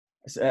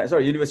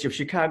University of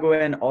Chicago,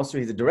 and also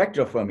he's the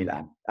director of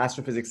Fermilab,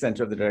 Astrophysics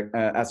Center of the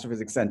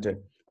Astrophysics Center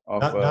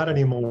of. Not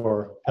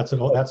anymore. That's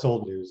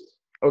old news.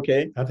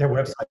 Okay. Their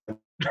website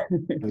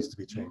needs to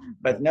be changed.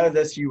 But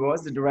nevertheless, he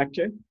was the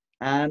director,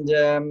 and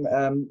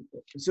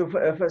so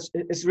first,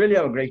 it's really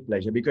a great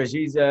pleasure because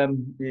he's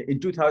in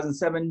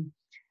 2007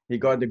 he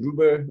got the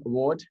Gruber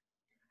Award,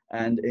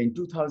 and in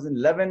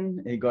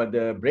 2011 he got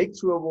the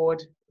Breakthrough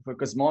Award for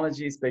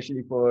cosmology,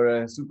 especially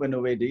for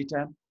supernovae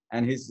data,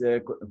 and his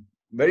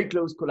very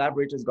close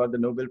collaborators got the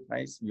Nobel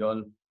Prize. We're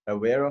all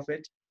aware of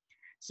it.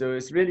 So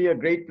it's really a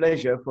great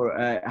pleasure for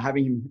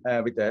having him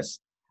with us.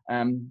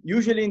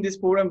 Usually in this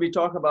forum, we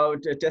talk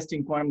about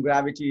testing quantum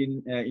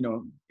gravity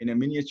in a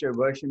miniature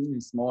version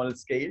in small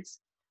scales.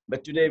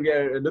 But today we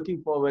are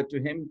looking forward to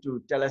him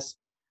to tell us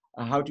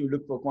how to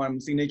look for quantum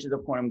signatures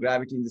of quantum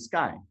gravity in the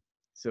sky.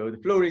 So the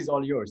floor is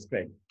all yours,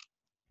 Craig.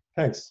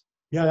 Thanks.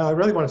 Yeah, I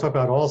really want to talk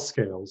about all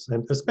scales,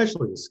 and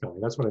especially the sky.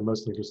 That's what I'm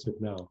most interested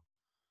in now.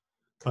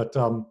 But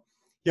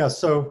yeah,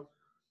 so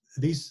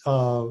these,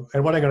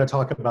 and what I'm going to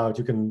talk about,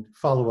 you can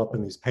follow up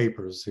in these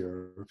papers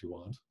here if you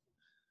want.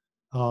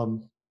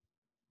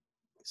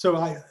 So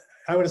I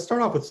want to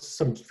start off with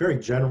some very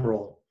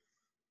general,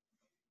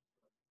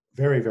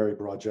 very, very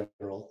broad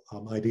general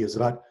ideas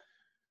about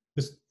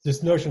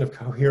this notion of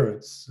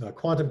coherence,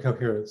 quantum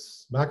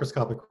coherence,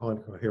 macroscopic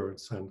quantum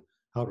coherence, and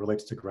how it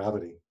relates to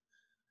gravity.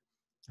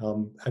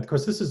 And of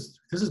course, this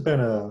has been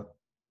a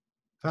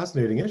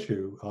fascinating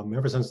issue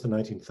ever since the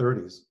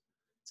 1930s.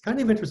 It's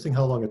kind of interesting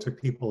how long it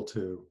took people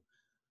to,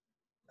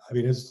 I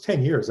mean, it's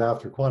 10 years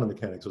after quantum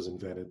mechanics was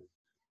invented.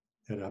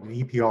 And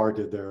EPR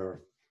did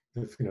their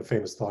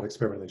famous thought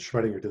experiment, and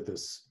Schrödinger did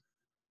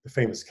the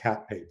famous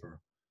CAT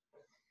paper.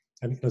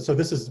 And so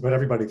this is what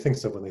everybody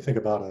thinks of when they think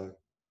about a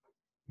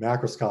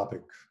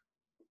macroscopic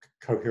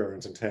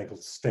coherent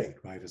entangled state,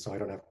 right? So I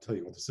don't have to tell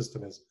you what the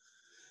system is.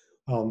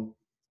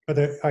 But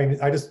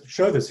I just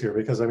show this here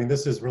because, I mean,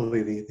 this is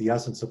really the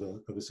essence of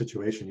the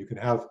situation. You can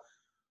have,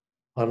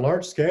 on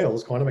large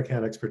scales, quantum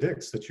mechanics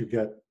predicts that you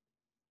get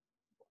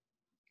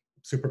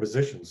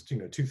superpositions,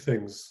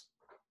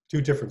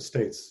 two different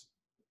states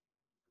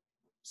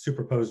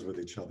superposed with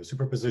each other.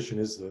 Superposition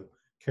is the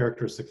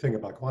characteristic thing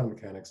about quantum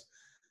mechanics,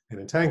 and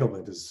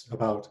entanglement is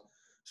about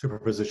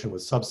superposition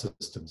with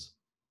subsystems.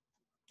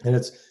 And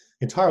it's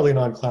entirely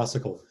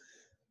non-classical.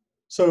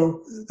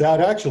 So that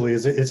actually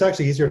it's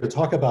actually easier to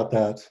talk about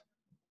that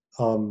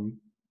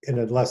in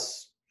a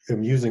less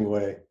amusing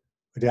way,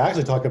 to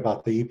actually talk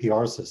about the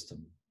EPR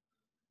system.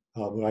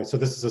 Right? So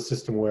this is a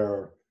system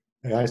where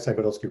the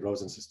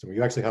Einstein-Podolsky-Rosen system, where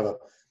you actually have a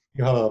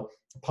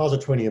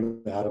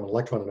positronium atom, an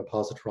electron and a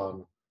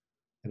positron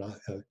in a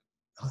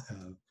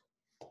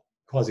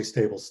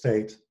quasi-stable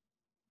state.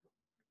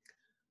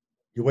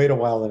 You wait a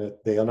while and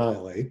they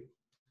annihilate,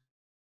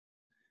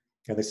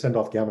 and they send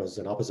off gammas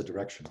in opposite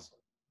directions.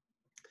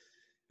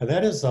 And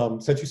that is,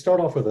 since you start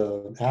off with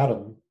an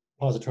atom,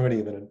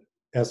 positronium in an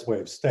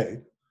S-wave state,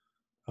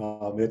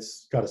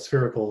 it's got a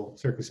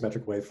spherically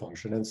symmetric wave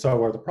function, and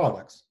so are the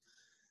products,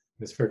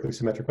 the spherically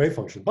symmetric wave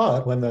function.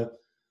 But when the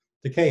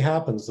decay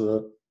happens,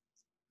 the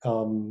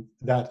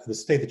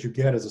state that you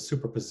get is a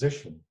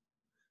superposition.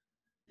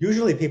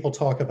 Usually people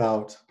talk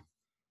about,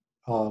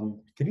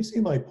 can you see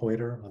my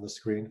pointer on the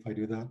screen if I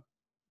do that?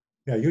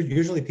 Yeah,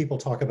 usually people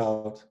talk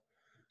about,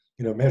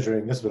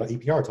 measuring, this is what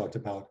EPR talked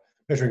about,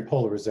 measuring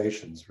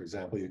polarizations, for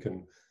example. You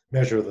can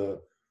measure the,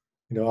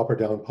 up or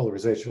down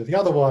polarization of the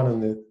other one,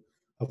 and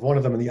of one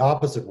of them, and the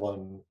opposite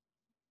one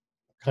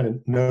kind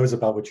of knows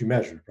about what you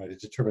measured, right? It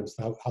determines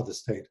how the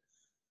state,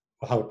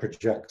 how it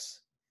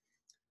projects.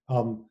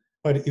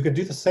 But you can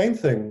do the same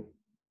thing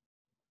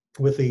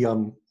with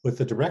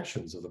the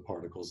directions of the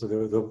particles,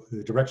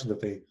 the direction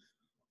that the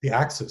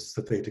axis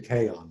that they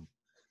decay on.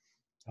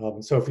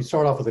 So if you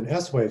start off with an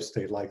S-wave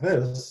state like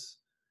this,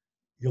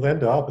 you'll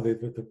end up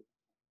with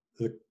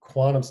the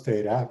quantum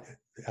state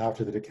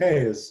after the decay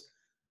is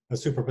a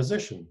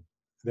superposition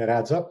that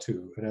adds up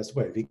to an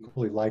S-wave,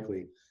 equally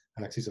likely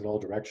axes in all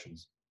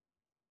directions.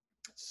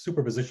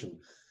 Superposition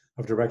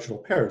of directional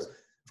pairs.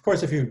 Of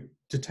course, if you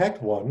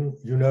detect one,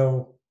 you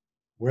know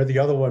where the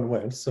other one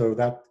went, so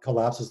that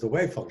collapses the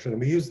wave function, and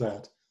we use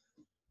that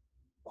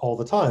all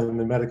the time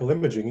in medical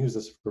imaging. You use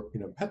this for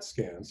PET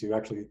scans. You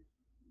actually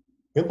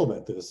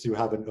implement this. You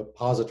have a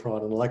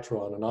positron and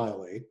electron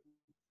annihilate,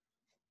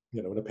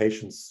 in a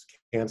patient's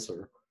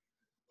cancer,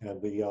 and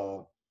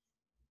the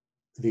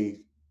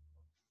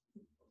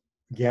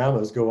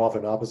gammas go off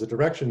in opposite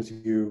directions.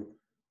 You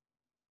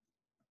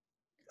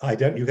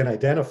can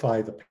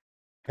identify the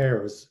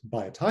pairs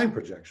by a time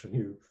projection.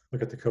 You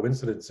look at the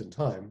coincidence in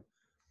time,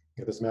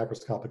 you get this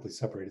macroscopically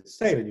separated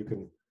state, and you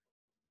can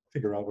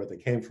figure out where they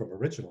came from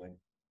originally.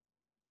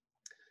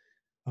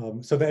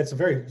 So that's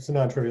it's a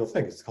non-trivial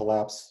thing. It's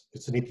collapse.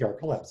 It's an EPR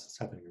collapse. It's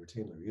happening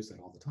routinely. We use that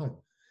all the time.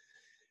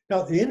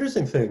 Now, the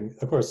interesting thing,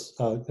 of course,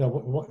 sort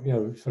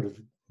of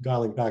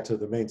dialing back to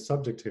the main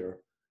subject here,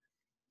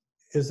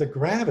 is that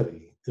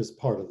gravity is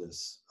part of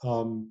this.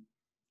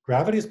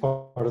 Gravity is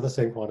part of the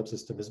same quantum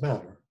system as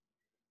matter.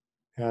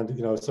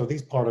 And, so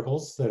these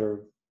particles that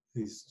are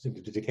these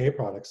decay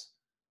products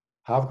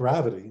have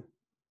gravity,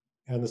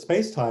 and the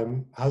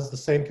space-time has the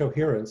same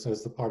coherence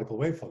as the particle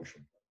wave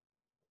function.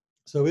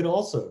 So it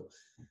also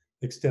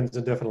extends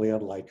indefinitely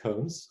on light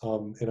cones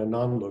in a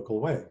non-local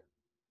way.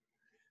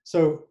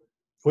 So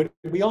what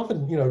we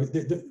often,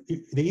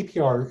 the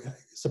EPR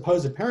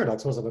supposed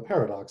paradox wasn't a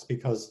paradox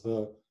because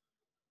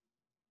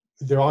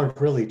there aren't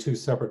really two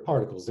separate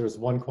particles. There's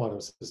one quantum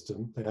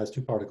system that has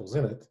two particles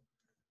in it,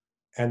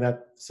 and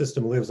that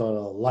system lives on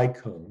a light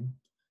cone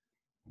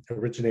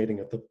originating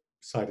at the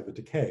site of the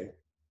decay.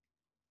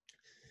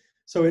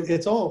 So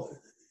it's all,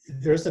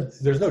 there's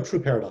no true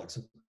paradox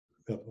of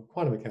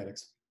quantum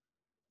mechanics.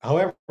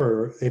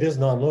 However, it is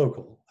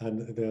non-local,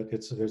 and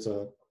there's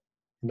a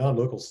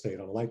non-local state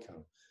on a light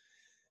cone.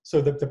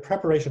 So the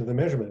preparation of the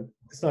measurement,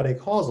 it's not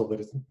acausal,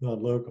 but it's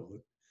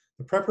non-local.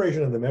 The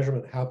preparation of the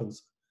measurement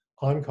happens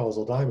on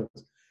causal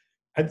diamonds.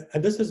 And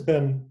this has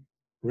been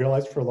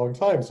realized for a long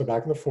time. So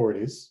back in the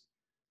 40s,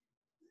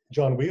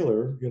 John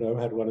Wheeler,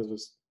 had one of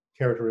his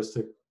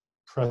characteristic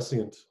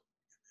prescient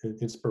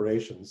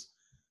inspirations.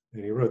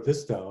 And he wrote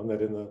this down,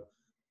 that in the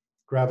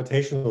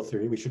gravitational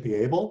theory, we should be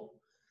able,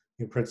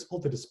 in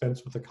principle, to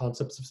dispense with the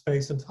concepts of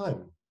space and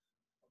time,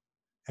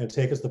 and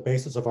take as the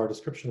basis of our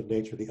description of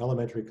nature the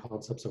elementary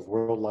concepts of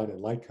world line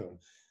and light cone.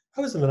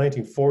 That was in the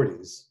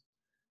 1940s,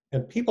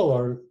 and people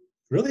are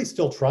really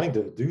still trying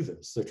to do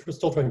this. They're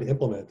still trying to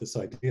implement this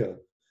idea,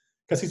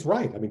 because he's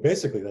right. I mean,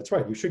 basically, that's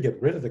right. You should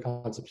get rid of the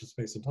concepts of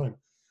space and time,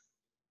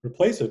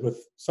 replace it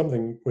with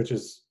something which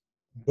is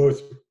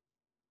both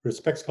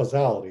respects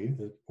causality,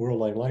 the world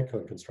line light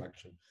cone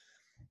construction,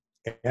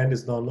 and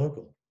is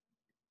non-local.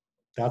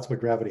 That's what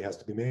gravity has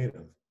to be made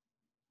of.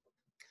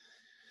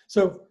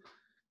 So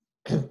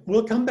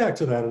we'll come back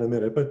to that in a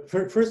minute, but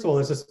first of all,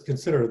 let's just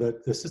consider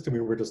that the system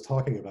we were just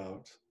talking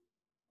about.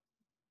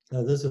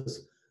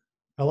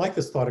 I like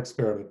this thought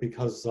experiment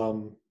because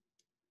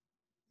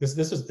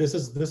this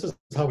is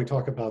how we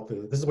talk about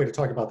this is a way to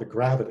talk about the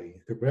gravity,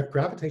 the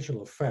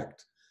gravitational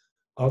effect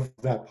of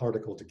that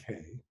particle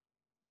decay.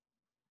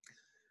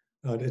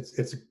 And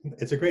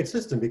it's a great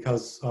system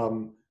because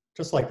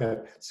just like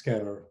that PET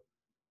scanner,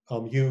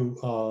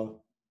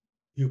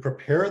 you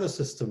prepare the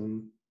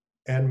system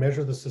and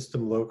measure the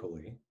system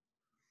locally,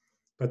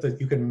 but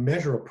that you can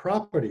measure a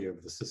property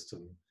of the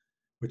system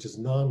which is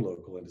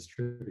non-local and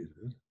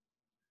distributed,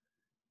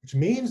 which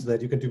means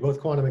that you can do both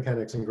quantum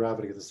mechanics and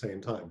gravity at the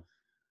same time.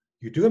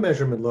 You do a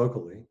measurement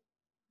locally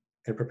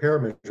and prepare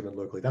a measurement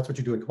locally. That's what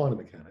you do in quantum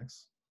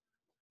mechanics.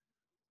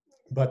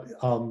 But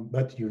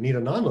you need a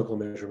non-local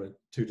measurement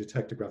to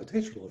detect a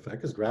gravitational effect,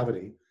 because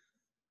gravity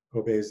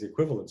obeys the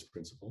equivalence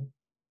principle,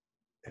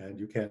 and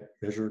you can't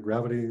measure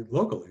gravity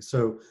locally.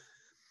 So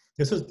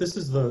this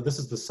is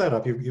the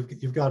setup.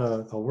 You've got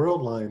a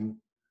world line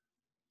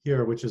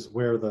here, which is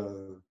where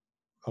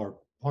our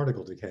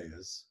particle decay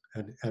is,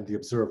 and the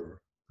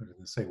observer are in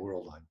the same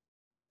world line.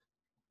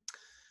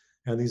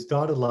 And these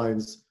dotted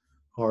lines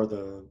are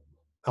the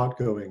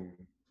outgoing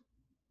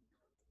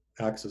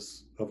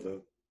axis of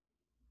the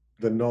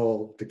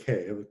null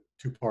decay of the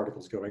two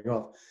particles going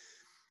off.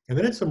 And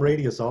then at some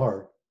radius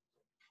r,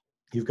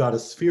 you've got a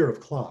sphere of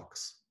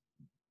clocks.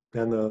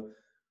 And the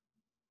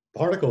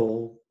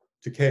particle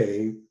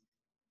decay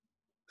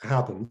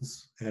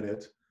happens, and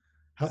it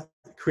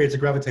creates a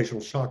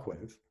gravitational shock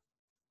wave.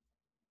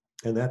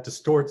 And that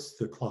distorts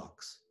the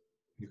clocks.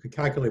 You can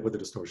calculate what the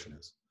distortion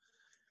is.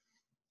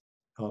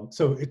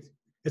 So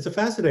it's a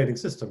fascinating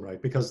system,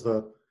 right? Because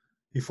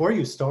before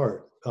you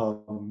start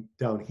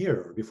down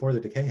here, before the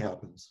decay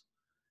happens,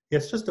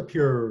 it's just a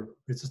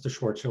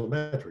Schwarzschild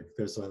metric.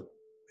 There's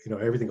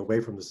everything away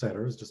from the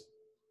center is just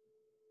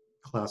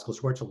classical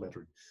Schwarzschild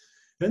metric.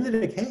 Then the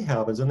decay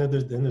happens, and then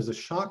there's a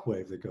shock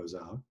wave that goes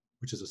out,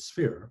 which is a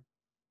sphere,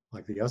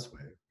 like the S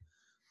wave.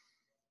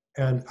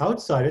 And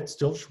outside, it's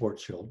still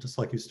Schwarzschild, just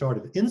like you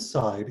started.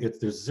 Inside,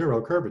 there's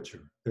zero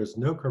curvature. There's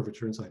no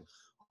curvature inside.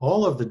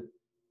 All of the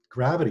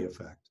gravity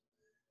effect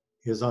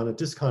is on a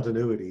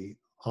discontinuity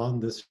on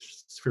this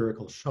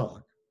spherical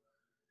shock.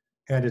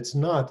 And it's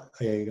not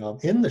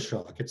in the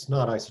shock, it's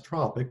not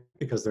isotropic,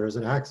 because there is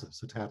an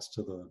axis attached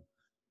to the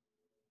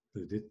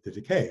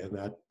decay, and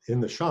that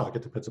in the shock,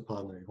 it depends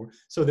upon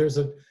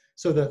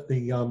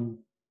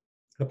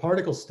the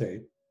particle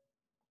state,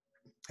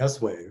 S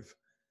wave,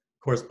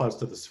 corresponds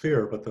to the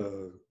sphere, but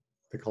the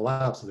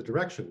collapse of the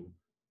direction,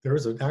 there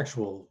is an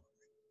actual,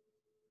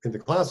 in the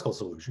classical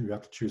solution, you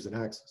have to choose an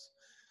axis.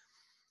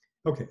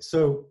 Okay,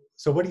 so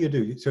what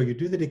do? So you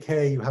do the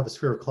decay, you have a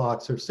sphere of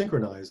clocks sort of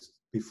synchronized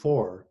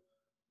before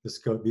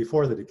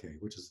the decay,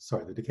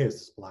 the decay is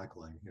this black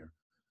line here.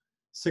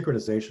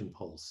 Synchronization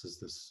pulse is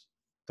this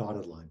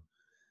dotted line.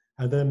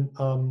 And then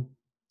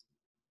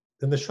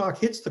the shock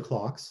hits the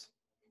clocks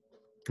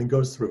and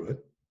goes through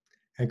it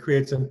and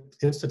creates an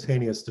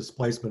instantaneous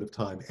displacement of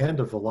time and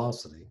of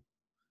velocity.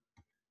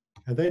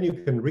 And then you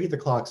can read the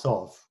clocks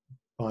off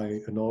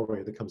by a null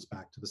ray that comes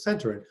back to the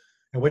center.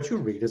 And what you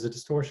read is a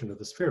distortion of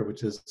the sphere,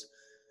 which is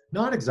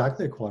not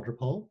exactly a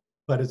quadrupole,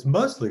 but it's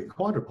mostly a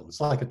quadrupole. It's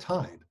like a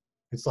tide.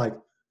 It's like,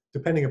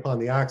 depending upon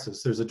the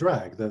axis, there's a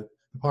drag. The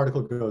the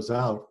particle goes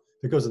out,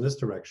 if it goes in this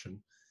direction,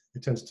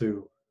 it tends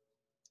to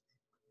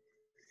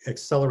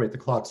accelerate the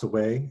clocks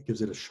away,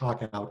 gives it a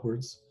shock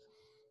outwards.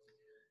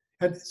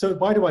 And so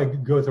why do I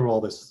go through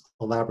all this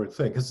elaborate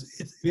thing? Because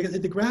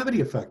the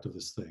gravity effect of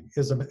this thing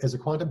is a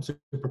quantum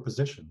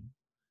superposition,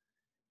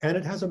 and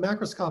it has a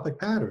macroscopic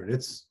pattern.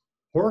 It's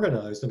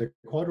organized in a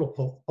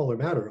quadrupolar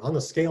matter on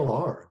the scale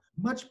R,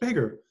 much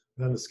bigger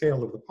than the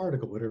scale of the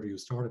particle, whatever you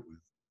started with.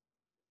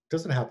 It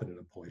doesn't happen in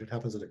a point, it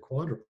happens in a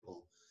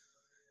quadrupole.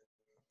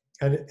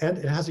 And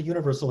it has a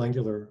universal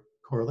angular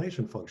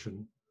correlation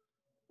function,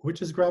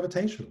 which is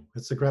gravitational.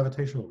 It's a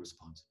gravitational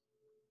response.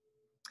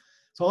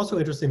 It's also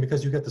interesting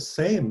because you get the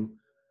same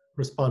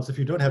response if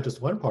you don't have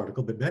just one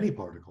particle, but many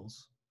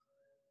particles.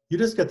 You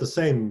just get the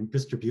same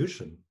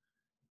distribution,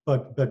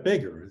 but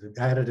bigger,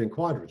 added in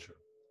quadrature.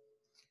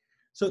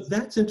 So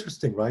that's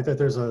interesting, right? That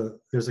there's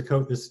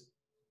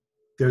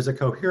a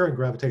coherent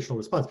gravitational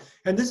response.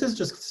 And this is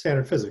just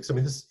standard physics. I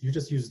mean, you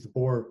just use the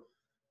Bohr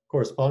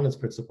correspondence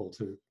principle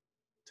to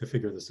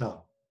figure this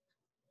out.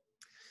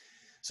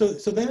 So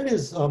that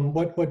is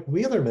what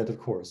Wheeler meant, of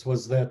course,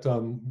 was that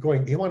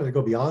he wanted to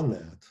go beyond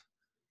that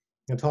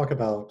and talk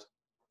about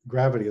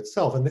gravity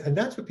itself. And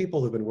that's what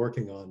people have been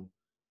working on,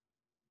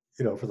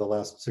 you know, for the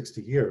last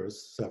 60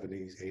 years,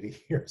 70,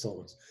 80 years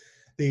almost.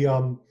 The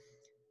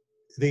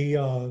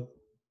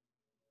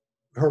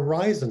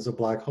horizons of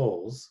black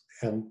holes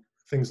and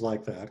things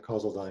like that,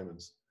 causal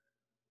diamonds.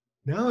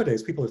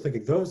 Nowadays, people are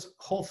thinking those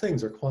whole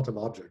things are quantum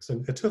objects.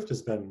 And 't Hooft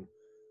has been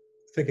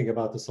thinking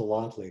about this a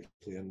lot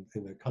lately in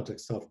the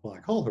context of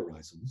black hole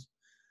horizons,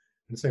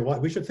 and saying, well,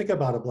 we should think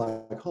about a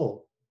black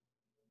hole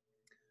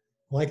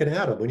like an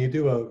atom. When you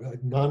do a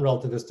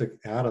non-relativistic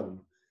atom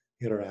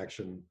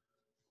interaction,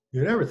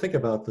 you never think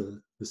about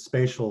the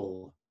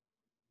spatial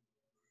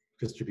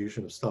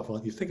distribution of stuff.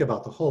 You think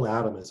about the whole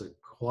atom as a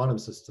quantum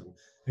system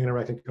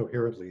interacting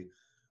coherently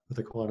with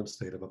the quantum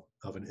state of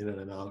an in and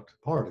an out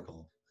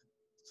particle.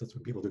 So that's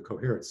when people do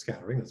coherent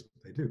scattering, that's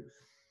what they do.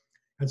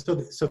 And so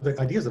the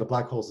idea is that a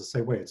black hole is the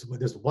same way.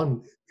 There's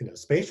one, you know,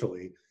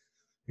 spatially,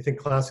 you think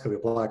classically a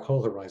black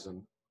hole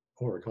horizon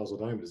or a causal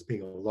diamond as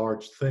being a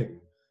large thing,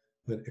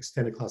 an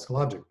extended classical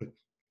object, but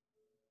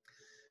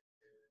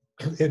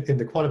in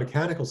the quantum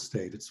mechanical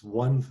state, it's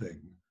one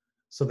thing.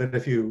 So that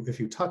if you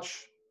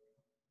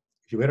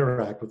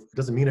interact with, it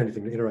doesn't mean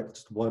anything to interact with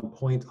just one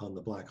point on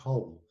the black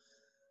hole.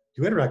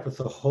 You interact with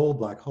the whole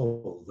black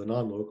hole, the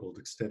non-local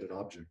extended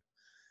object,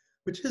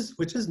 which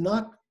is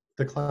not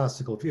the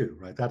classical view,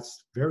 right?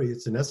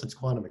 It's in essence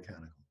quantum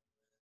mechanical.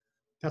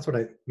 That's what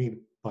I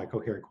mean by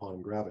coherent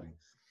quantum gravity.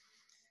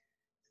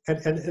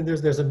 And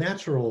there's a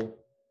natural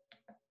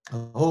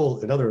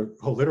another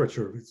whole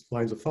literature,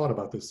 lines of thought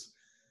about this,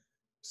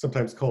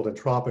 sometimes called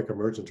entropic,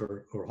 emergent,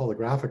 or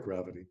holographic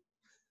gravity.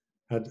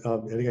 And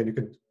again, you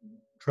can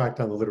track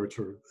down the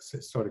literature,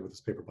 starting with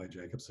this paper by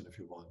Jacobson if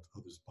you want,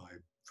 others by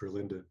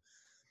Verlinde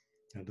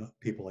and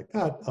people like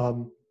that.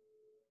 And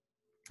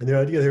the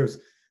idea here is,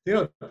 you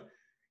know,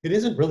 it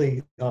isn't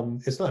really, well,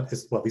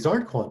 these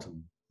aren't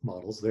quantum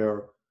models,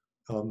 they're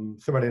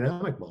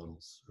thermodynamic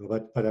models.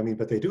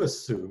 But they do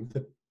assume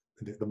that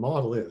the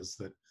model is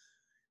that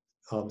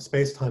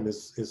space-time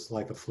is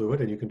like a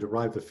fluid, and you can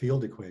derive the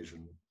field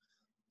equation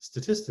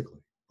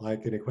statistically,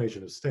 like an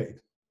equation of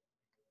state.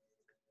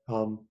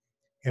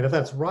 And if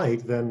that's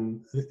right,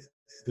 then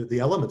the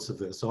elements of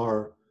this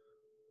are,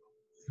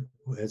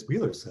 as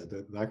Wheeler said,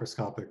 the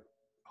macroscopic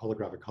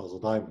holographic causal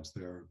diamonds.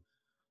 They're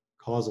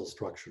causal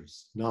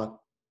structures, not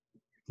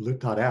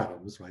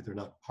atoms, right? They're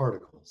not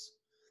particles,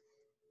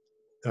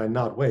 and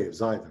not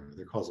waves either.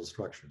 They're causal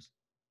structures.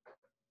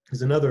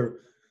 There's another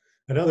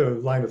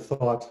line of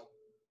thought.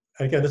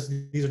 And again,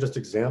 these are just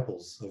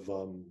examples of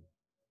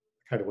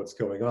kind of what's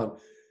going on.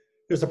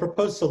 There's a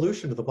proposed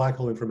solution to the black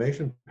hole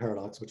information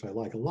paradox, which I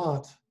like a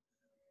lot,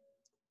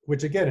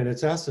 which again, in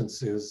its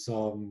essence, is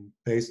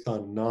based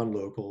on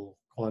non-local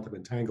quantum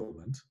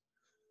entanglement.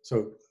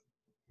 So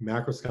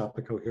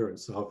macroscopic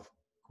coherence of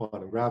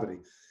quantum gravity.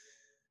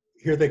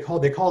 Here they call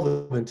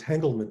them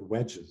entanglement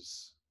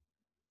wedges,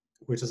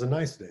 which is a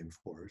nice name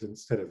for it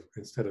instead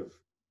of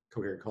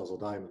coherent causal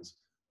diamonds,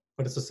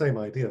 but it's the same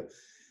idea.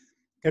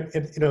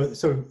 And you know,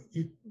 so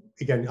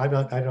again, I'm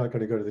not going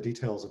to go to the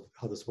details of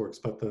how this works,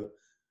 but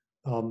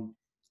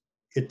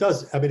it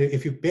does. I mean,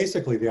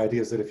 the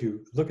idea is that if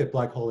you look at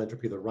black hole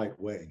entropy the right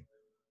way,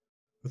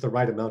 with the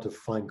right amount of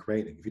fine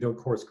graining, if you don't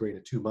coarse grain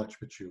it too much,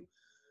 but you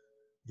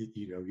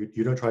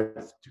don't try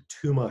to do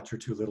too much or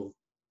too little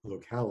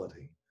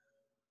locality,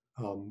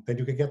 then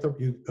you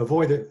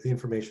avoid the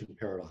information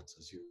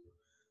paradoxes. You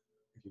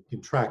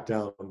can track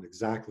down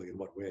exactly in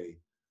what way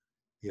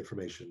the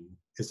information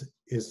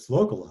is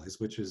localized,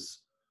 which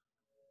is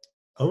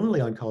only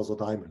on causal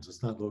diamonds.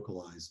 It's not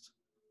localized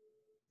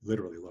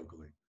literally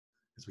locally,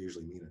 as we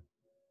usually mean it.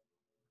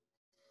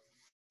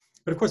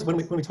 But of course, when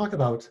we talk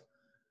about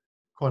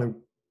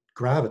quantum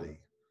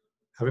gravity,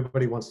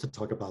 everybody wants to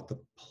talk about the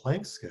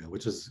Planck scale,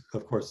 which is,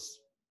 of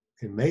course,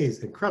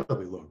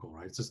 incredibly local,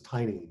 right? It's this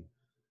tiny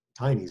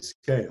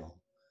scale.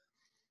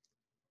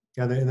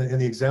 And in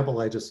the example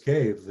I just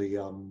gave,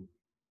 the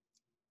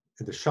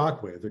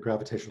shock wave, the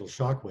gravitational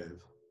shock wave,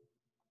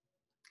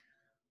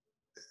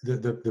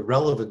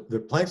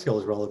 the Planck scale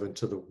is relevant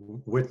to the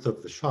width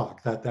of the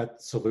shock.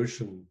 That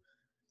solution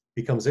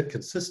becomes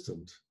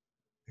inconsistent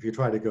if you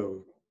try to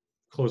go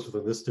closer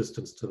than this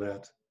distance to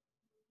that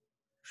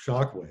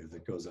shock wave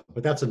that goes up.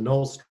 But that's a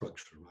null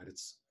structure, right?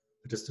 It's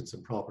a distance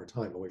in proper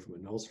time away from a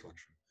null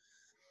structure.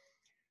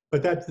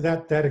 But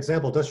that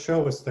example does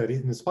show us that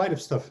in spite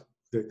of stuff,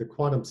 the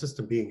quantum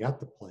system being at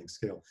the Planck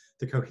scale,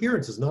 the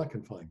coherence is not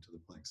confined to the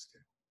Planck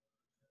scale.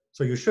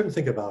 So you shouldn't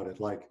think about it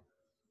like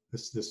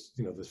this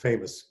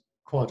famous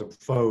quantum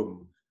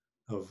foam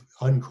of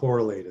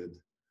uncorrelated,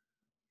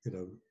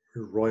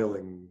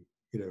 roiling,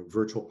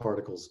 virtual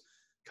particles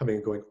coming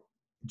and going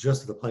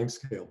just to the Planck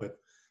scale, but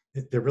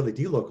they're really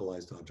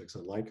delocalized objects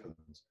on light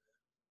cones,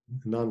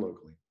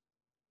 non-locally.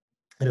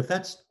 And if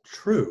that's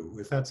true,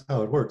 if that's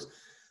how it works,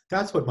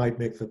 that's what might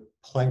make the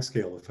Planck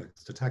scale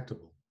effects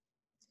detectable.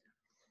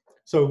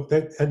 So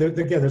again,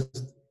 there's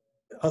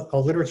a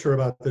literature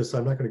about this.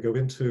 I'm not going to go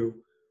into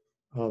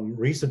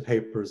recent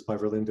papers by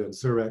Verlinde and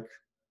Zurek,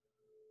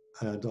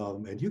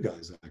 and you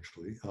guys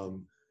actually.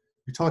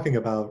 You're talking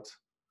about,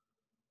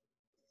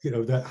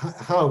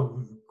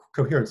 how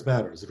coherence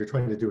matters if you're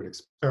trying to do an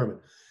experiment.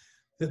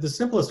 The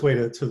simplest way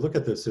to look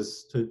at this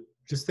is to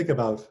just think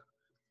about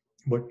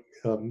what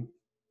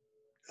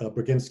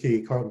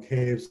Brzezinski, Carlton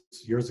Caves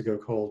years ago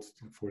called,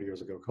 40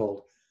 years ago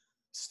called,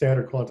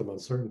 standard quantum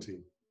uncertainty.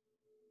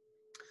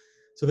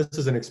 So this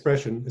is an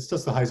expression, it's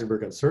just the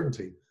Heisenberg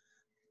uncertainty.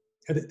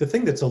 And the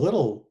thing that's a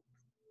little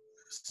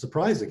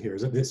surprising here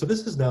is that, so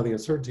this is now the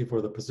uncertainty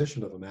for the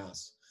position of a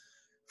mass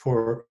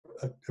for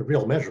a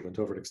real measurement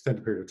over an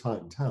extended period of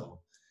time, tau.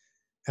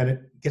 And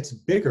it gets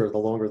bigger the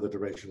longer the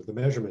duration of the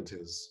measurement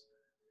is.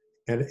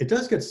 And it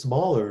does get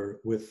smaller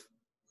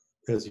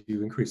as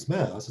you increase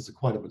mass, as a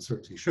quantum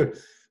uncertainty should,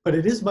 but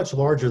it is much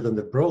larger than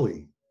the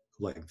Broglie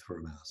length for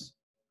a mass,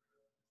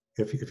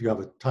 if you have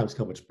a time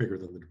scale much bigger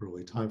than the de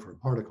Broglie time for a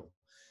particle.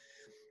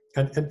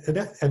 And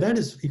that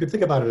is, you could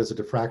think about it as a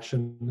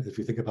diffraction if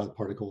you think about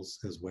particles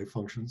as wave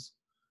functions.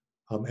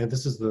 And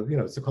this is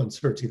it's the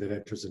uncertainty that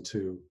enters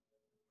into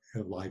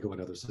LIGO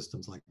and other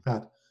systems like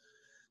that.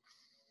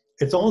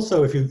 It's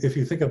also, if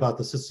you think about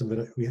the system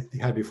that we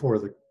had before,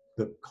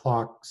 the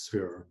clock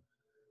sphere,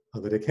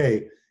 the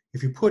decay,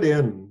 if you put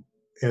in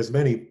as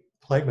many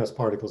Planck mass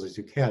particles as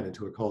you can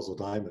into a causal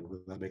diamond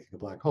without making a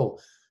black hole,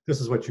 this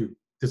is what you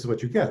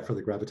get for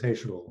the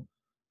gravitational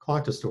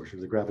clock distortion.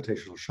 The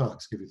gravitational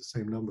shocks give you the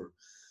same number.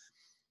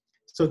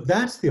 So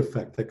that's the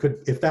effect that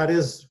could, if that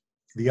is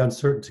the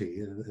uncertainty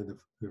and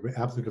the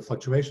amplitude of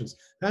fluctuations,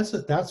 that's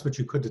what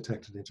you could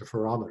detect in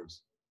interferometers.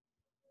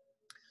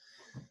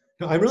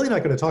 Now, I'm really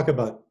not going to talk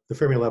about the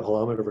Fermi-Lab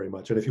holometer very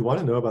much. And if you want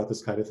to know about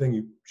this kind of thing,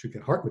 you should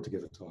get Hartmut to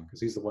give a talk,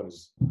 because he's the one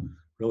who's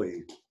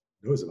really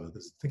knows about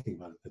this, thinking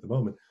about it at the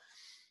moment.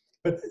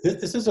 But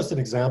this is just an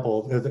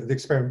example of the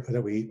experiment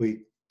that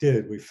we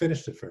did. We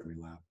finished at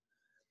Fermi-Lab.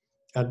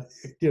 And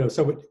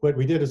so what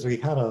we did is we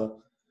had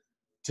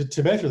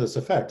to measure this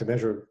effect, to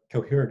measure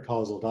coherent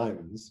causal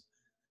diamonds,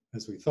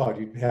 as we thought,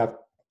 you'd have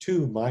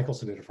two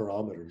Michelson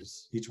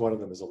interferometers. Each one of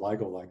them is a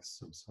LIGO-like,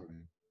 I'm sorry,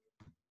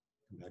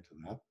 come back to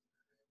that.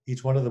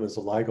 Each one of them is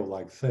a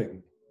LIGO-like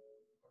thing.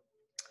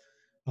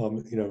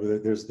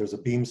 There's a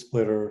beam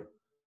splitter,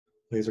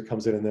 laser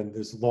comes in, and then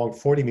there's long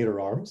 40-meter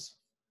arms.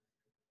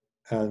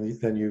 And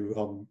then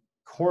you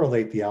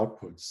correlate the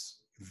outputs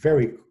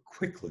very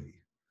quickly.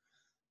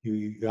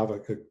 You have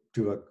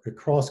do a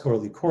cross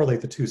correlate, you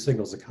correlate the two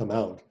signals that come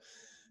out,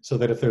 so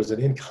that if there's an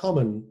in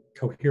common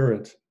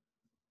coherent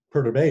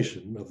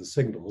perturbation of the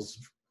signals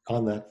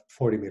on that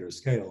 40-meter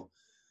scale,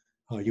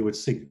 you would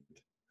see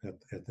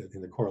it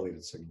in the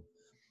correlated signal.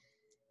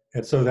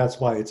 And so that's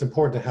why it's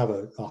important to have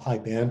a high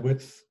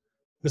bandwidth.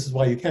 This is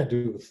why you can't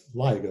do it with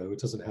LIGO. It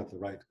doesn't have the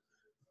right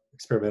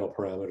experimental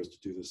parameters to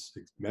do this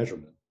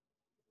measurement.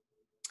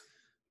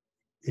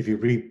 If you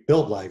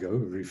rebuilt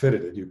LIGO,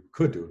 refitted it, you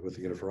could do it with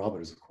the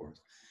interferometers, of course.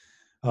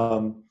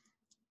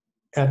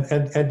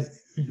 And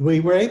we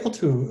were able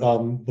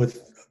to,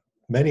 with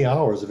many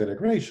hours of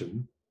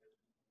integration,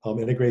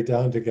 integrate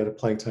down to get a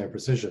Planck time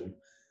precision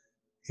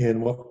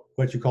in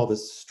what you call the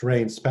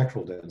strain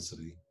spectral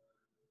density.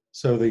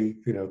 So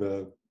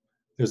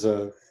there's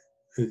a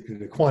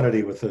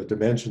quantity with the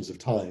dimensions of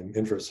time,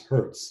 inverse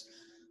Hertz.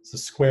 It's the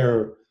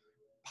square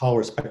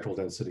power spectral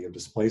density of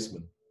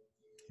displacement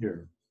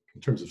here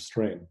in terms of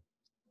strain.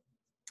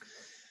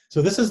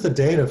 So this is the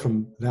data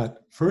from that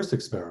first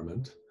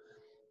experiment.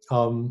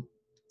 And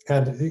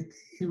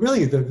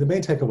really the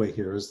main takeaway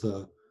here is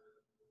the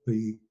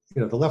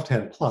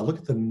left-hand plot. Look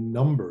at the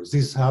numbers.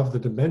 These have the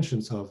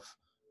dimensions of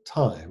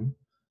time,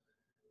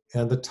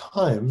 and the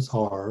times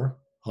are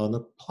on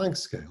the Planck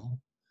scale.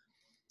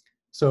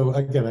 So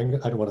again,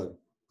 I don't want to,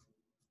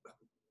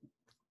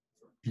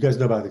 you guys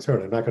know about the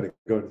experiment, I'm not going to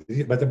go into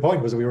the, but the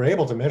point was that we were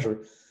able to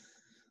measure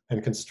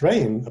and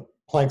constrain a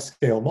Planck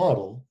scale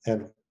model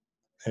and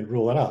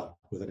rule it out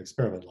with an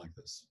experiment like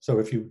this. So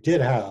if you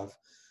did have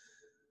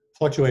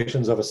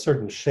fluctuations of a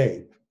certain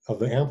shape of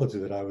the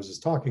amplitude that I was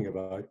just talking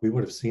about, we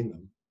would have seen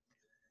them.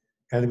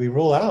 And we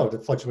rule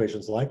out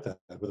fluctuations like that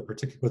with a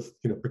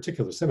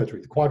particular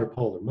symmetry, the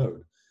quadrupolar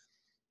mode.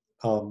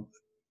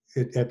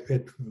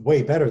 It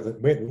way better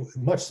than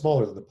much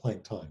smaller than the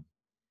Planck time,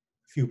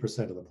 a few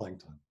percent of the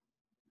Planck time.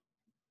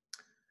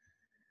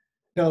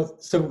 Now,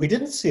 so we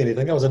didn't see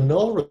anything. That was a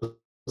null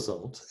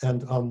result,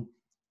 and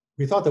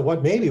we thought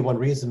that maybe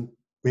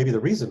the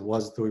reason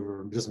was that we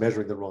were just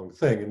measuring the wrong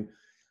thing, and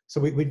so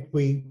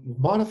we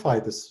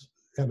modified this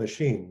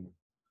machine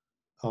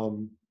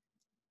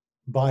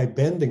by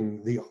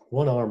bending the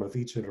one arm of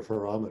each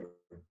interferometer.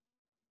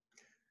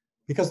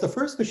 Because the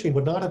first machine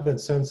would not have been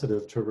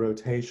sensitive to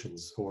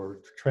rotations or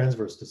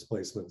transverse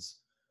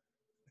displacements.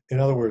 In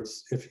other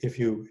words, if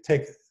you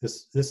take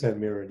this end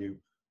mirror and you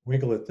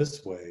wiggle it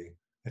this way,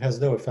 it has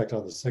no effect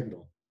on the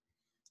signal.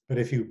 But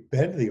if you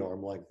bend the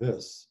arm like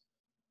this,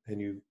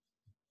 and you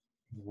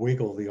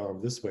wiggle the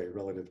arm this way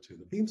relative to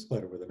the beam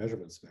splitter where the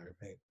measurements are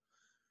made,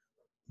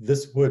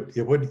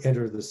 it would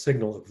enter the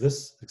signal of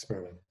this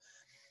experiment.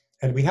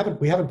 And we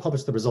haven't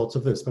published the results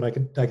of this, but I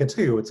can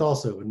tell you it's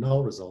also a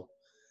null result.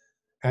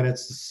 And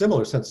it's a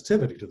similar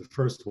sensitivity to the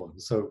first one.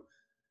 So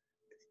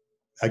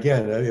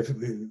again, if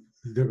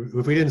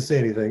we didn't say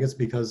anything, it's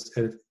because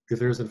if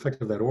there's an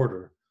effect of that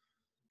order,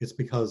 it's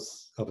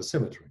because of a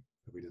symmetry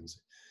that we didn't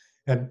see.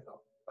 And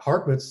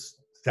Hartmut's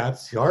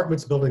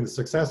building the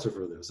successor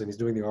for this, and he's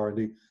doing the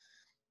R&D.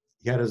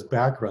 He had his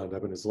background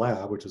up in his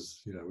lab, which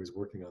is, he's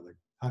working on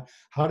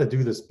how to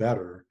do this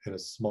better at a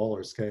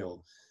smaller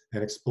scale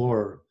and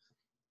explore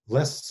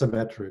less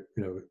symmetric,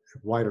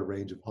 wider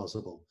range of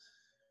possible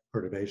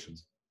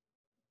perturbations.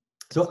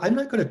 So I'm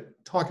not going to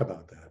talk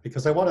about that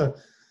because I want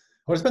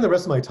to spend the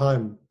rest of my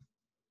time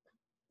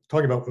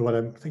talking about what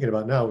I'm thinking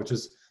about now, which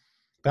is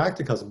back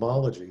to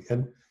cosmology.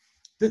 And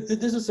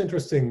this is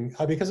interesting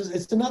because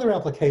it's another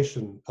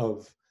application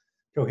of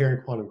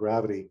coherent quantum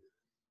gravity,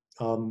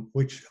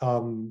 which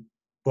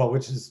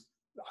is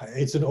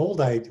it's an old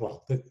idea.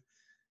 Well,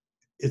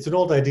 it's an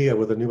old idea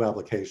with a new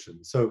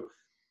application. So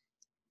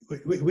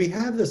we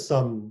have this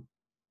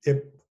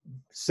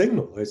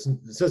signal. This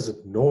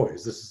isn't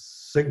noise. This is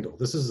signal.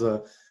 This is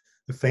the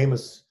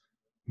famous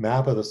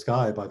map of the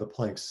sky by the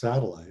Planck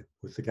satellite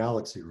with the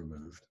galaxy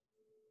removed.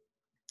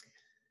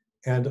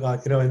 And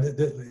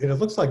it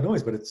looks like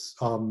noise, but it's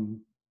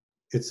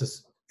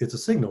a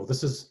signal.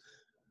 This is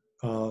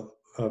the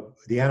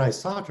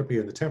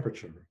anisotropy and the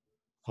temperature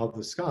of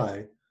the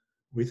sky.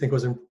 We think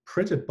was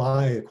imprinted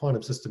by a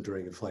quantum system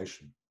during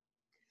inflation.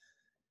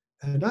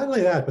 And not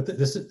only that, but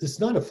this is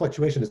not a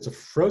fluctuation. It's a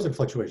frozen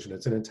fluctuation.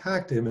 It's an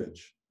intact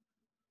image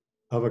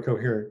of a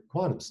coherent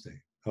quantum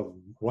state of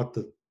what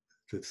the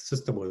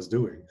system was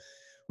doing,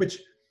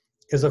 which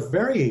is a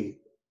very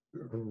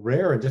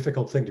rare and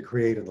difficult thing to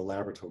create in the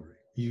laboratory.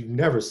 You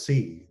never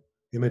see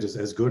images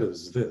as good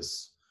as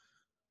this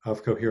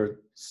of coherent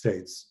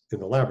states in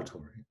the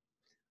laboratory.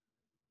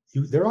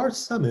 There are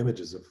some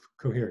images of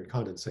coherent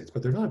condensates,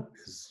 but they're not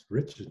as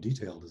rich and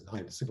detailed as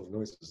high signal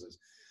noise is.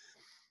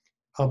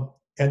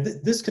 And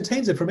this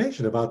contains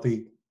information about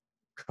the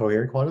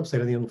coherent quantum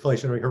state and the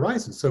inflationary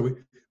horizon. So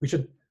we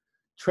should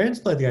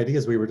transplant the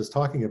ideas we were just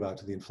talking about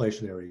to the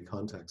inflationary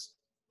context.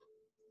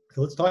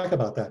 So let's talk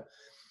about that.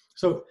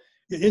 So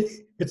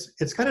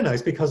it's kind of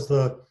nice because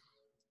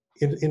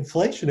in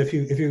inflation, if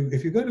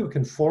you go to a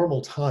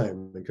conformal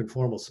time and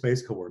conformal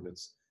space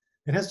coordinates,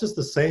 it has just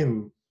the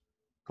same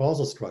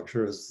causal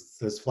structure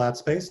as flat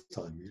space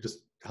time. You just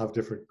have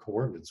different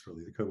coordinates,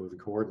 really, the co-moving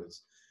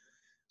coordinates.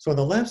 So on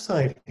the left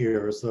side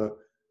here is the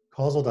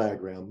causal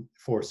diagram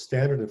for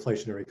standard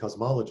inflationary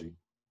cosmology,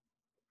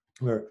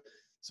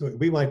 so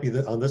we might be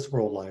on this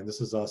world line.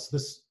 This is us.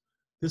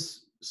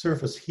 This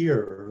surface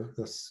here,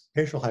 the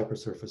spatial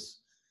hypersurface,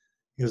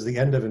 is the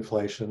end of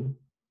inflation.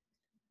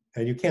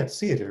 And you can't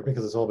see it here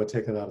because it's all been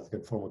taken out of the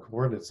conformal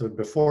coordinates. So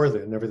before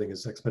then, everything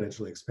is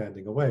exponentially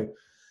expanding away.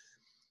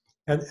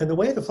 And the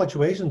way the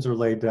fluctuations are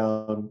laid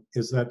down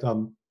is that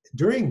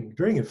during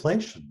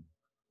inflation,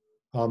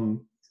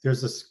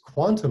 there's this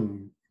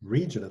quantum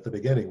region at the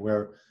beginning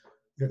where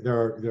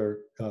there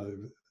are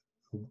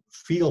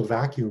field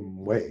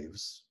vacuum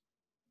waves,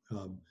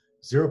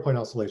 0-point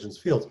oscillations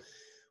fields.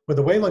 When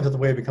the wavelength of the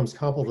wave becomes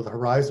comparable to the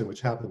horizon,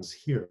 which happens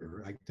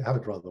here, I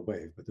haven't drawn the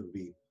wave, but it would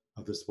be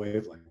of this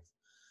wavelength.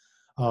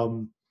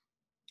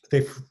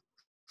 They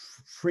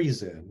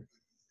freeze in.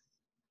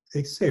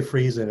 They say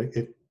freeze in.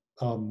 It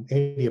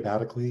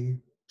adiabatically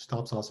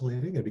stops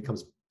oscillating. It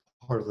becomes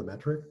part of the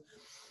metric.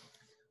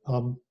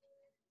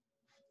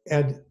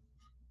 And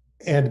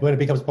when it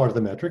becomes part of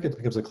the metric, it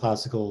becomes a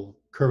classical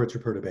curvature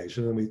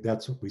perturbation, and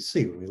that's what we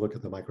see when we look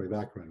at the microwave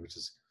background, which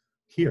is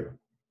here.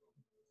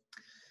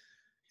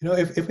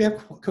 If we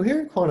have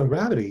coherent quantum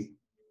gravity,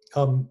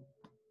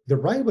 the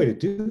right way to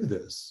do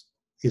this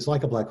is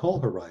like a black hole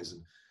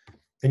horizon.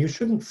 And you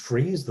shouldn't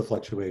freeze the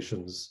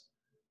fluctuations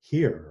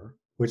here,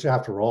 which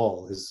after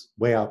all is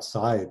way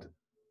outside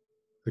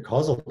the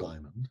causal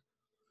diamond.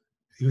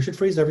 You should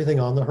freeze everything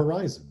on the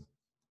horizon,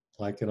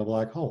 like in a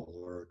black hole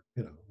or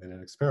in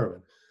an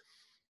experiment.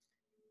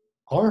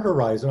 our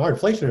horizon, our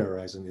inflationary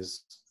horizon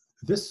is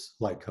this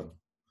light cone.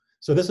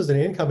 So this is an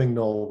incoming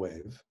null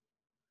wave,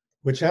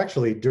 which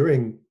actually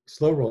during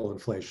slow roll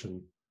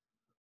inflation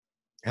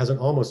has an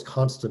almost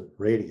constant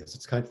radius.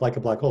 It's kind of like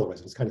a black hole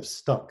horizon. It's kind of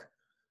stuck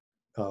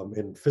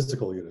in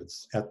physical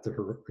units at the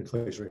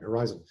inflationary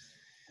horizon.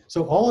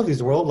 So all of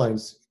these world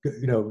lines,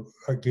 you know,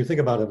 you think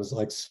about them as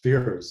like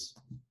spheres,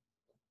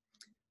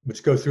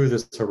 which go through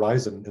this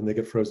horizon and they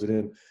get frozen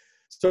in.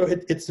 So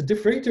it's a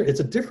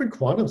different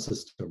quantum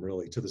system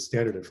really to the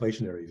standard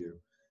inflationary view.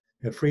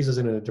 It freezes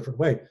in a different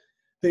way.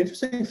 The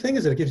interesting thing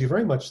is that it gives you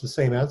very much the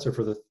same answer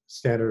for the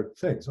standard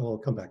things. I'll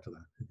come back to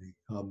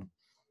that,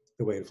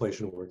 the way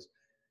inflation works.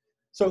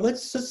 So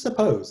let's just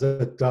suppose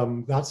that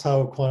that's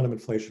how quantum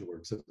inflation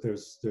works. That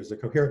there's a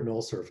coherent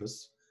null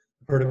surface,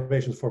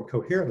 perturbations form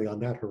coherently on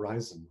that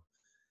horizon.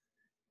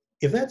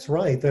 If that's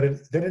right, then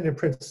it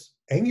imprints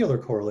angular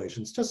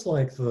correlations, just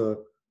like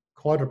the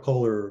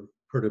quadrupolar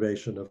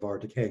perturbation of our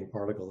decaying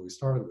particle that we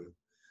started with.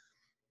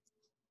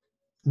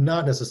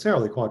 Not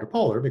necessarily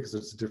quadrupolar because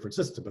it's a different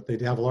system, but they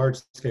have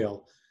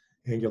large-scale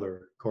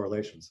angular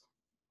correlations.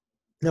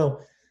 Now,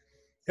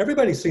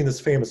 everybody's seen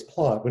this famous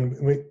plot.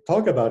 When we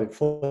talk about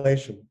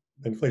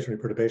inflationary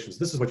perturbations,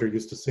 this is what you're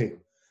used to seeing.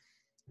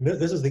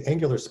 This is the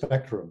angular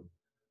spectrum,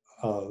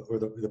 or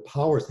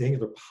the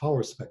angular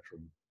power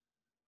spectrum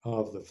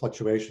of the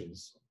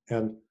fluctuations.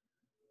 And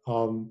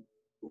the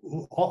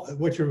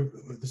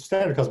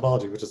standard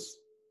cosmology, which is,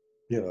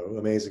 you know,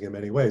 amazing in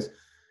many ways,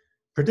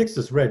 predicts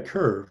this red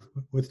curve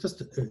with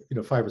just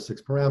 5 or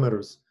 6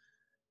 parameters,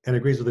 and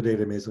agrees with the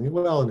data amazingly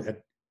well, and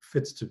it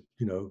fits to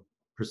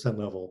percent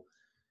level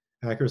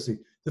accuracy.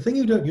 The thing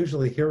you don't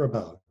usually hear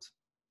about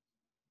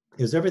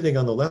is everything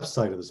on the left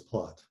side of this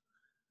plot,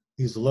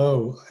 these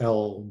low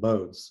L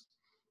modes,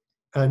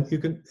 and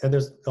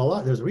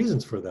there's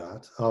reasons for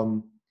that.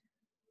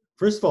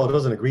 First of all, it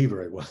doesn't agree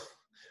very well,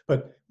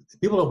 but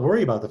people don't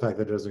worry about the fact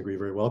that it doesn't agree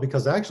very well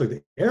because actually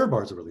the error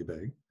bars are really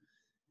big.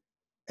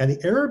 And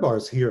the error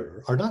bars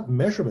here are not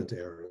measurement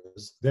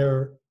errors,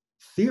 they're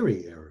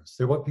theory errors.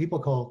 They're what people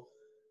call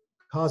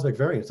cosmic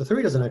variance. The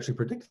theory doesn't actually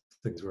predict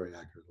things very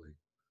accurately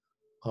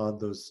on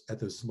at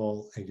those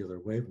small angular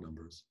wave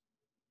numbers.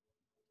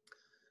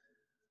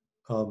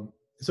 So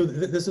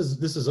this is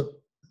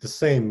the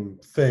same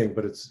thing,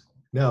 but it's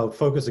now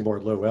focusing more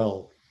at low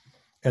L.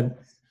 And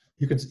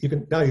you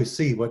can now you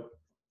see what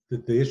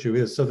the issue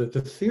is. So that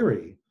the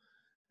theory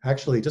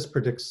actually just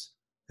predicts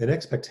an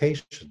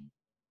expectation.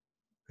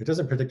 It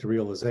doesn't predict a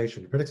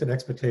realization. It predicts an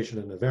expectation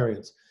and a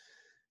variance.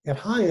 At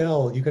high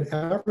L, you can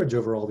average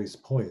over all these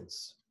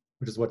points,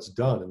 which is what's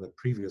done in the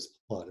previous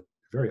plot. At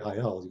very high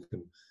L, you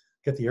can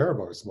get the error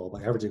bar small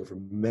by averaging over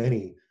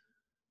many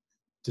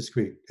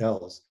discrete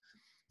L's.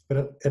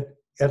 But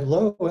at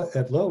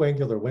low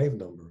angular wave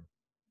number,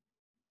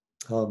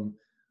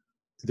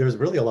 there's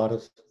a lot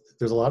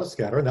of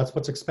scatter, and that's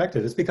what's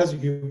expected. It's because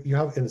you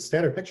have in the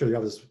standard picture you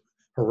have this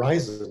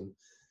horizon,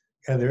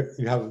 and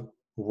you have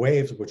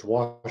waves which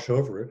wash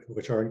over it,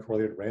 which are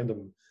uncorrelated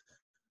random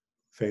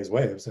phase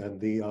waves,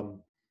 and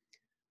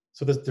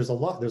so there's a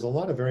lot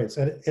of variance,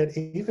 and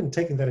even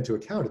taking that into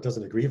account, it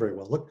doesn't agree very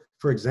well. Look,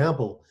 for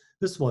example,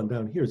 this one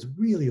down here is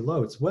really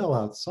low. It's well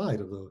outside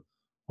of the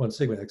 1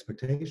 sigma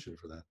expectation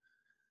for that.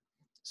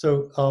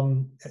 So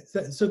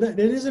so that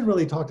it isn't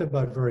really talked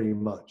about very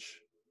much,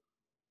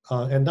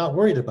 and not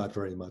worried about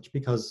very much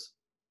because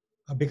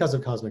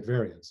of cosmic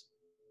variance.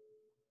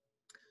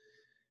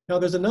 Now,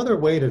 there's another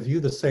way to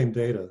view the same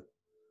data,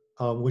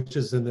 which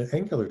is in the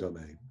angular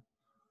domain.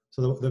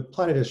 So the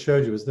plot I just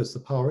showed you is this,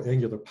 the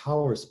angular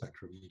power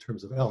spectrum in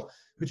terms of L,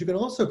 but you can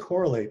also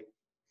correlate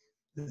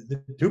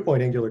the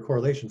 2-point angular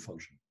correlation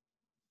function.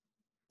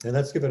 And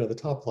that's given at the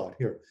top plot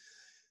here.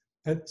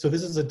 And so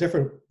this is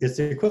it's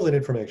the equivalent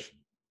information.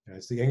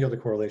 It's the angular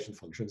correlation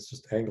function. It's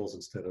just angles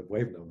instead of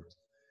wave numbers.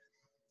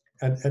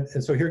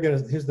 And so here again,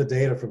 here's the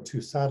data from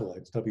 2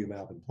 satellites,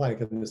 WMAP and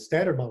Planck, and the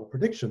standard model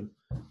prediction.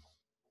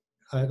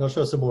 And I'll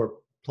show some more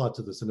plots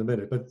of this in a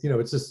minute, but it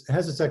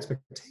has its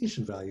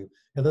expectation value,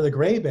 and then the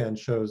gray band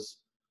shows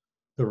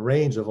the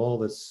range of all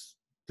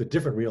the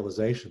different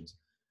realizations.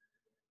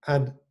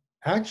 And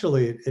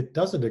actually, it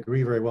doesn't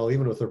agree very well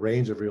even with the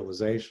range of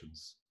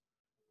realizations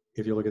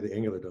if you look at the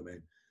angular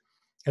domain.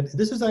 And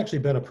this has actually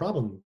been a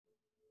problem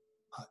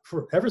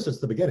ever since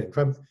the beginning.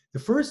 From the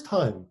first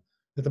time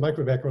that the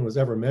microwave background was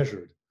ever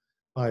measured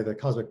by the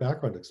Cosmic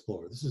Background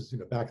Explorer, this is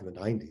back in the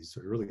 90s,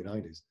 or early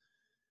 90s,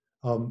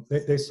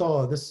 they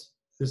saw this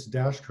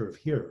dash curve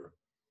here,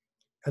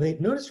 and they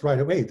noticed right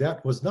away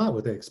that was not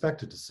what they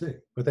expected to see.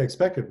 What they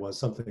expected was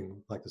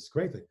something like this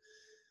gray thing.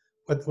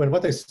 But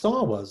what they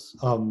saw was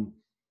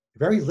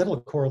very little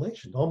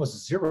correlation,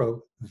 almost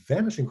zero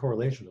vanishing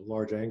correlation at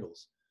large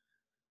angles,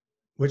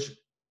 which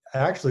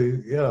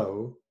actually,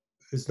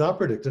 is not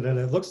predicted, and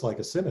it looks like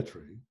a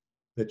symmetry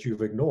that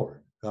you've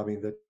ignored. I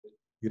mean, that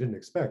you didn't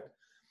expect.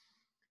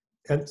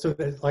 And so,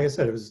 like I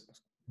said, it was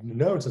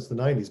known since the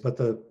 90s, but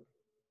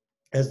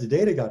as the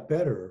data got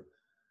better,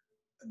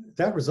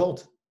 that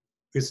result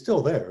is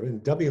still there. In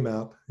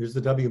WMAP, here's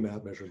the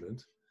WMAP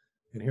measurement,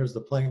 and here's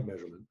the Planck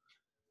measurement.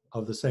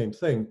 of the same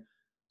thing.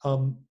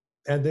 And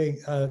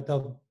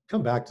they'll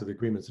come back to the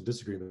agreements and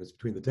disagreements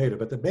between the data,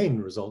 but the main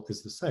result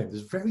is the same.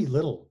 There's very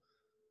little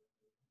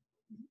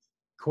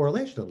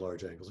correlation on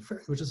large angles,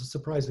 which is a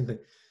surprising thing.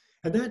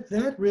 And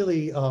that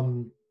really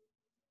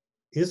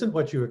isn't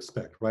what you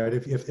expect, right?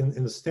 If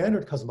in the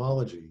standard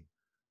cosmology,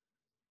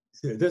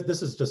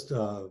 this is just,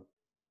 I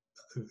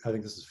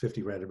think this is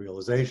 50 random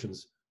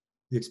realizations.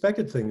 The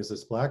expected thing is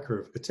this black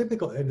curve. A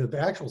typical, and the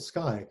actual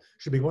sky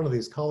should be one of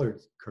these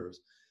colored curves.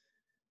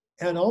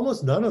 And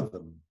almost none of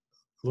them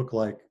look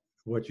like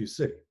what you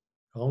see.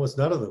 Almost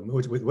none of them,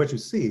 what you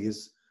see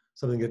is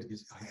something that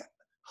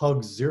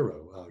hugs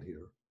zero out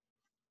here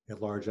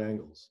at large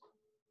angles.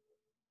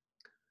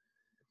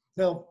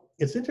 Now,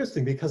 it's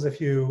interesting because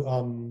if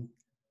you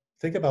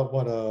think about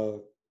what a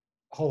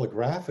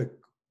holographic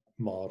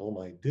model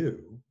might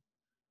do,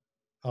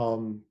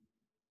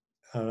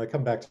 and I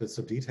come back to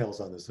some details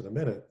on this in a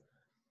minute,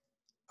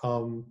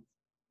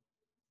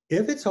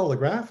 if it's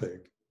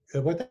holographic,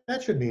 what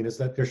that should mean is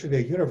that there should be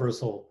a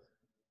universal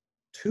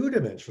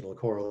two-dimensional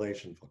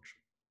correlation function,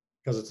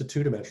 because it's a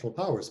two-dimensional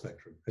power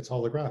spectrum. It's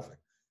holographic.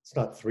 It's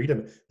not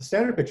three-dimensional. The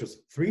standard picture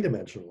is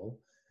three-dimensional,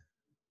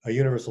 a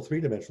universal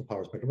three-dimensional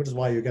power spectrum, which is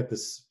why you get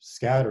this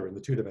scatter in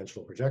the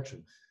two-dimensional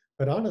projection.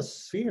 But on a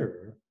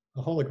sphere,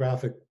 a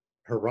holographic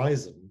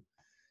horizon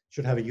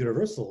should have a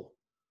universal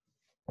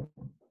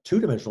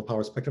two-dimensional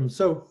power spectrum.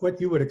 So what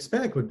you would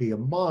expect would be a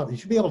model. You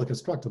should be able to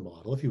construct a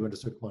model if you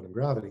understood quantum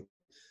gravity,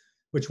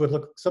 which would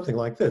look something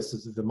like this.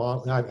 This is the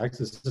model.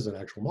 This is an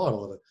actual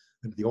model of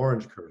the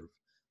orange curve,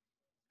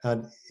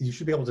 and you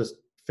should be able to just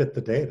fit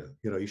the data.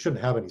 You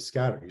shouldn't have any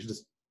scattering. You should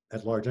just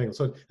at large angles.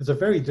 So it's a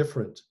very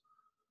different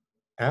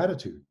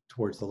attitude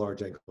towards the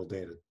large angle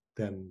data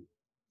than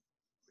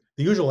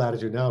the usual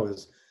attitude now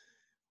is.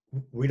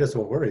 We just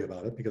won't worry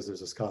about it because there's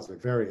this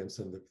cosmic variance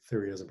and the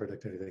theory doesn't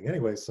predict anything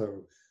anyway.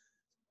 So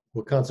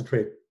we'll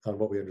concentrate on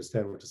what we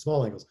understand, which is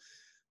small angles.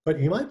 But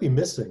you might be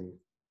missing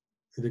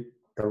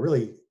a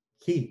really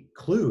key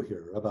clue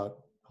here about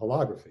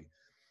holography.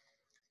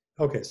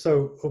 Okay,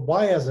 so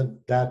why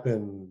hasn't that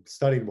been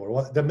studied more?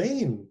 Well, the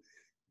main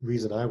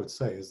reason I would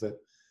say is that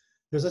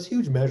there's this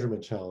huge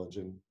measurement challenge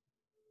in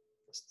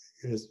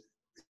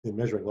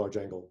measuring large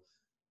angle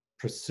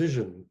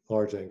precision,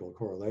 large angle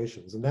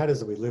correlations, and that is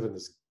that we live in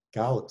this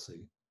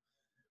galaxy.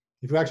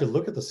 If you actually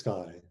look at the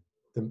sky,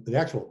 the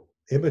actual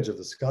image of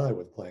the sky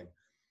with Planck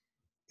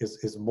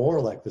is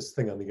more like this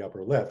thing on the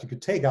upper left. You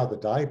could take out the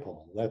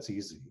dipole, that's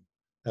easy.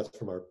 That's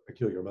from our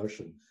peculiar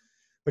motion.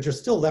 But you're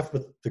still left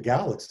with the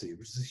galaxy,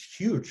 which is this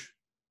huge,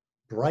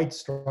 bright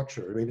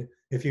structure.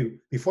 I mean,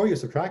 before you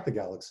subtract the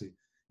galaxy,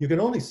 you can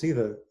only see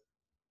the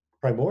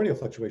primordial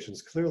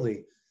fluctuations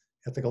clearly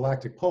at the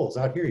galactic poles.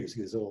 Out here, you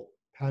see these little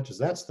patches.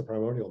 That's the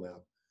primordial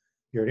map.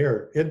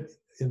 Here.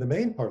 In the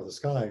main part of the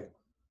sky,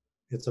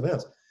 it's a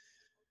mess.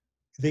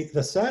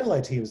 The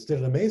satellite teams did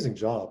an amazing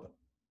job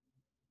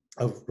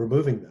of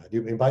removing that.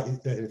 In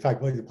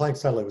fact, the Planck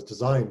satellite was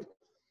designed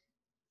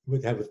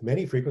with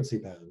many frequency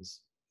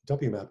bands,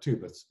 WMAP too,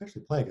 but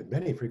especially Planck had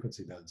many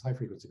frequency bands, high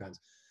frequency bands,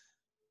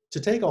 to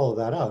take all of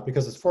that out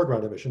because its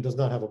foreground emission does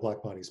not have a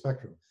black body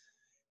spectrum.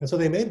 And so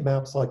they made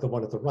maps like the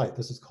one at the right.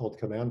 This is called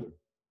Commander.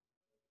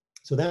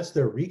 So that's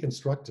their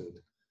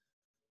reconstructed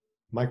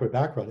microwave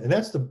background. And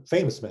that's the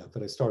famous map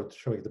that I started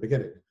showing at the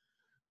beginning.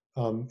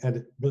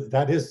 And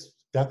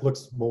that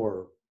looks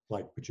more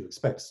like what you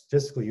expect,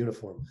 statistically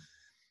uniform.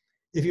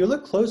 If you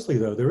look closely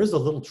though, there is a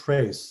little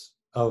trace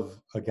of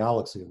a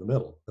galaxy in the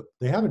middle, but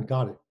they haven't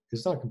got it.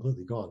 It's not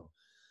completely gone.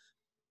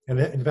 And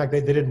in fact,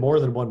 they did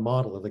more than one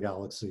model of the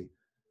galaxy.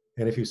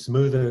 And if you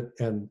smooth it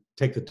and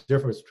take the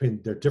difference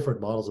between their different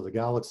models of the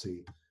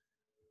galaxy,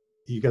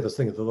 you get this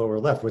thing at the lower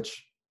left,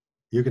 which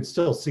you can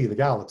still see the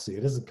galaxy.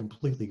 It isn't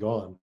completely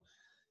gone.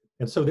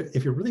 And so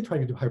if you're really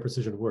trying to do high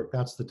precision work,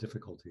 that's the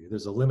difficulty.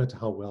 There's a limit to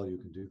how well you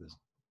can do this.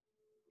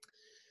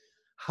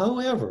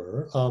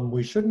 However,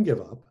 we shouldn't give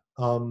up.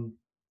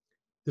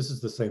 This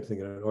is the same thing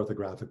in an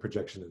orthographic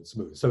projection and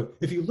smooth. So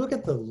if you look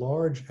at the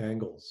large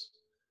angles,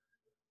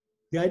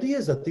 the idea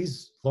is that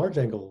these large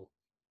angle,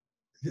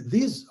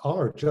 these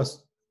are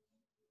just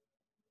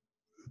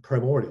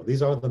primordial.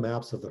 These are the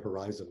maps of the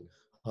horizon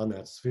on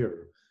that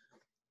sphere.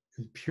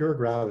 Pure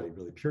gravity,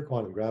 really, pure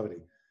quantum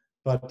gravity.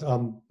 But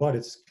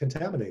it's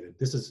contaminated.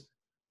 It's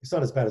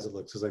not as bad as it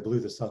looks because I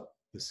blew this up.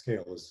 The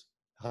scale is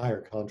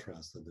higher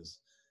contrast than this.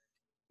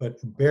 But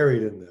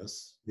buried in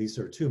this, these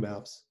are two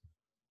maps.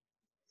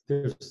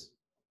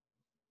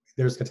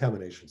 There's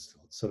contamination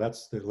still. So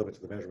that's the limit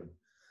to the measurement.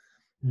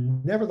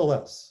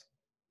 Nevertheless,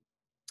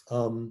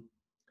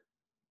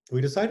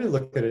 we decided to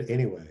look at it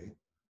anyway.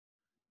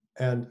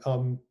 And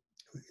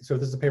so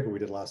this is a paper we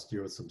did last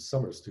year with some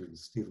summer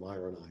students, Steve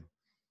Meyer and I.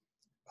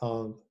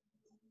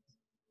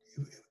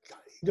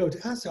 To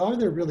ask, are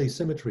there really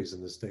symmetries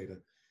in this data?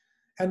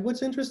 And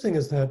what's interesting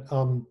is that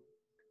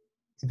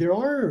there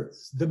are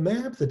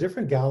the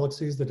different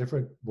galaxies, the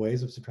different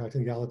ways of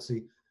subtracting the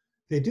galaxy,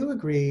 they do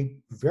agree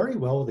very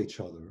well with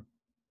each other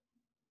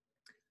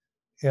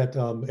at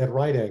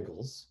right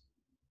angles,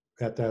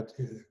 at that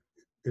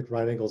at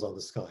right angles on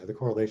the sky, the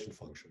correlation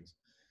functions.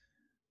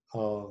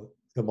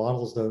 The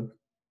models don't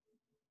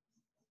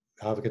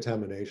have a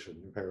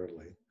contamination,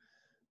 apparently.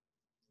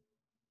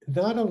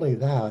 Not only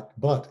that,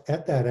 but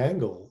at that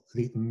angle,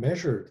 the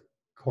measured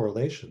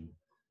correlation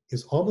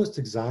is almost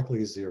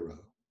exactly zero.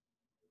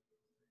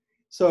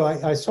 So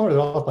I started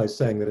off by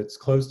saying that it's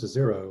close to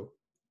zero.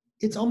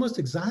 It's almost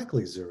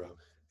exactly zero.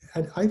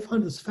 And I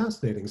find this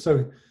fascinating.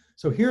 So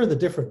here are the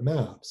different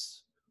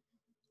maps.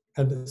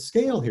 And the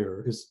scale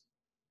here is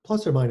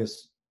plus or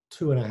minus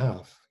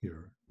 2.5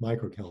 here,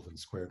 microkelvin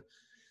squared.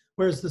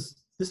 Whereas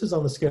this is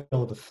on the scale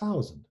of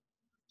 1,000.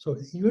 So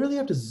you really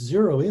have to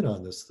zero in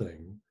on this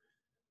thing.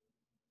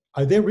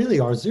 They really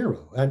are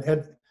zero.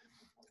 And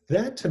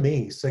that to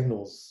me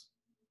signals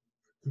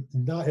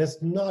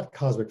it's not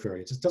cosmic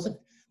variance. It doesn't,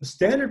 the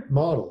standard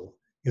model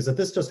is that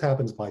this just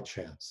happens by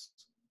chance.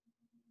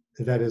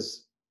 That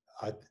is,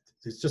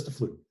 it's just a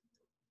fluke.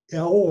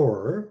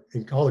 Or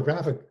in the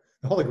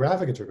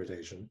holographic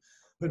interpretation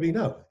would be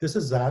no, this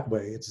is that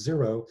way, it's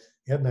zero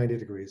at 90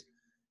 degrees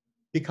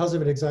because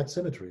of an exact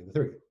symmetry in the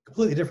theory.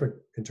 Completely different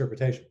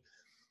interpretation.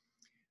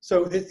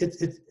 So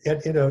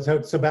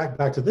so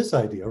back to this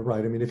idea,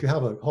 right? I mean, if you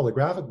have a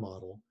holographic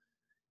model,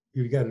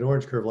 you get an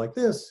orange curve like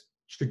this,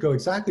 should go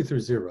exactly through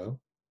zero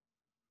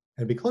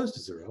and be close to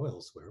zero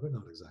elsewhere, but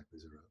not exactly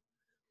zero.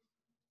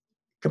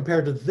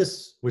 Compared to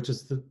this, which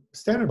is the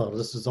standard model,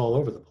 this is all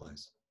over the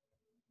place.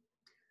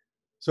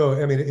 So,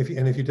 I mean, if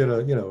you did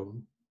a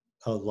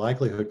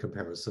likelihood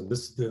comparison,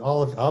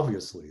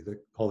 obviously the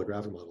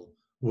holographic model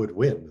would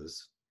win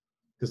this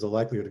because the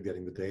likelihood of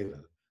getting the data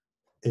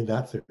in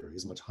that theory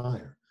is much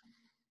higher.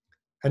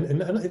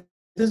 And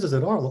this is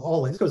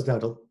this goes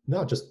down to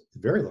not just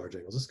very large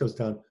angles. This goes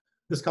down.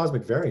 This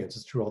cosmic variance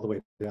is true all the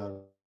way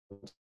down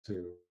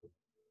to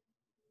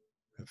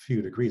a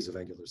few degrees of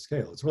angular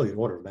scale. It's really an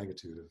order of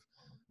magnitude of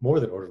more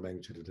than order of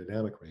magnitude of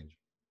dynamic range.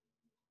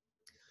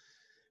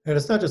 And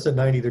it's not just at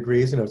 90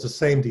 degrees. It's the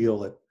same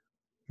deal at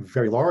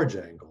very large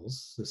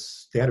angles. The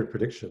standard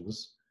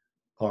predictions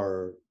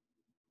are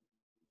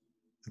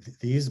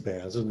these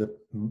bands, and the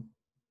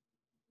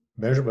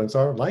measurements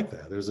aren't like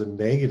that. There's a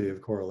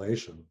negative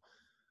correlation,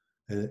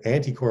 an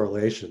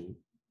anti-correlation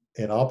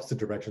in opposite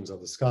directions of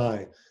the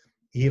sky,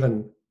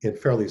 even in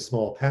fairly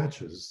small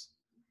patches,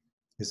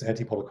 is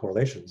antipodal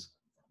correlations.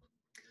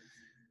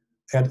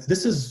 And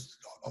this has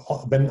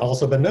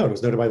also been known, it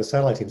was noted by the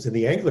satellite teams in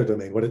the angular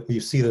domain. You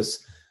see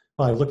this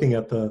by looking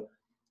at the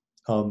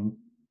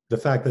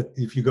fact that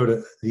if you go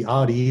to the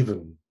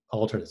odd-even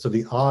alternate, so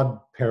the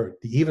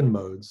even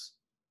modes,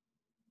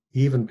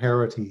 even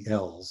parity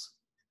Ls,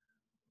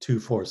 2,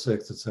 4,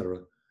 6, etc.,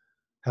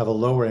 have a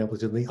lower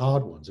amplitude than the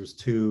odd ones. There's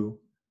 2,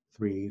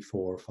 3,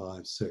 4,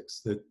 5, 6.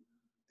 That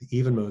the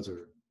even modes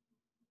are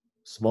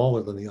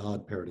smaller than the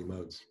odd parity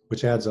modes,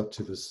 which adds up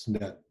to this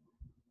net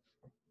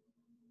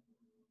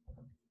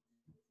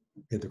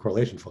in the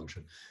correlation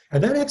function.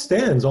 And that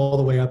extends all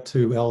the way up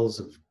to L's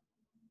of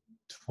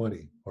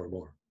 20 or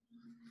more.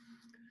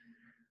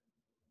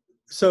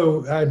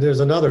 So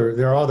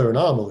there are other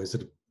anomalies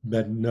that have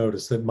been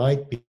noticed that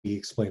might be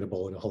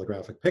explainable in a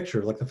holographic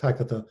picture, like the fact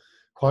that the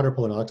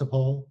quadrupole and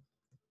octupole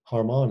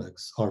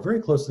harmonics are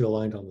very closely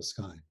aligned on the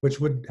sky, which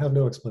would have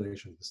no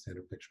explanation in the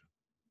standard picture.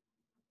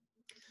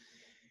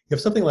 If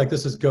something like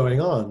this is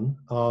going on,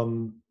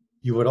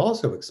 you would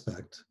also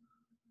expect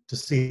to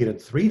see it in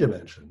 3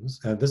 dimensions,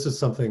 and this is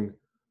something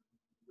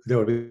that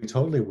would be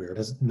totally weird. It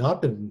hasn't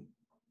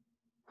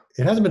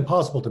been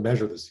possible to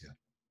measure this yet.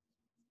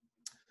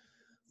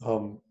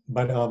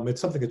 But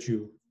it's something that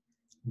you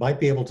might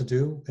be able to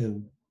do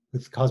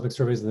with cosmic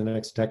surveys in the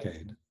next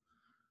decade,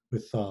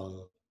 with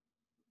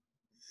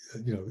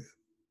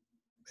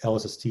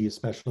LSST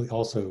especially,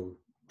 also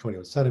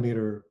 21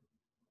 centimeter,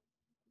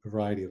 a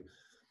variety of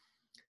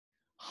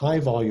high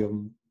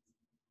volume,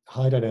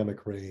 high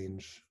dynamic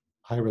range,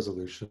 high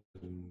resolution,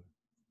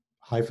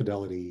 high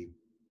fidelity,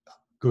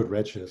 good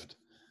redshift,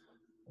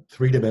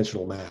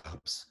 3-dimensional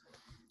maps.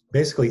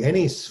 Basically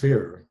any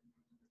sphere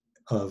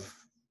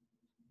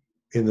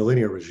in the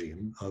linear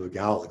regime of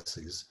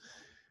galaxies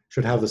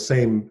should have the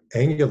same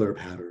angular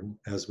pattern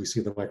as we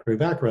see in the microwave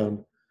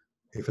background.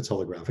 If it's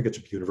holographic, it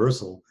should be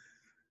universal.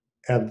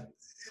 And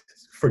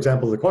for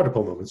example, the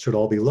quadrupole moments should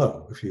all be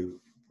low if you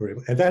were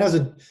able, and it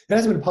hasn't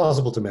been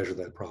possible to measure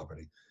that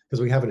property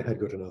because we haven't had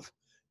good enough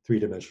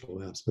 3-dimensional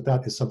maps, but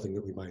that is something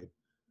that we might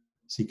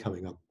see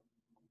coming up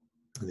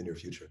in the near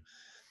future.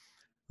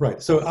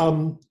 Right,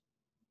 so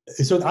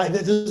this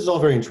is all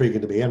very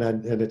intriguing to me,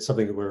 and it's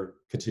something that we're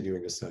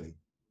continuing to study.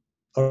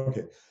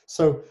 Okay,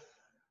 so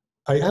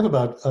I have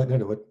about,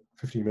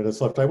 15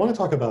 minutes left. I want to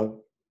talk about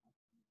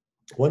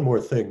one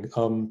more thing.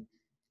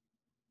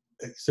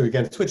 So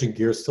again, switching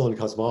gears, still in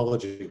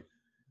cosmology,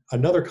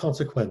 another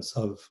consequence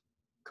of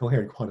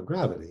coherent quantum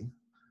gravity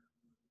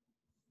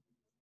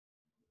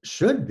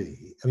should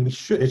be,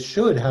 it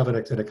should have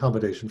an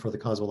accommodation for the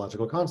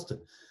cosmological constant.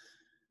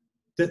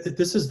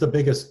 This is the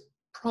biggest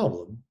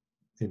problem,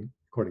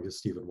 according to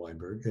Steven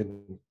Weinberg,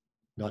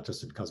 not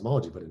just in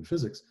cosmology, but in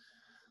physics,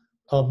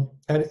 And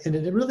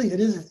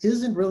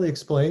isn't really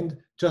explained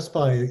just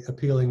by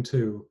appealing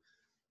to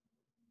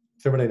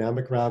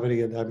thermodynamic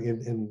gravity. And I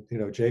mean,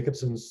 in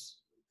Jacobson's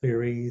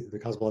theory, the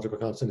cosmological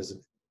constant is a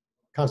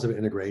constant of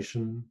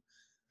integration,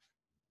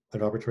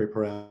 an arbitrary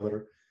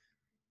parameter.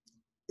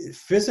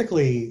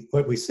 Physically,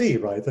 what we see,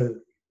 right?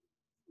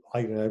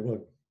 I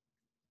won't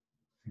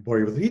bore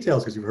you with the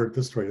details because you've heard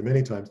this story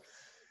many times.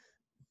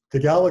 The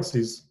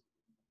galaxies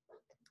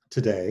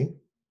today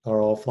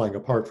are all flying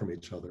apart from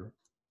each other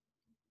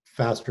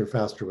faster and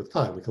faster with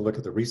time. We can look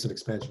at the recent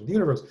expansion of the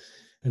universe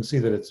and see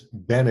that it's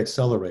been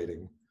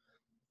accelerating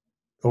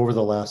over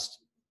the last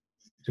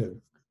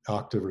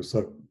octave or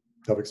so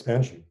of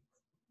expansion.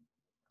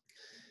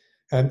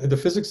 And the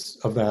physics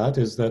of that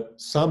is that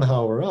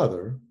somehow or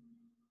other,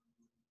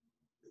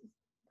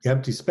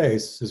 empty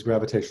space is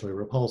gravitationally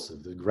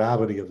repulsive. The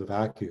gravity of the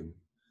vacuum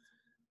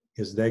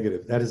is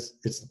negative. That is,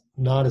 it's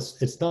not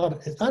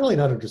only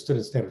not understood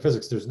in standard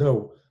physics, there's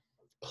no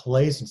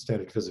place in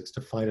standard physics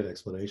to find an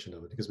explanation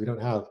of it because we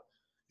don't have,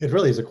 it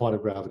really is a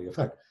quantum gravity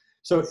effect.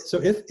 So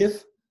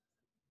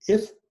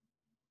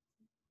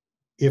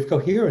if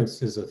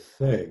coherence is a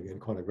thing in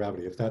quantum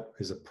gravity, if that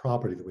is a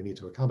property that we need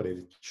to accommodate,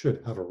 it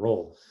should have a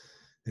role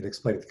in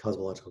explaining the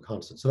cosmological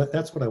constant. So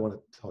that's what I want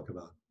to talk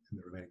about in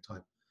the remaining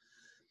time.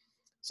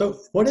 So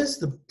what is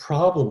the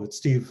problem that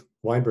Steve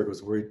Weinberg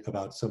was worried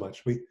about so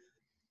much?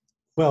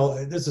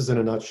 Well, this is in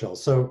a nutshell.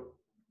 So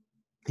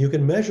you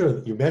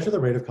measure the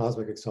rate of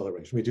cosmic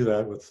acceleration. We do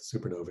that with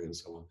supernovae and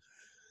so on.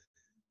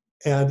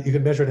 And you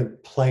can measure it in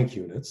Planck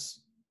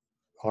units,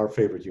 our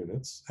favorite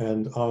units.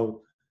 And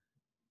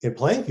in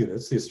Planck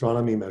units, the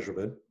astronomy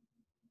measurement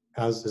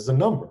is a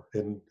number.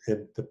 And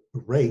the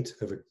rate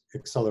of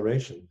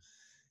acceleration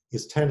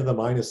is 10 to the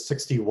minus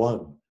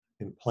 61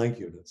 in Planck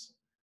units.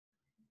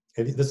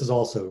 And this is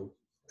also,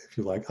 if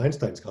you like,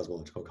 Einstein's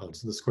cosmological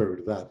constant, the square root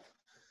of that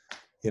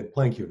in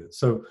Planck units.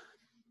 So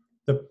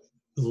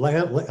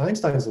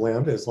Einstein's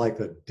lambda is like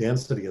the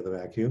density of the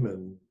vacuum,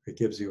 and it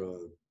gives you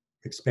an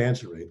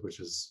expansion rate,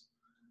 which is,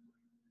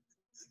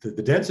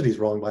 the density is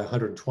wrong by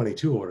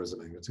 122 orders of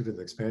magnitude, and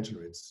the expansion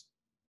rate's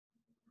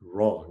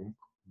wrong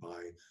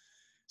by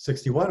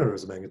 61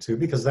 orders of magnitude,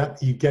 because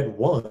that you get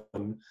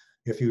one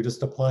if you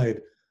just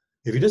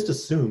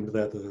assumed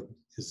that the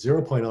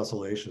 0-point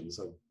oscillations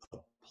of a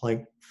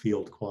Planck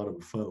field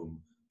quantum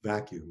foam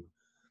vacuum,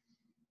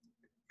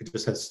 it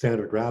just has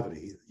standard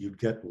gravity, you'd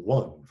get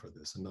 1 for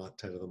this and not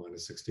 10 to the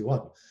minus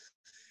 61.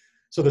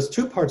 So there's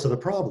two parts of the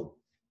problem.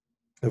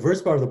 The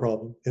first part of the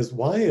problem is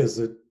why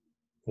is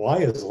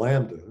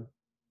lambda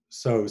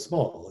so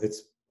small?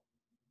 It's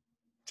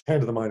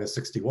 10 to the minus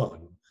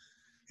 61.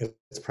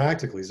 It's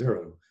practically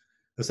 0.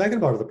 The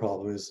second part of the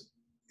problem is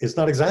it's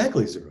not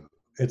exactly 0.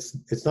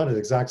 It's not an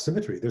exact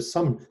symmetry. There's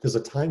a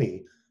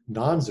tiny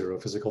non-zero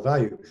physical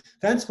value.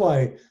 That's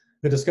why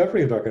the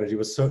discovery of dark energy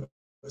was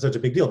such a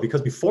big deal,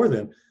 because before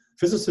then,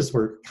 physicists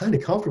were kind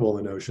of comfortable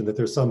in the notion that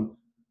there's some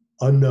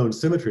unknown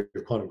symmetry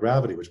of quantum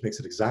gravity which makes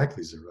it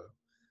exactly 0.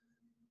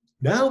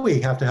 Now we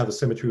have to have a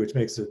symmetry which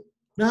makes it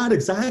not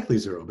exactly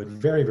 0, but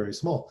very, very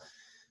small.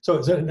 So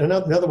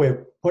another way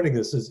of putting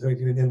this is,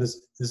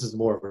 this is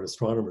more of an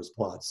astronomer's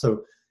plot.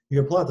 So you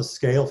can plot the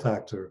scale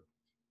factor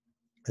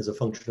as a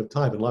function of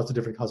time in lots of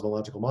different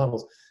cosmological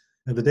models,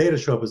 and the data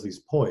show up as these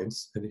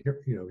points. And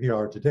here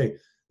are today.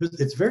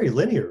 It's very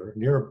linear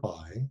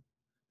nearby.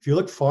 If you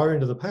look far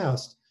into the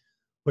past,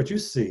 what you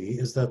see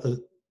is that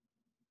the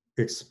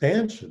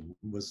expansion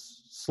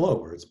was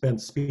slower. It's been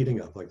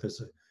speeding up, like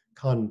there's a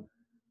concaveness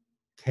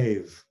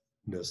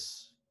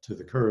to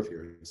the curve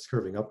here. It's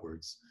curving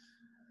upwards.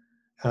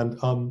 And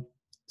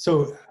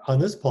so on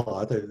this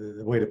plot,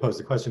 the way to pose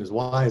the question is,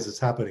 why is this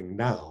happening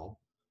now?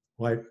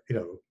 Why,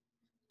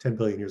 10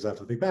 billion years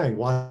after the Big Bang,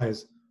 why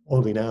is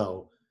only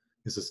now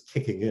is this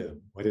kicking in?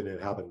 Why didn't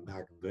it happen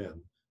back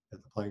then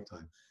at the Planck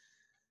time?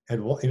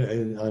 And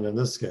on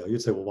this scale,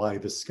 you'd say, well, why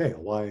this scale?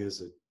 Why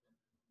is it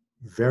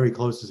very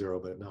close to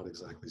 0, but not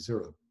exactly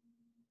 0?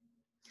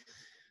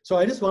 So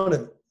I just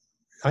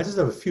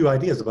have a few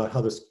ideas about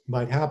how this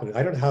might happen.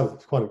 I don't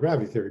have quantum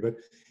gravity theory, but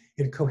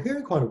in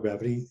coherent quantum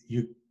gravity,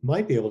 you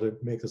might be able to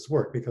make this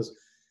work, because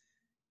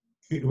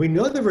we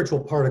know the virtual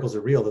particles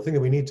are real. The thing that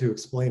we need to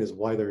explain is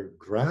why their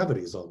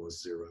gravity is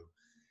almost 0.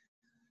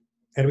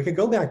 And we can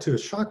go back to a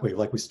shock wave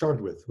like we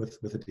started with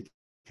a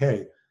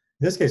decay.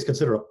 In this case,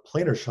 consider a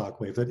planar shock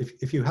wave, that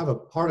if you have a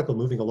particle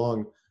moving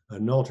along a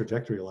null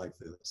trajectory like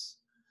this,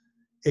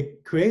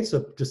 it creates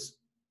a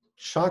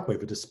shock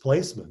wave, a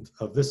displacement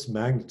of this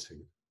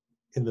magnitude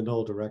in the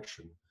null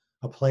direction,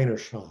 a planar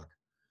shock.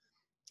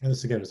 And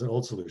this, again, is an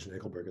old solution,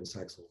 Eckelberg and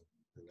Sechsel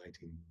in the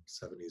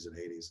 1970s and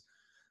 80s.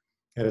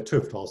 And 't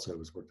Hooft also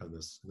has worked on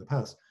this in the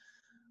past.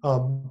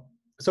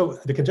 So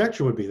the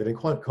conjecture would be that in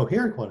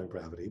coherent quantum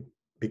gravity,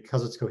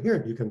 because it's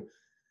coherent, you can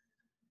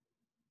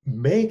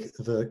make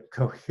the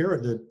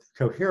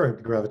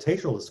coherent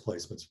gravitational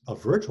displacements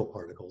of virtual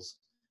particles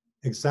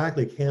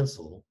exactly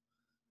cancel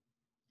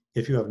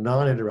if you have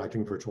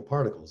non-interacting virtual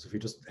particles. If you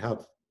just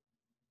have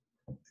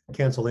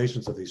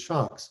cancellations of these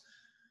shocks,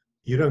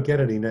 you don't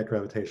get any net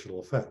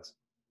gravitational effects.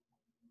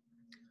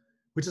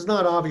 which is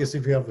not obvious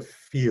if you have the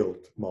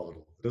field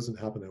model. It doesn't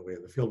happen that way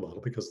in the field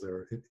model because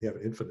you have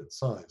an infinite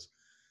size.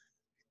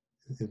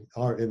 In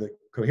the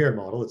coherent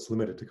model, it's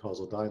limited to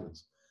causal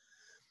diamonds.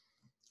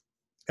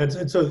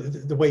 And so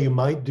the way you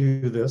might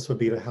do this would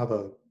be to have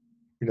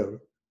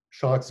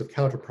shocks of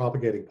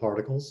counter-propagating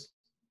particles,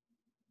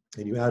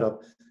 and you add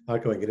up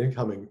outgoing and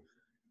incoming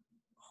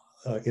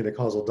in a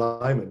causal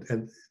diamond,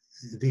 and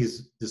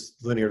these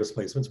linear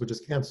displacements would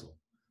just cancel.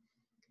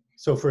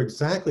 So for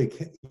exactly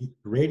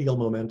radial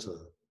momenta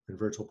in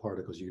virtual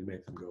particles, you can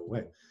make them go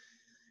away.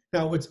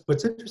 Now,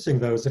 what's interesting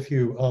though is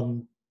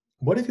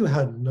what if you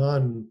had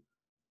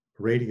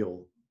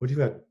non-radial, what if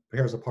you had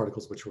pairs of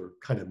particles which were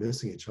kind of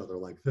missing each other,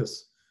 like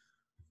this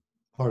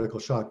particle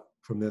shock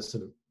from this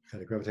and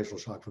a gravitational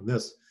shock from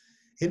this?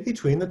 In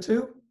between the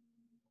two,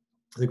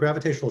 the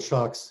gravitational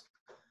shocks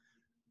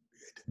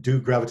do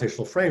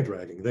gravitational frame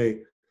dragging.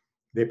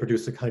 They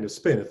produce a kind of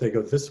spin. If they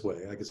go this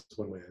way, I guess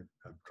one way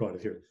I've drawn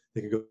it here,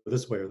 they can go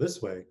this way or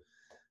this way.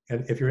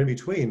 And if you're in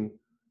between,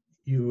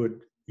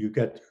 you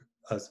get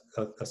a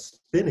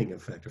spinning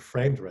effect, a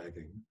frame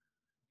dragging.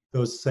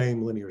 Those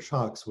same linear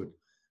shocks would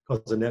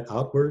cause a net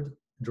outward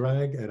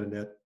drag and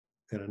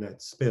a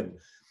net spin.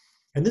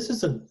 And this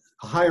is a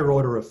higher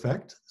order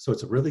effect, so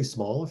it's a really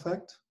small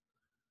effect.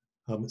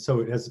 So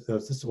it has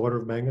this order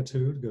of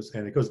magnitude,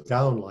 it goes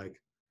down like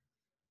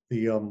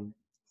the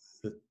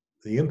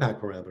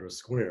impact parameter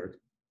squared,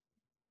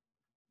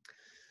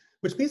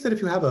 which means that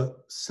if you have a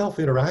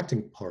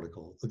self-interacting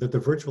particle, that the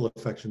virtual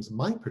affections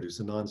might produce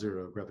a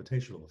non-zero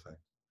gravitational effect.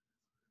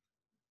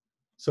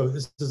 So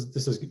this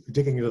is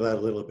digging into that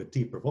a little bit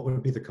deeper. What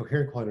would be the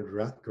coherent quantum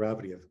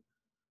gravity of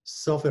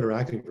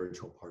self-interacting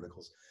virtual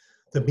particles?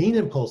 The mean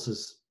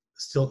impulses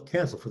still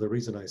cancel for the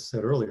reason I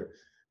said earlier,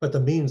 but the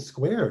mean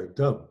squared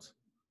don't.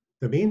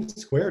 The mean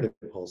squared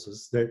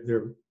impulses,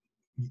 they're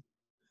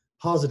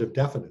positive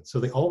definite, so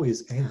they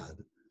always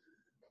add.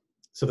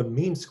 So the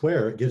mean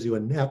square gives you a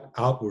net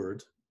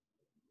outward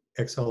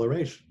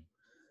acceleration,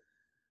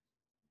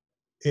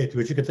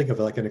 which you could think of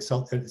like a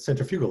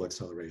centrifugal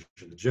acceleration.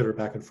 The jitter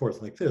back and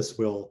forth like this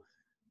will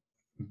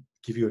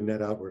give you a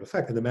net outward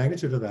effect. And the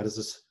magnitude of that is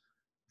this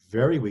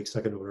very weak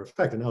second order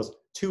effect. And now it's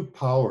 2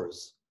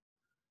 powers,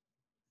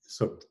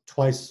 so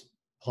twice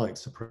Planck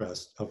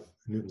suppressed of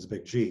Newton's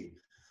big G,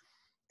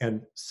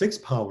 and 6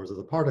 powers of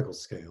the particle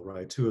scale,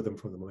 right? 2 of them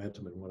from the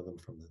momentum and 1 of them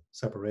from the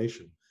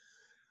separation.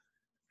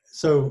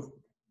 So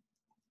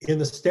in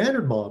the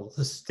standard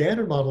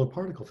model of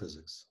particle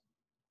physics,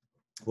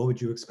 what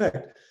would you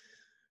expect?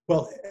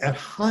 Well, at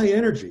high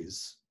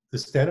energies, the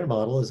standard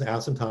model is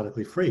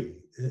asymptotically free.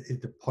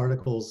 The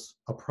particles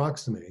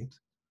approximate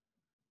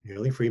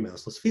nearly free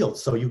massless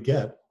fields. So you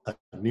get a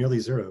nearly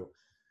zero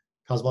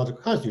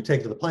cosmological constant. You take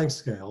it to the Planck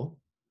scale,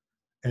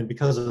 and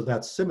because of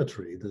that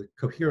symmetry, the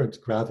coherent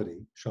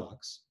gravity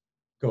shocks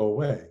go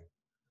away.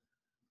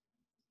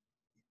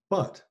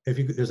 But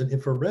there's an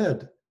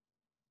infrared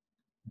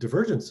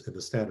divergence in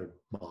the standard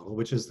model,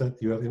 which is that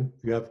you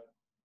have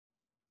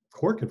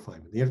core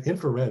confinement. You have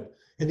infrared.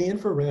 In the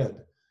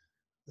infrared,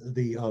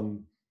 the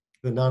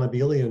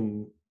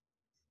non-abelian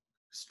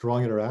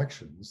strong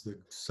interactions, the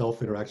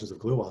self-interactions of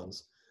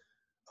gluons,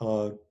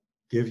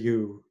 give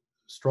you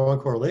strong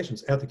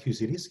correlations at the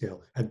QCD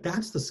scale, and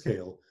that's the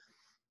scale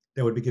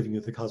that would be giving you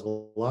the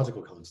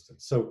cosmological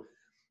constant. So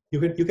you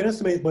can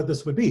estimate what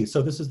this would be.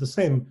 So this is the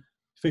same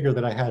figure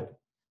that I had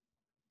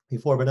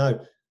before, but now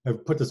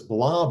I've put this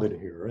blob in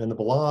here, and the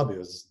blob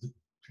is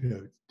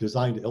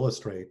designed to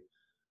illustrate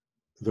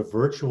the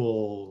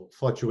virtual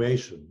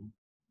fluctuation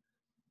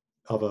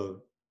of a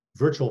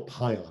virtual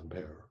pion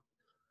pair.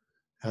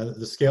 And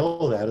the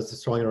scale of that is the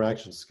strong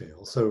interaction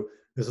scale. So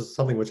this is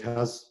something which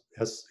has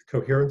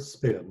coherent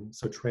spin,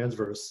 so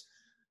transverse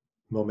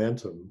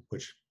momentum,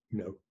 which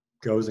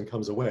goes and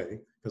comes away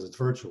because it's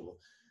virtual.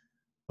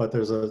 But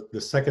there's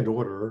the second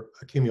order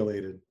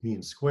accumulated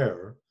mean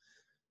square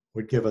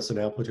would give us an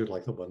amplitude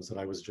like the ones that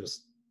I was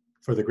just,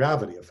 for the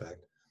gravity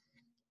effect,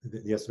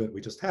 the estimate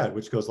we just had,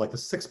 which goes like the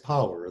 6th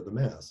power of the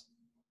mass.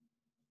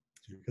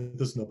 So you get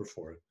this number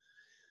for it.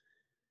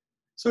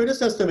 So I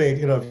just estimate,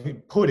 if you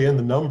put in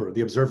the number,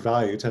 the observed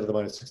value, 10 to the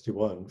minus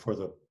 61 for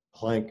the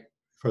Planck,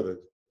 for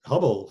the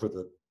Hubble, for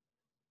the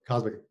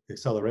cosmic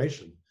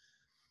acceleration,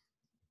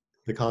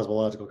 the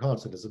cosmological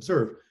constant is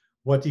observed.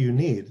 What do you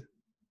need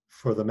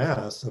for the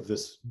mass of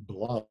this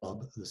blob,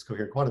 this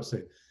coherent quantum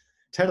state?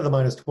 10 to the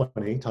minus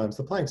 20 times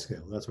the Planck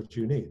scale. That's what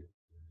you need.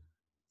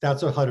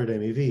 That's 100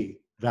 MeV.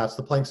 That's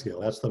the Planck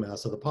scale. That's the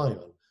mass of the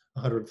pion,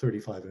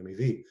 135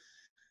 MeV.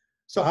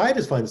 So I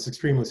just find this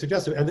extremely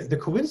suggestive. And the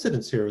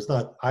coincidence here is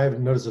not, I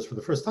haven't noticed this for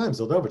the first time.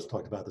 Zildovich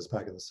talked about this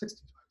back in the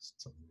 60s.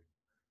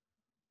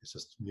 It's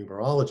just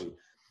numerology.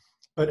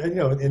 But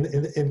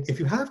if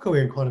you have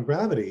coherent quantum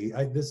gravity,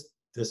 this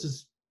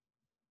is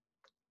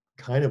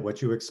kind of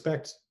what you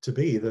expect to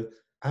be.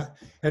 And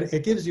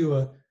it gives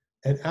you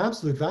an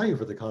absolute value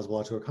for the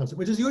cosmological constant,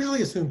 which is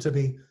usually assumed to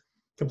be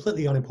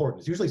completely unimportant.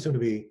 It's usually assumed to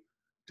be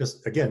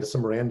just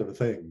some random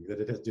thing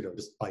that it is,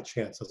 just by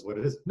chance, that's what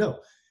it is. No,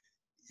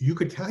 you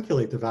could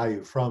calculate the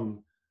value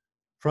from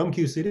from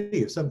QCD.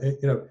 If some, you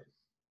know,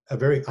 a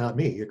very, not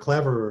me, a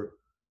clever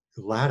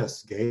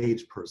lattice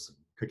gauge person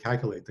could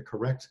calculate the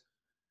correct,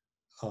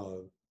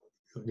 you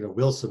know,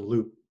 Wilson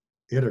loop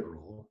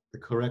integral, the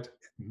correct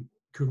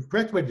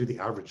way to do the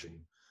averaging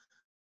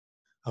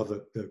of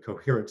the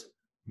coherent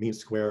mean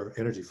square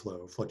energy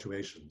flow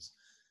fluctuations,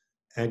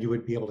 and you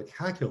would be able to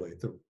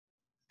calculate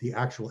the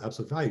actual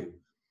absolute value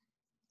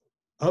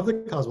of the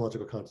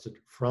cosmological constant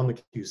from the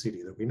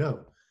QCD that we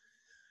know.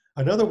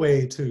 Another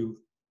way to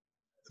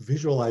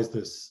visualize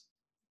this,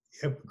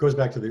 it goes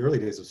back to the early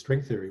days of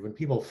string theory. When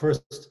people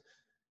first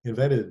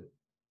invented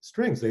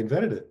strings, they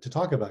invented it to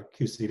talk about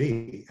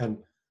QCD. And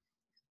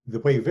the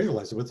way you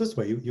visualize it was this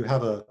way. You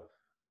have a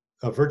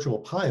virtual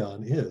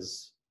pion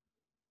is,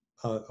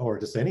 or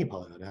just any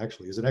pion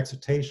actually, is an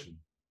excitation,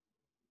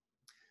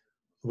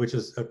 which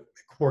is a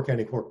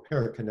quark-antiquark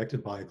pair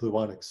connected by a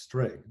gluonic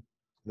string.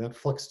 And that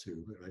flux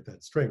tube, right,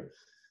 that string.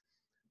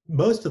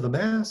 Most of the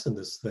mass in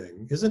this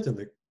thing isn't in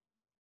the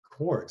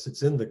quarks,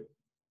 it's in the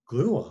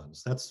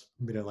gluons. That's,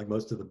 you know, like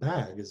most of the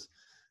bag is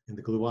in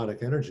the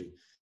gluonic energy.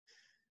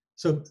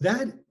 So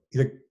that,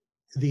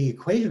 the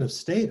equation of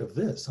state of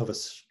this, of a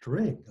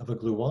string, of a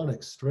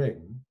gluonic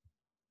string,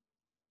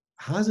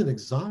 has an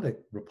exotic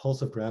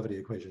repulsive gravity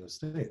equation of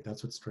state.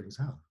 That's what strings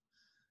have.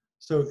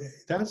 So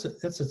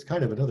that's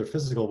kind of another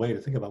physical way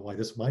to think about why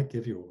this might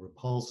give you a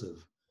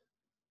repulsive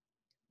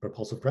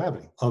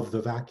gravity of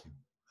the vacuum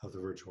of the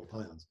virtual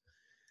pions.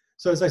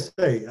 So as I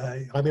say,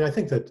 I mean, I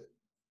think that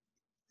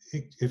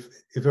if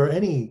there are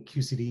any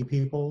QCD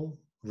people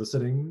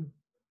listening,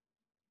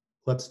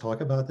 let's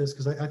talk about this,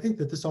 because I think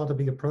that this ought to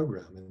be a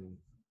program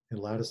in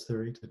lattice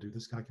theory to do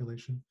this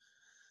calculation.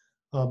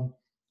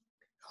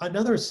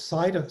 Another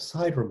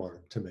side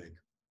remark to make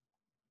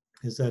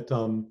is that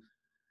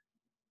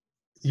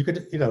you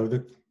could, you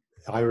know,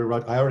 I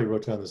already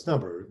wrote down this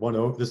number.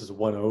 This is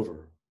 1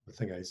 over the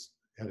thing I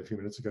had a few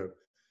minutes ago.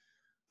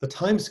 The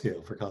time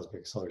scale for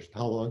cosmic acceleration,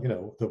 how long, you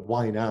know, the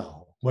why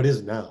now, what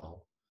is now,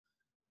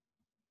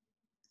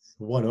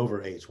 1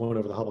 over h, 1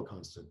 over the Hubble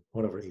constant,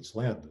 1 over h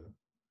lambda,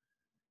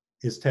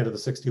 is 10 to the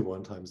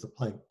 61 times the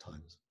Planck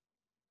times.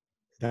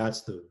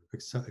 That's the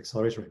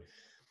acceleration rate.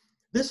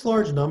 This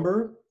large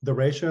number, the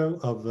ratio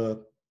of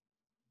the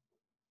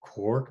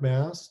quark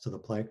mass to the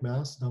Planck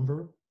mass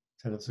number,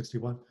 10 to the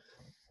 61,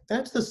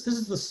 this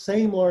is the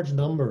same large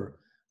number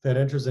that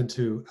enters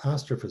into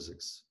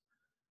astrophysics.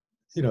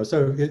 You know,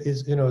 so it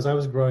is, you know, as I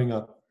was growing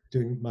up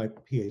doing my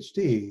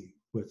PhD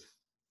with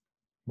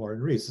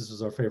Martin Rees, this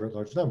was our favorite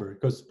large number.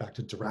 It goes back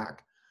to Dirac.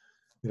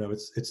 You know,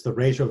 it's the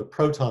ratio of the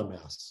proton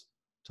mass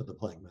to the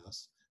Planck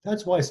mass.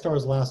 That's why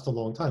stars last a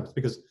long time. It's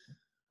because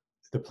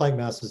the Planck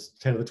mass is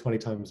 10 to the 20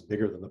 times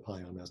bigger than the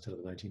pion mass, 10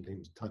 to the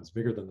 19 times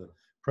bigger than the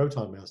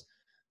proton mass.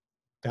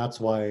 That's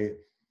why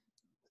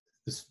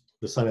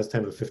the sun has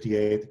 10 to the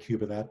 58, the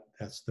cube of that,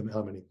 that's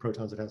how many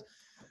protons it has.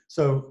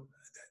 So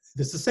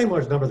it's the same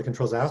large number that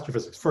controls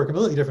astrophysics for a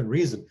completely different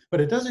reason,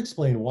 but it does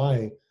explain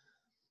why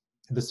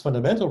this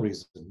fundamental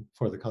reason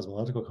for the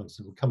cosmological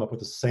constant would come up with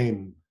the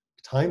same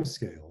time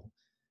scale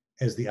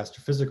as the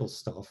astrophysical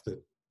stuff that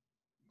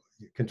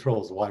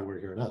controls why we're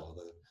here now,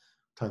 the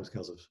time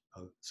scales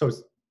so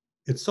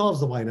it solves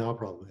the why now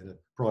problem in a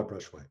broad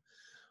brush way.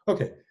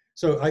 Okay,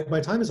 so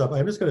my time is up.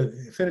 I'm just going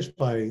to finish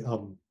by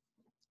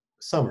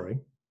summary.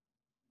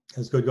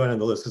 Let's go down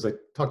the list because I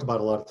talked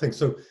about a lot of things.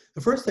 So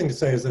the first thing to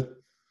say is that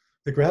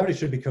the gravity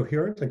should be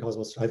coherent in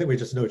causal. I think we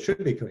just know it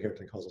should be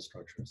coherent in causal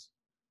structures.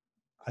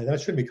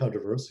 That shouldn't be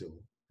controversial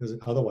because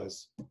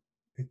otherwise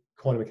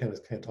quantum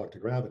mechanics can't talk to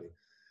gravity.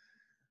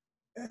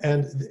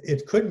 And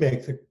it could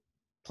make the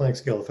Planck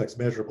scale effects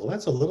measurable.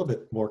 That's a little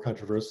bit more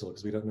controversial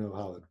because we don't know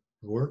how it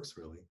works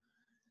really.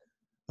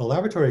 The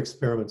laboratory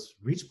experiments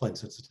reach Planck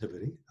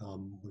sensitivity.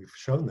 We've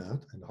shown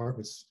that, and Hart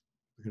was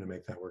going to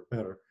make that work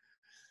better.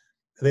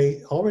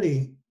 They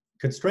already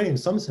constrain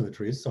some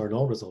symmetries, so our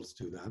null results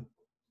do that.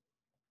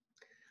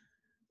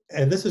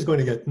 And this is going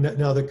to get,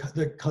 now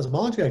the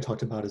cosmology I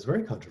talked about is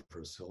very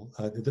controversial.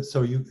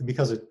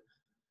 Because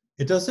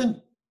it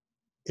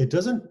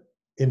doesn't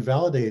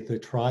invalidate the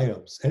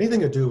triumphs.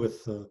 Anything to do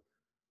with the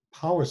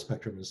power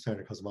spectrum in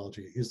standard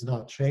cosmology is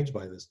not changed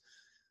by this.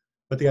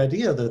 But the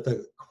idea that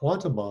the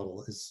quantum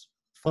model is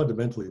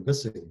fundamentally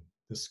missing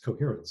this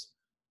coherence,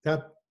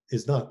 that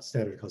is not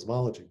standard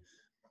cosmology.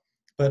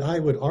 But I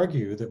would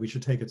argue that we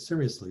should take it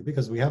seriously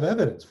because we have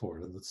evidence for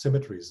it and the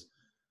symmetries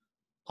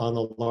on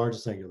the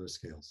largest angular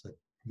scales.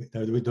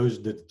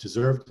 Those that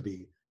deserve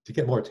to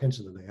get more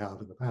attention than they have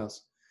in the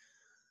past.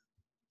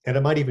 And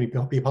it might even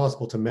be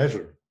possible to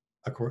measure.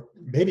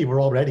 Maybe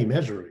we're already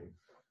measuring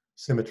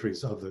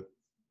symmetries of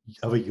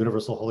a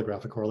universal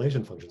holographic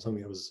correlation function,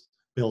 something that was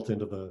built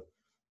into the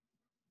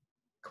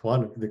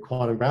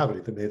quantum gravity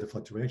that made the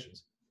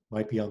fluctuations.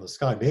 Might be on the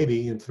sky.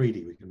 Maybe in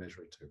 3D we can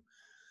measure it too.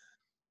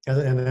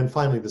 And then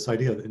finally, this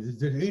idea,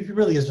 it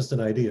really is just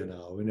an idea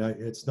now. I mean,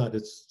 it's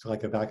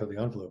like a back of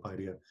the envelope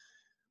idea.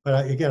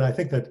 But again, I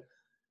think that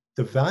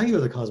the value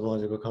of the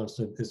cosmological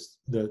constant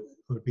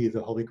would be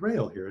the holy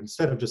grail here.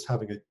 Instead of just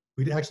having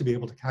we'd actually be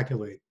able to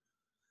calculate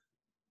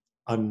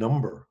a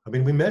number. I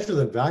mean, we measure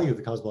the value of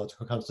the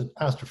cosmological constant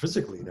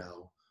astrophysically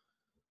now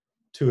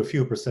to a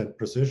few %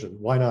 precision.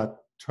 Why not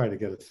try to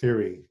get a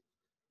theory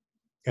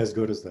as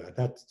good as that?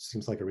 That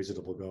seems like a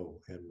reasonable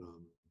goal, and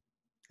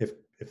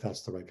if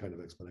that's the right kind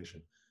of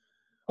explanation.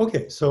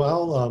 Okay, so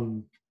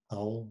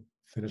I'll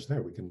finish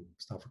there. We can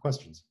stop for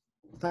questions.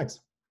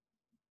 Thanks.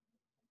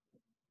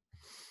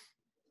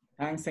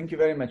 Thanks. Thank you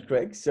very much,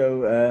 Craig.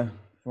 So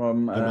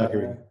from I'm not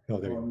hearing you. Oh,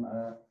 there you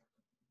go.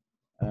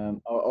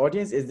 our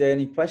audience, is there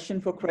any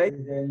question for Craig?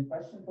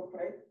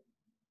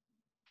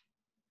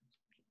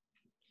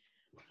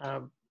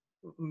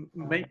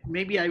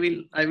 Maybe I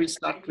will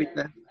start with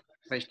the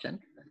question.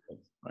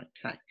 Right.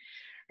 Hi.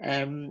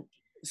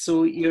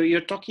 So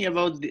you're talking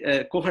about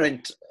the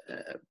coherent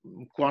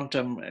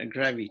quantum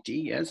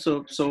gravity. Yeah.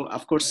 So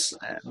of course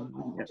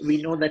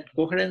we know that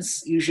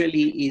coherence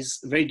usually is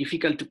very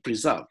difficult to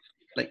preserve.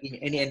 Like in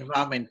any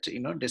environment,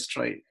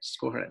 destroys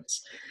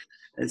coherence.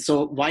 And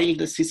so while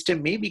the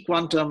system may be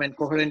quantum and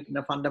coherent in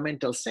a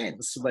fundamental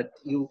sense, but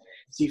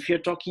if you're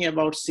talking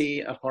about, say,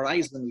 a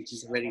horizon, which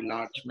is a very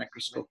large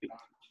macroscopic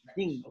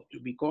thing to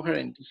be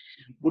coherent,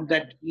 would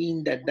that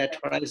mean that that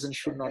horizon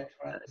should not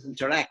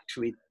interact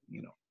with,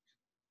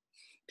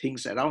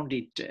 things around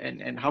it?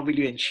 And how will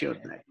you ensure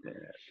that?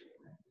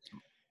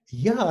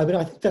 Yeah, I mean,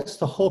 I think that's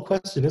the whole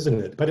question,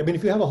 isn't it? But I mean,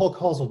 if you have a whole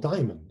causal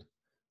diamond,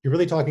 you're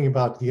really talking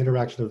about the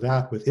interaction of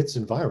that with its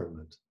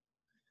environment.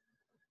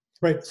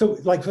 Right, so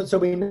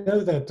we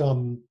know that,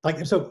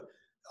 so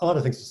a lot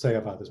of things to say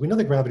about this. We know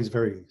that gravity is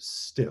very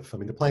stiff. I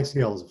mean, the Planck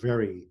scale is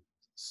very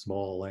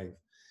small length.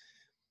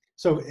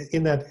 So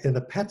in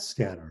the PET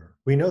scanner,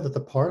 we know that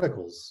the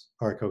particles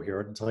are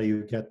coherent until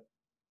you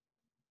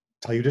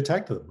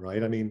detect them,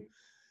 right? I mean,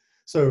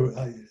 so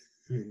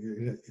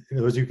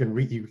as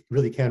you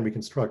really can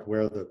reconstruct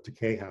where the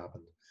decay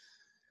happened.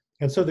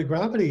 And so the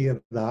gravity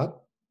of that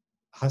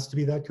has to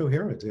be that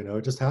coherent,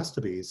 it just has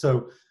to be.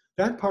 So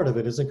that part of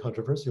it isn't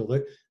controversial.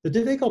 The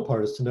difficult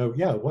part is to know,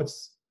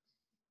 what's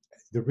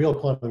the real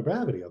quantum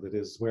gravity of it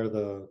is where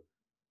you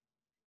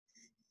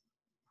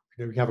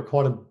have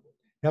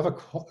a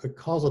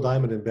causal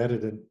diamond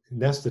embedded and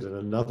nested in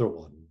another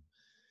one.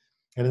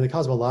 And in the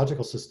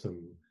cosmological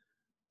system,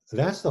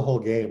 that's the whole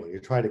game. When you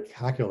try to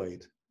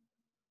calculate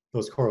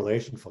those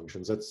correlation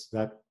functions, that's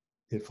that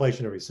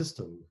inflationary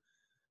system.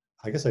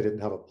 I guess I didn't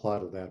have a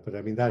plot of that, but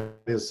I mean,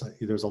 there's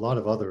a lot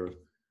of other, I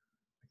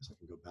guess I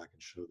can go back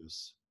and show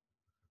this.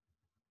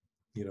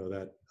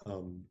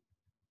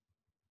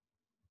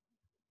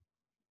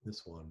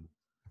 This one,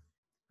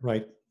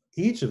 right?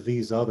 Each of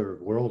these other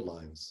world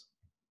lines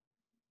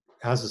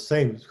has the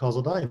same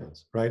causal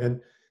diamonds, right? And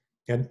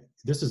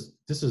this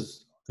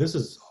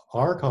is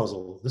our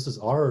causal, this is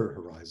our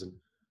horizon.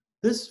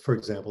 This, for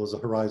example, is the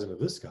horizon of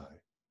this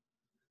guy.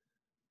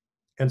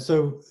 And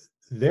so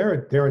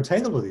they're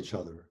entangled with each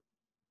other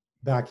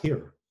back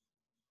here,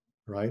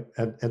 right?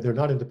 And they're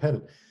not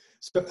independent.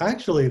 So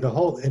actually the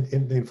whole,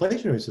 in the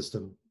inflationary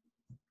system,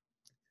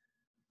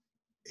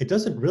 it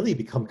doesn't really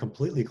become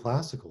completely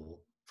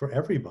classical for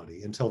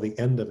everybody until the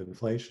end of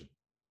inflation.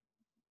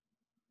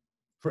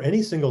 For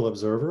any single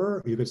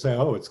observer, you could say,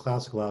 oh, it's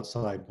classical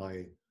outside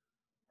my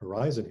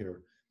horizon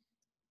here.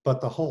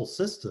 But the whole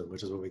system,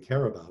 which is what we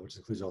care about, which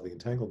includes all the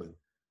entanglement,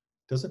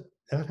 doesn't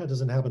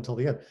happen until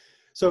the end.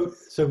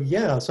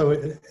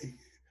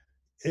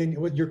 And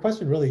what your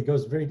question really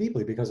goes very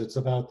deeply, because it's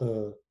about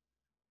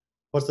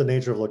what's the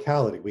nature of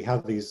locality. We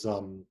have these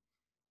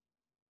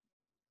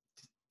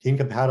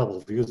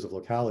incompatible views of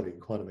locality in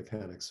quantum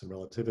mechanics and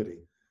relativity.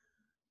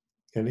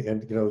 And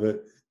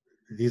that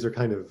these are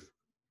kind of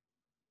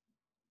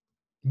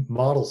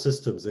model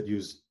systems that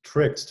use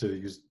tricks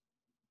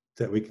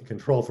that we can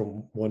control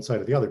from one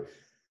side or the other.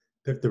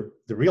 The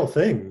real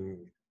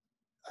thing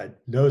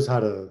knows how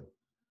to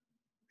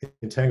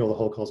entangle the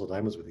whole causal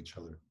diamonds with each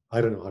other.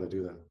 I don't know how to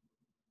do that.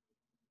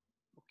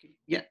 Okay.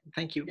 Yeah.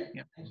 Thank you.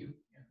 Yeah. Thank you.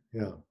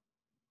 Yeah.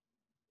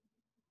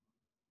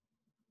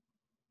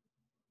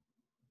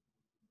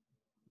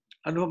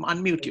 Anupam,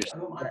 unmute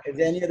yourself. Is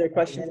there any other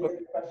questions for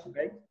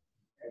Craig?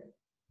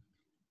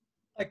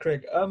 Hi,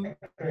 Craig.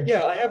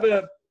 Yeah, I have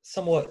a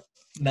somewhat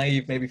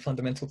naive, maybe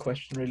fundamental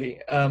question,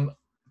 really.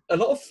 A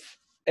lot of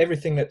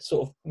everything that's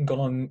sort of gone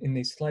on in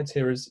these slides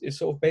here is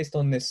sort of based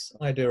on this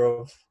idea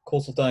of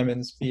causal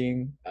diamonds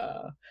being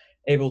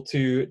able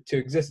to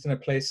exist in a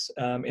place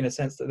in a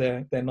sense that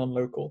they're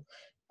non-local.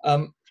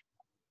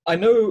 I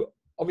know,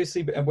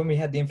 obviously, when we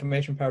had the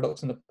information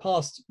paradox in the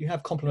past, you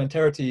have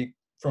complementarity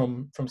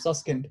from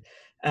Susskind,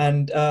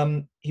 and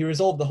he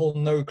resolved the whole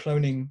no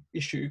cloning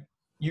issue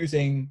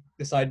using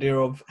this idea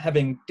of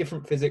having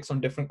different physics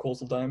on different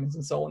causal diamonds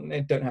and so on.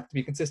 They don't have to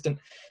be consistent.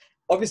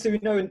 Obviously, we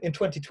know in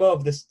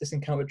 2012 this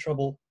encountered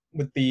trouble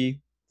with the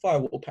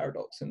firewall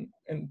paradox and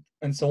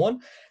so on.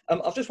 I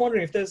was just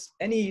wondering if there's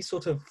any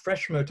sort of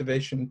fresh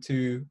motivation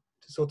to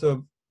sort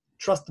of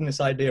trust in this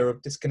idea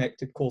of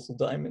disconnected causal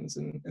diamonds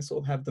and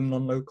sort of have them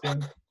non-local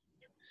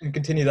and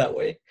continue that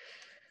way.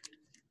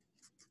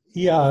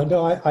 Yeah,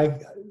 no,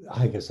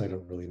 I guess I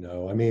don't really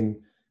know. I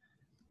mean,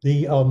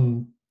 there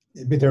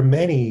are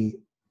many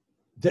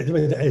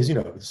as you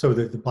know, so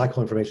the black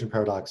hole information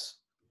paradox,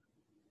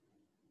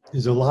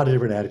 there's a lot of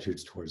different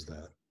attitudes towards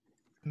that.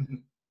 Mm-hmm.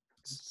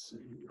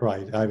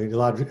 Right. I mean, a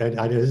lot of, and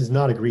it is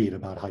not agreed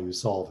about how you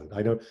solve it.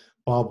 I know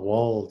Bob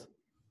Wald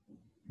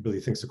really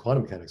thinks the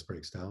quantum mechanics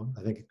breaks down.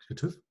 I think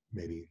Kutuf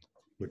maybe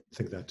would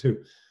think that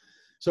too.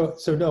 So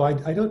no, I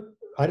don't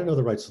know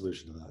the right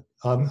solution to that.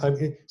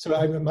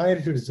 My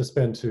attitude has just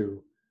been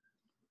to,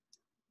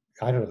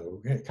 I don't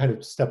know, kind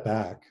of step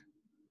back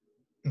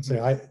and say,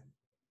 I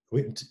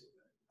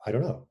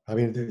don't know. I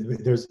mean,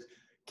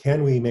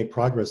 can we make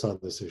progress on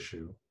this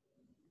issue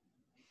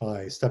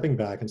by stepping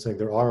back and saying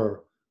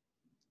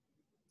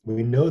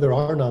we know there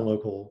are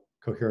non-local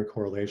coherent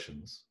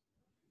correlations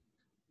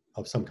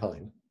of some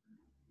kind.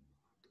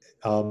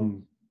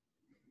 And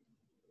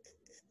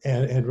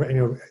you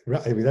know,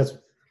 I mean, those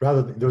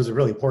are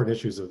really important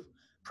issues of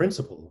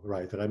principle,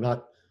 right? That I'm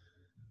not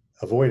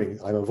avoiding.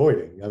 I'm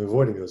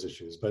avoiding those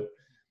issues, but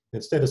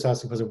instead just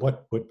asking,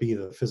 what would be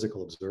the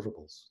physical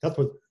observables? That's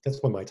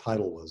what my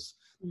title was.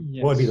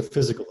 Yes. What would be the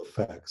physical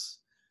effects?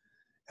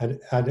 And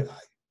try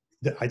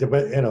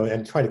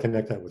to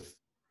connect that with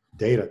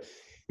data.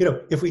 You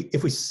know, if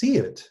we see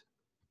it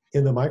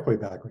in the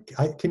microwave background,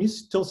 can you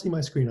still see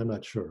my screen? I'm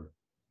not sure.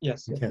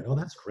 Yes. You can. Oh,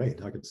 that's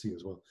great. I can see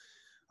as well.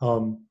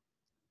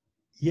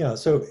 Yeah.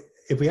 So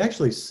if we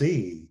actually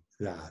see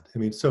that, I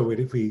mean, so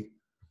if we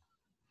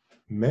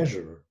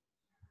measure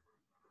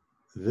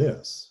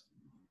this,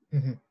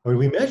 mm-hmm. I mean,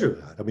 we measure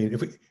that. I mean,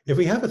 if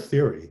we have a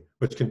theory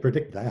which can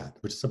predict that,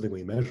 which is something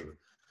we measure,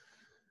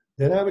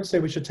 then I would say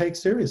we should take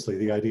seriously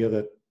the idea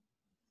that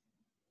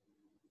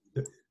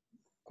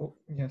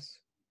yes,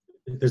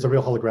 there's a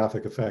real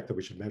holographic effect that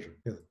we should measure.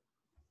 Yeah.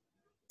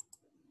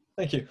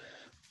 Thank you.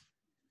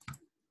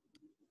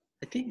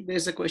 I think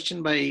there's a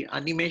question by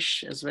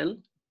Animesh as well.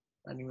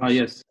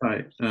 Yes,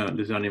 hi.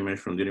 This is Animesh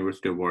from the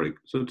University of Warwick.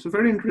 So it's a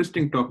very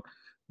interesting talk,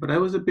 but I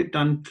was a bit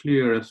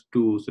unclear as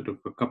to sort of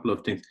a couple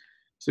of things.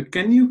 So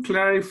can you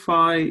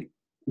clarify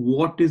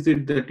what is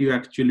it that you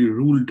actually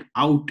ruled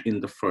out in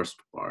the first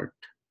part?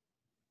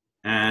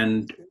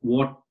 And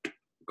what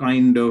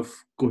kind of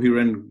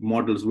coherent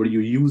models were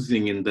you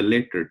using in the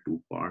later two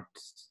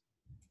parts?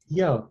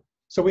 Yeah,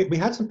 so we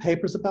had some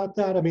papers about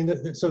that. I mean,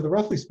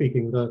 roughly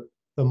speaking, the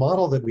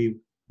model that we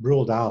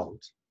ruled out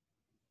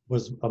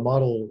was a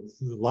model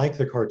like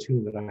the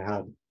cartoon that I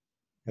had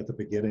at the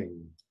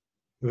beginning.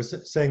 It was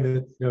saying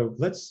that, you know,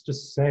 let's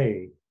just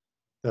say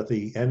that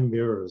the n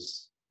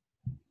mirrors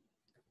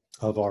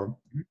of our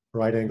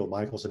right angle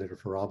Michelson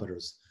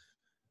interferometers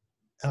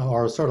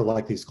are sort of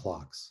like these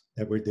clocks.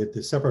 And we did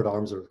the separate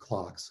arms of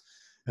clocks,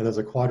 and there's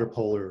a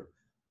quadrupolar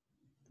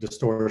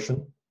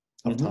distortion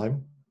of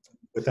time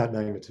with that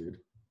magnitude.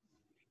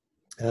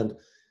 And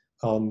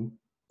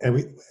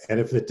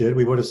if it did,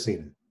 we would have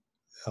seen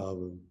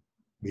it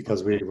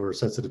because we were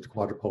sensitive to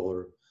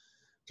quadrupolar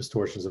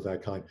distortions of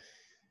that kind.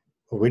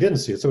 But we didn't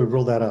see it, so we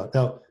ruled that out.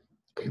 Now,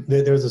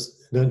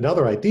 there's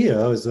another idea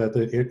is that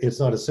it's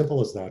not as simple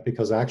as that,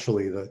 because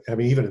actually,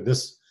 even in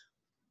this,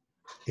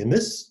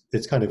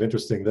 it's kind of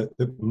interesting that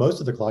most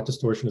of the clock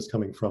distortion is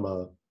coming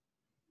from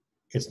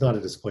it's not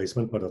a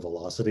displacement, but a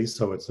velocity,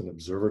 so it's an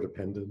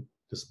observer-dependent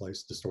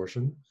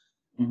distortion.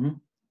 Mm-hmm.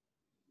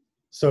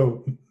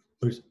 So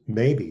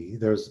maybe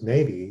it's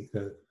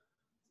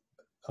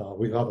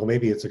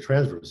a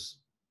transverse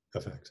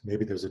effect.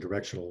 Maybe there's a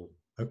directional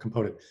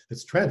component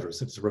that's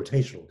transverse. It's a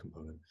rotational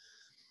component.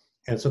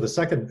 And so the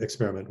second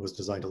experiment was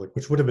designed to look,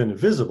 which would have been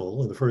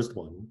invisible in the first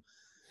one.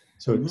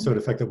 So, so in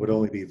effect, it would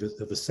only be of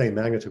the same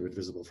magnitude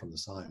visible from the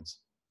sides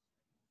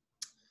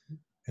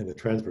and the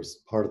transverse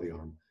part of the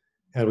arm.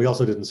 And we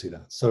also didn't see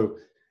that. So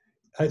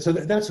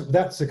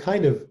that's a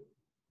kind of,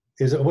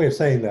 is a way of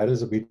saying that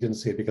is that we didn't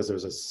see it because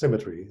there's a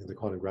symmetry in the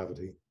quantum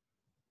gravity,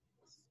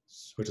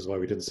 which is why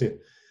we didn't see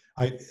it.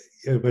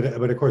 But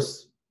of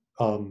course,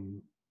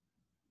 the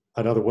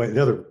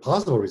other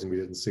possible reason we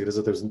didn't see it is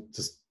that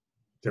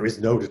there is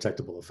no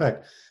detectable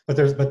effect. But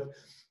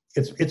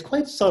it's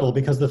quite subtle,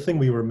 because the thing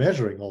we were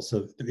measuring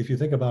also, if you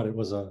think about it,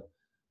 was the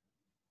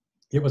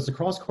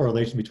cross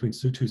correlation between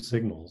two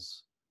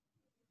signals,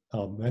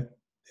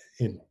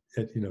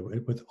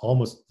 with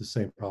almost the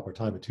same proper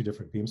time at two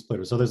different beam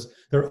splitters. So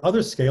there are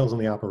other scales in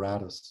the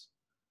apparatus.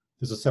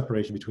 There's a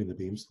separation between the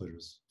beam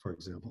splitters, for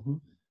example.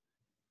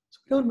 So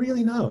we don't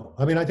really know.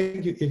 I mean, I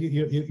think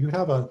you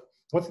have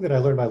one thing that I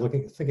learned by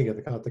thinking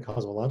at the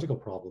cosmological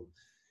problem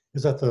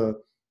is that the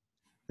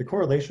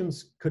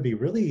correlations could be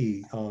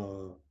really,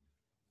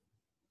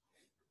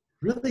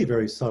 really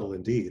very subtle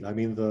indeed. I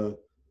mean,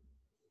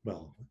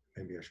 well,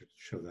 maybe I should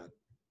show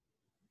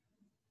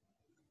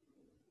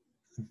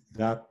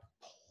that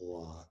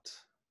plot.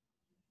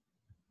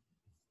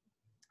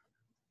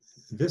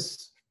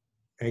 This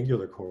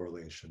angular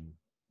correlation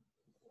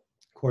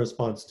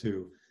corresponds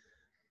to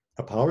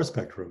a power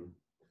spectrum,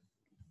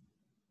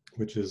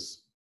 which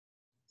is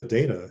the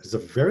data is a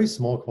very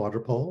small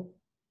quadrupole.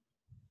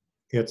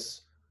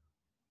 It's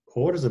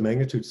orders of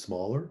magnitude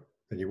smaller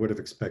than you would have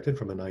expected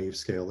from a naive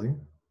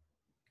scaling.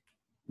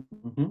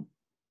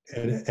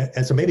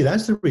 And so maybe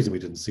that's the reason we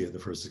didn't see it in the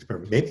first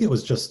experiment. Maybe it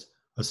was just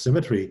a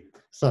symmetry.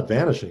 It's not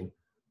vanishing,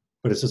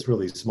 but it's just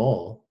really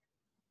small.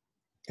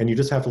 And you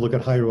just have to look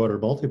at higher order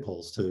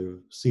multipoles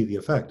to see the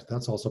effect.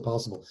 That's also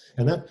possible.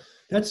 And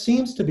that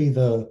seems to be in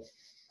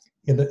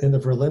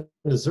the Berlin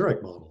to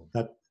Zurich model.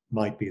 That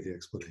might be the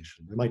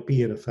explanation. There might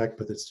be an effect,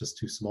 but it's just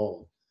too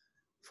small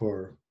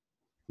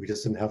we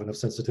just didn't have enough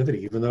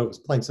sensitivity. Even though it was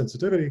Planck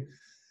sensitivity,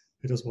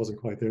 it just wasn't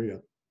quite there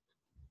yet.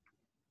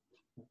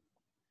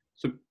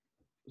 So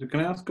can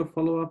I ask a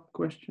follow-up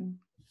question?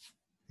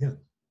 Yeah.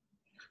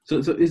 So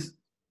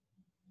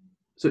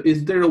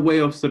is there a way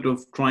of sort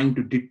of trying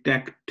to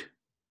detect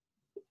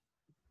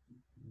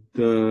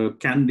the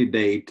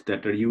candidate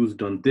that are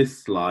used on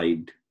this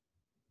slide?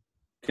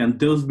 Can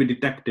those be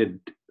detected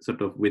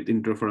sort of with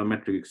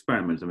interferometric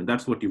experiments? I mean,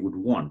 that's what you would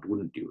want,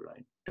 wouldn't you,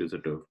 right? To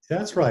sort of.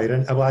 That's right.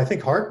 And well, I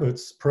think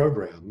Hartmut's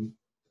program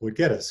would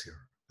get us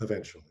here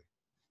eventually.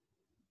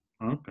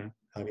 Okay.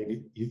 I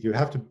mean, you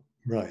have to,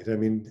 right. I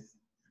mean,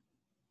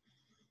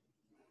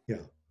 yeah.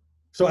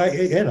 So I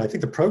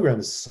think the program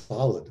is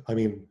solid. I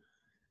mean,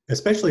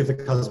 especially if the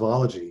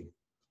cosmology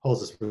holds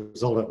this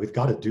result up, we've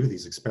got to do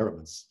these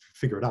experiments,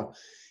 figure it out.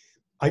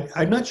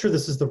 I'm not sure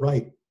this is the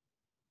right,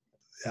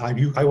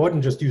 I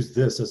wouldn't just use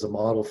this as a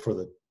model for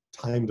the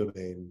time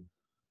domain,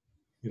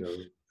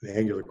 the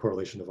angular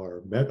correlation of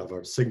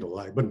our signal.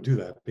 I wouldn't do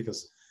that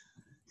because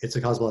it's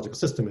a cosmological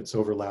system. It's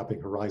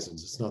overlapping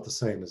horizons. It's not the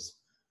same as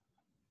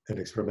an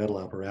experimental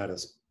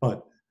apparatus,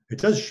 but it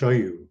does show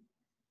you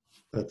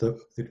that the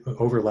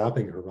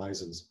overlapping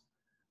horizons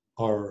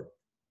are,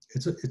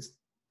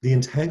 the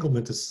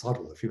entanglement is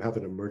subtle. If you have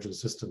an emergent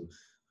system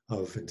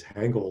of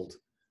entangled,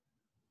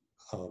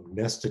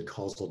 nested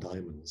causal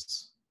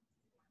diamonds.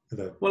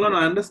 Well,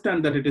 I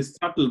understand that it is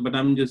subtle, but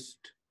I'm just,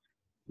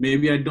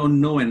 maybe I don't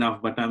know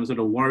enough, but I'm sort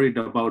of worried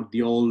about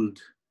the old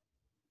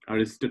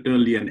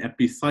Aristotelian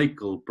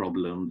epicycle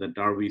problem, that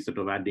are we sort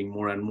of adding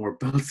more and more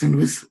bells and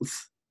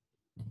whistles?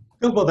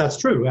 Well, that's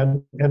true.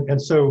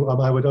 And so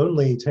I would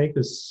only take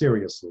this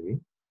seriously.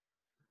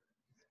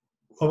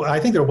 Well, I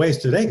think there are ways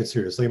to take it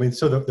seriously. I mean,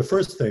 so the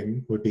first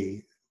thing would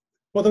be,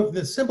 well,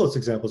 the simplest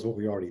example is what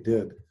we already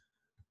did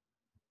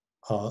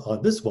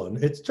on this one.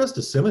 It's just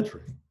a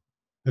symmetry.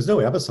 There's no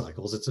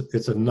epicycles.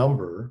 It's a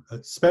number,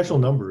 a special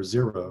number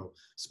 0,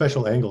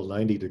 special angle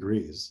 90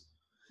 degrees.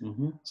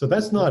 Mm-hmm. So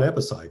that's not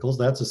epicycles.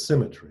 That's a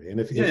symmetry. And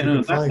if you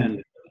can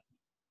find,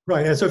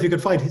 right, and so if you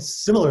could find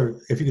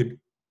similar, if you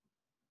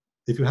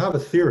have a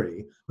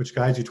theory which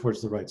guides you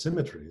towards the right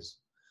symmetries,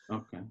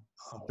 okay,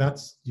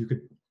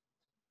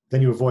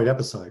 then you avoid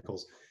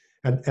epicycles,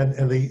 and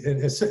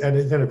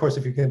then of course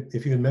if you can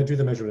do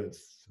the measurement in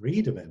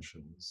 3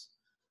 dimensions,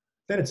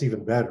 then it's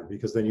even better,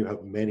 because then you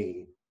have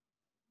many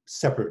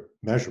separate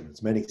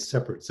measurements, many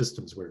separate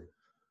systems where,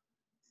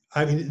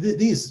 I mean,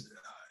 these,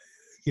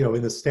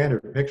 in the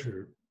standard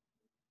picture,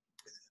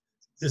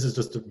 this is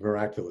just a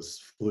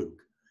miraculous fluke.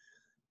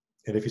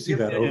 And if you see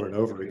that over and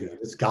over again,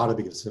 it's got to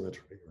be a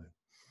symmetry, right?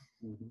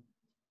 Mm-hmm.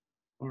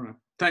 All right.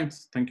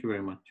 Thanks. Thank you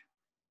very much.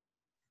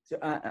 So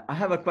I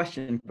have a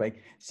question,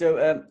 Craig.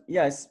 So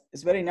yes,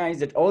 it's very nice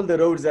that all the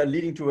roads are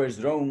leading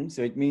towards Rome.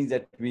 So it means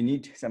that we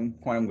need some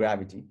quantum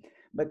gravity.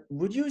 But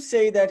would you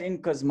say that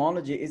in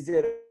cosmology, is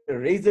there a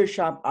razor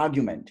sharp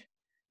argument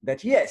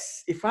that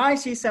yes, if I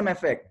see some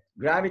effect,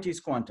 gravity is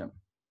quantum?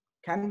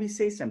 Can we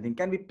say something?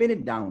 Can we pin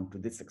it down to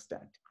this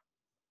extent?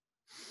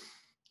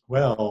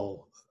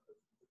 Well,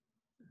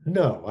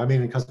 no. I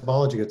mean, in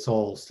cosmology, it's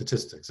all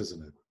statistics,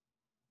 isn't it?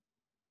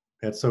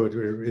 And so it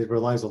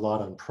relies a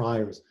lot on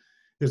priors.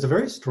 There's a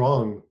very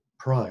strong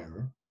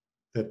prior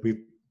that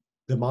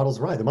the model's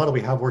right. The model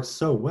we have works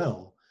so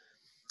well.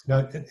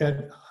 Now,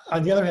 and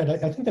on the other hand,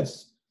 I think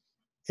that's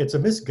a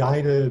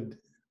misguided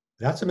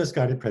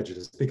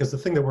prejudice, because the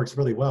thing that works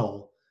really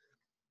well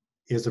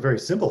is a very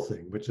simple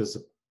thing, which is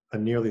a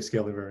nearly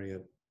scale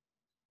invariant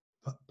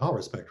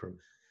power spectrum,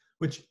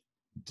 which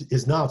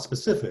is not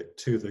specific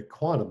to the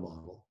quantum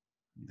model.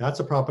 That's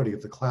a property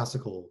of the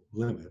classical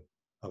limit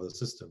of the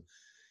system.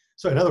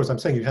 So in other words, I'm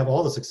saying you have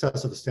all the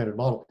success of the standard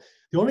model.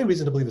 The only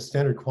reason to believe a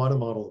standard quantum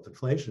model of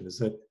inflation is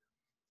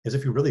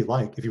if you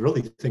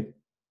really think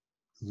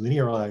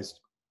linearized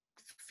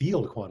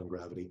field quantum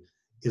gravity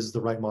is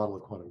the right model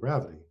of quantum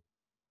gravity,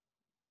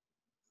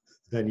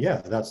 then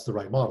yeah, that's the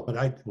right model.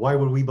 But why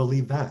would we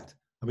believe that?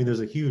 I mean,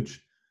 there's a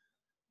huge,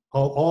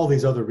 all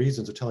these other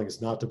reasons are telling us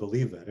not to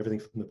believe that, everything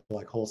from the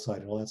black hole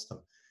side and all that stuff.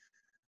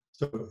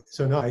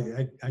 So no, I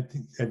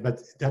think,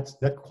 but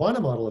that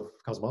quantum model of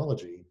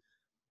cosmology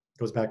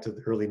goes back to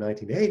the early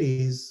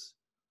 1980s,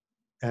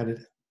 and it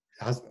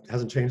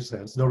hasn't changed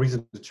since. No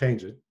reason to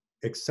change it,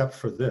 except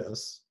for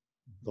this,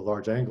 the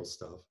large angle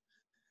stuff.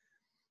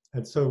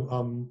 And so,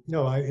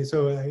 no, I think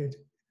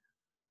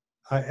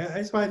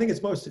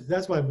it's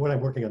that's why what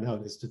I'm working on now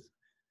is to,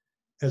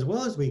 as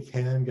well as we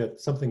can, get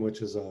something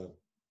which is a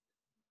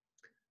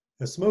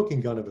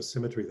smoking gun of a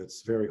symmetry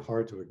that's very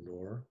hard to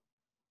ignore,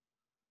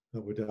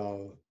 that would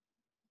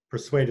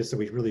persuade us that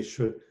we really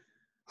should.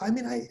 I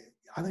mean, I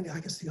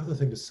guess the other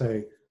thing to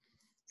say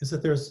is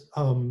that there's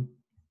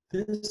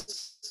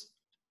this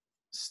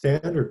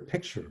standard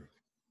picture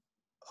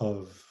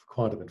of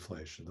quantum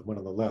inflation, the one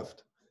on the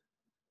left,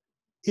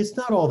 it's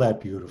not all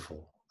that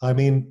beautiful. I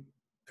mean,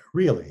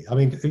 really. I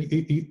mean,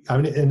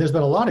 and there's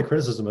been a lot of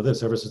criticism of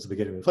this ever since the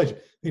beginning of inflation.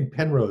 I mean,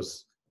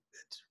 Penrose,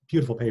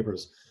 beautiful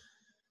papers,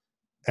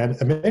 and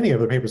many of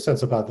the papers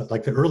since about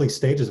like the early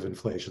stages of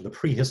inflation, the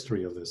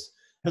prehistory of this,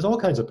 has all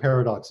kinds of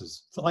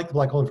paradoxes, like the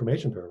black hole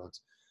information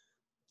paradox.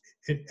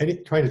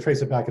 Trying to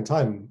trace it back in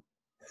time,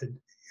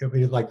 I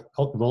mean, like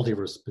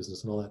multiverse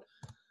business and all that,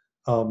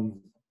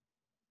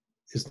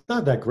 it's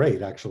not that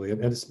great actually.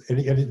 And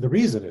the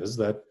reason is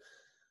that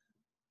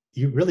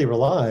you really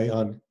rely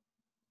on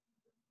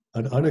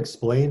an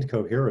unexplained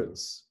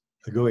coherence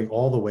going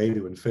all the way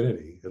to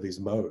infinity of these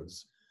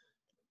modes,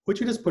 which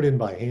you just put in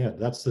by hand.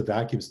 That's the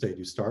vacuum state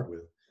you start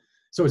with.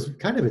 So it's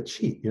kind of a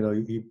cheat, you know,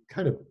 you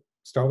kind of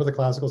start with a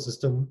classical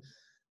system,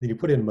 then you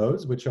put in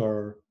modes which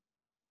are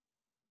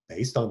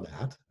based on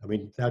that. I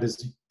mean, that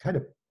is kind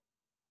of,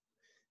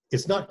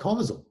 it's not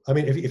causal. I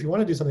mean, if you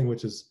want to do something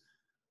which is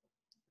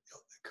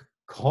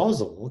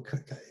causal,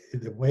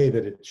 the way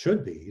that it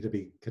should be to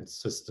be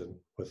consistent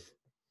with,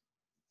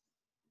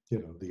 you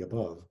know, the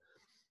above,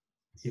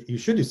 you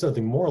should do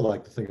something more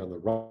like the thing on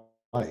the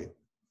right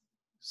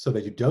so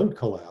that you don't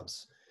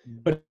collapse.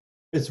 But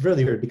it's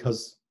really weird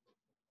because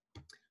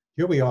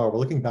here we are, we're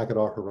looking back at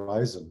our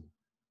horizon.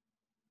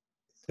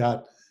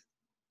 That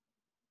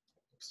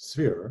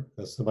sphere,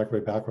 that's the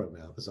microwave background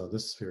map, is on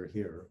this sphere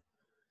here.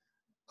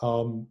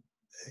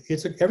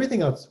 It's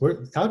everything else,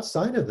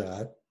 outside of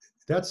that,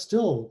 that's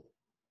still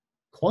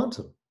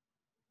quantum.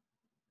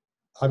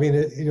 I mean,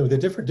 you know, the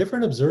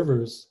different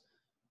observers,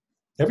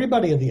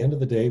 everybody at the end of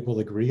the day will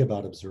agree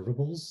about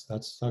observables.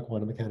 That's how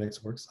quantum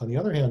mechanics works. On the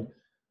other hand,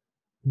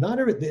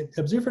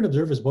 the different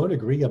observers won't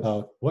agree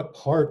about what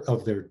part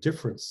of their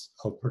difference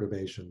of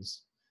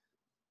perturbations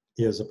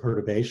is a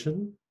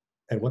perturbation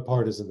and what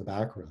part is in the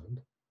background.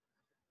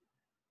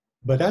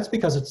 But that's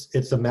because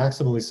it's a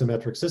maximally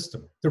symmetric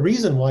system. The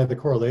reason why the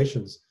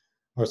correlations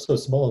are so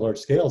small at large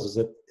scales is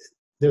that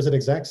there's an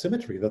exact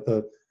symmetry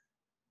that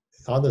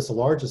on this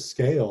largest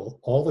scale,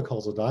 all the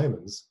causal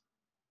diamonds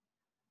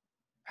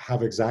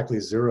have exactly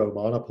zero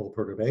monopole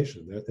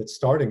perturbation. It's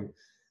starting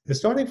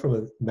from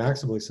a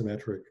maximally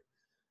symmetric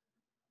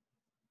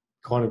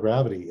quantum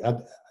gravity.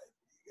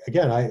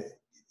 Again,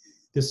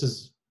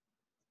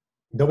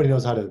 nobody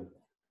knows how to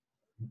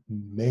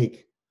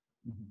make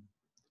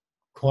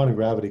quantum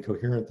gravity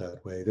coherent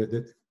that way.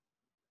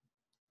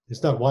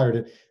 It's not wired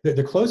in.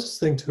 The closest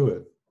thing to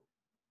it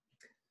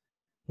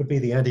would be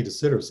the anti-de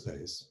Sitter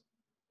space.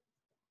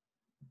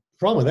 The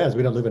problem with that is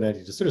we don't live in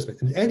anti-de Sitter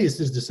space. And anti-de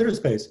Sitter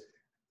space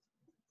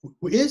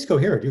is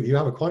coherent. You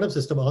have a quantum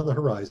system on the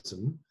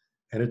horizon,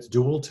 and it's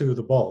dual to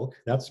the bulk.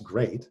 That's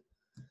great.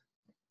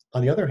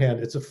 On the other hand,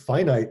 it's a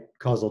finite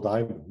causal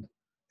diamond,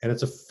 and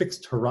it's a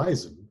fixed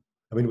horizon.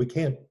 I mean, we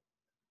can't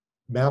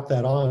map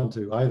that on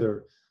to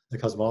either the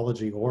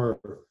cosmology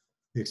or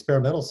the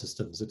experimental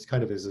systems. It's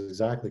kind of is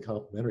exactly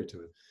complementary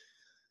to it.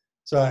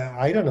 So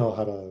I don't know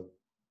how to.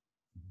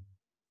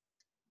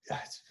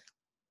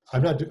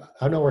 I'm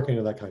not working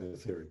on that kind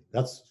of theory.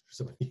 That's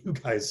something you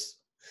guys.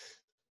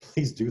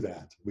 Please do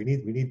that. We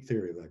need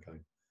theory of that kind.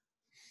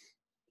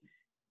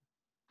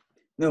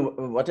 No,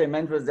 what I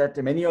meant was that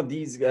many of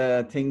these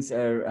things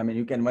are, I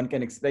mean, one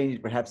can explain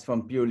it perhaps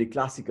from purely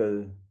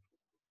classical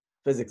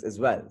physics as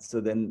well.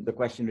 So then the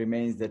question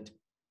remains that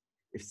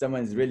if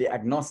someone is really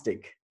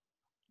agnostic,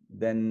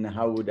 then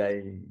how would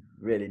I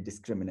really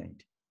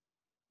discriminate?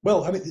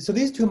 Well, I mean, so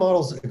these two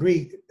models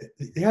agree,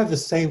 they have the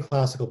same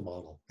classical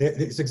model.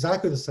 It's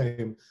exactly the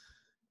same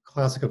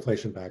classical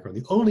inflation background.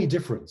 The only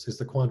difference is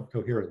the quantum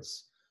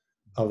coherence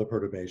of the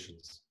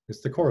perturbations.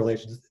 It's the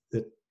correlations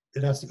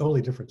that's the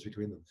only difference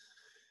between them.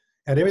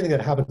 And everything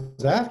that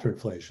happens after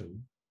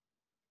inflation,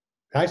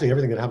 actually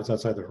everything that happens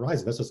outside the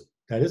horizon,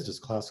 that is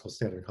just classical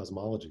standard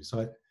cosmology.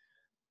 So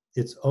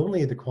it's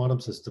only the quantum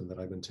system that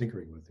I've been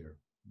tinkering with here.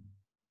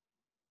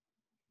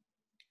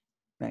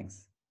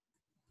 Thanks.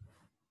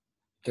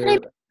 Can I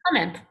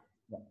comment?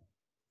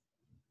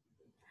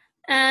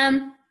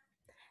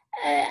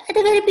 At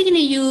the very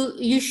beginning,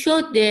 you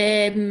showed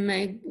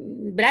the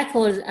black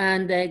holes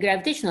and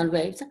gravitational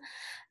waves.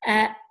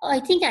 I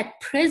think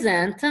at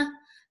present,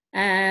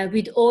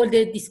 with all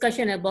the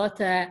discussion about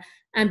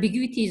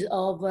ambiguities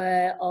of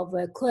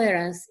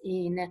coherence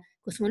in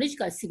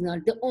cosmological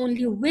signal, the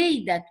only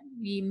way that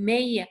we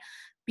may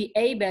be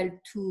able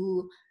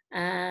to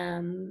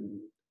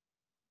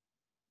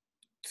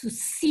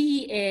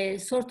see a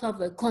sort of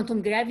a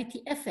quantum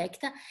gravity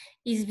effect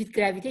is with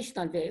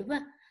gravitational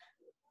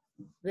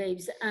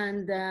waves.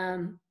 And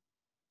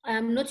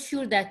I'm not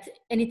sure that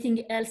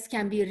anything else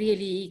can be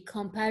really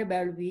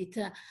comparable with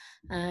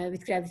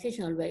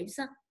gravitational waves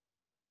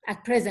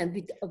at present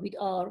with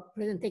our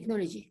present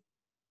technology.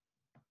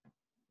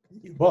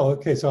 Well,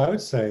 okay, so I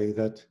would say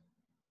that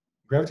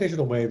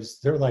gravitational waves,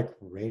 they're like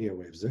radio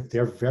waves.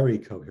 They're very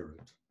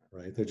coherent,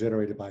 right? They're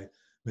generated by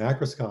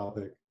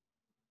macroscopic,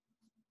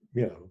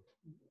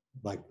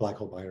 like black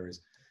hole binaries.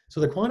 So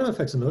the quantum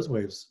effects in those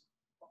waves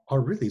are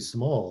really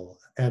small.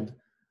 And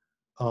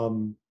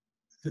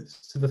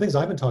so the things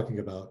I've been talking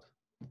about,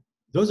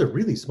 those are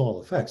really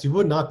small effects. You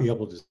would not be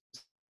able to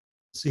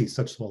see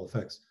such small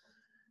effects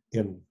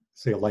in,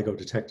 say, a LIGO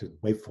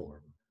detected waveform.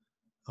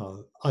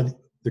 On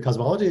the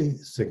cosmology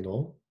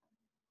signal,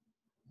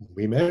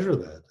 we measure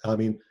that. I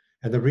mean,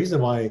 and the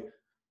reason why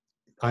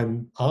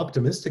I'm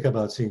optimistic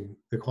about seeing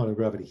the quantum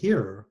gravity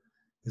here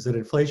is that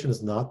inflation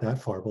is not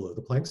that far below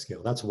the Planck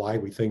scale. That's why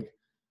we think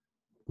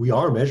we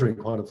are measuring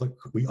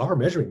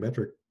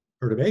metric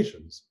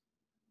perturbations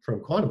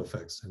from quantum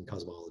effects in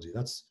cosmology.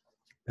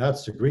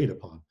 That's agreed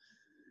upon.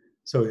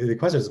 So the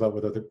question is about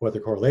where the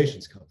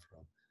correlations come from.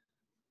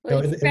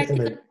 Well,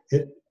 Now,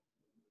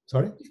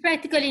 sorry? It's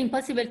practically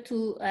impossible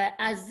to,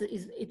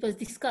 it was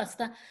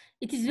discussed,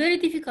 it is very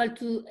difficult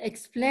to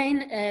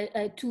explain,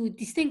 to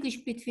distinguish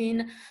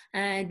between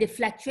the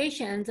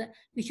fluctuations,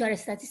 which are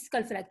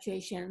statistical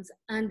fluctuations,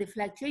 and the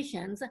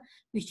fluctuations,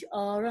 which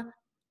are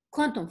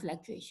quantum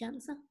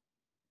fluctuations.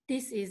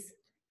 This is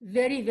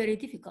very, very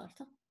difficult.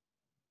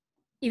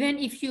 Even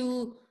if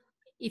you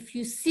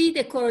see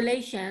the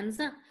correlations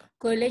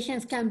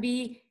can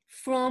be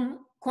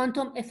from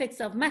quantum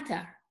effects of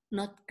matter,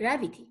 not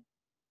gravity.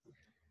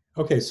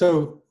 Okay,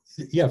 so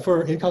yeah,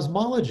 in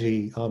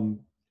cosmology,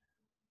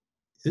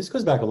 this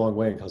goes back a long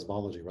way in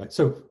cosmology, right?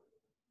 So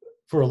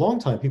for a long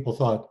time, people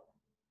thought,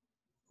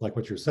 like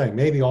what you're saying,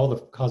 maybe all the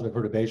cosmic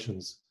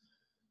perturbations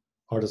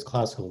are just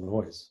classical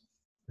noise,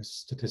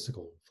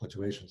 statistical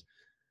fluctuations.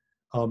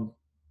 But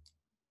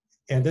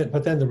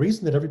then the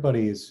reason that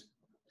everybody is,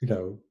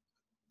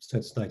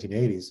 since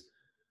 1980s,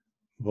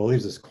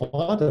 believes this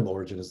quantum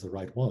origin is the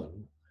right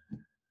one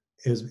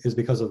is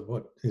because of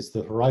what is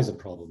the horizon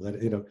problem.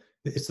 That,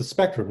 it's the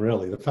spectrum,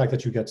 really. The fact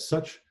that you get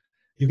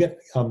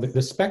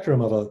the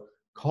spectrum of a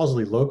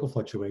causally local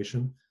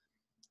fluctuation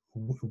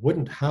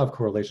wouldn't have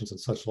correlations in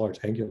such large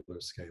angular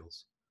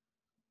scales.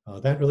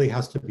 That really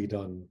has to be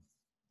done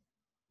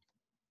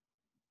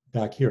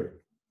back here.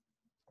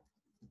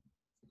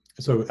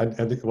 So,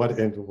 and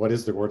what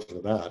is the origin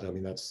of that? I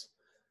mean,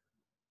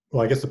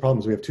 I guess the problem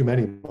is we have too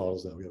many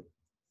models now. We have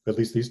at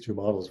least these two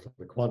models for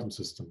the quantum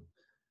system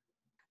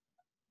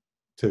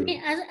to as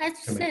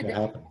you make said, that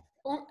happen.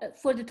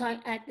 For the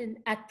time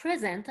at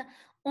present,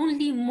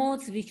 only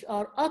modes which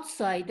are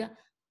outside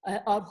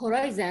our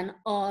horizon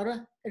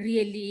are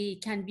really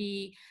can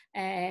be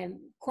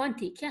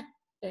quantic.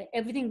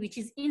 Everything which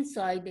is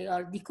inside, they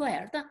are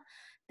decohered.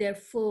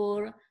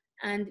 Therefore,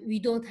 and we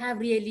don't have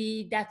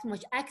really that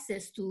much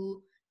access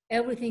to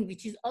everything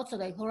which is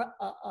outside of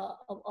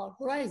our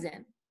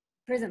horizon,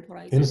 present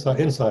horizon.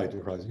 Inside the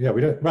horizon. Yeah,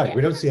 we don't. Right, yeah.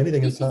 We don't see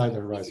anything inside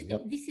the horizon.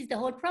 This is the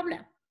whole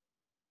problem.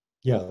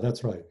 Yeah,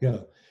 that's right. Yeah.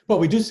 Well,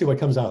 we do see what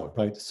comes out,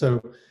 right? So,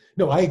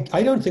 no, I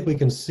don't think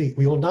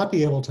we will not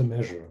be able to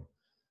measure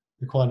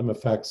the quantum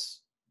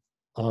effects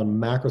on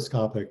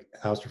macroscopic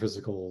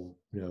astrophysical,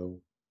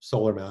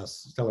 stellar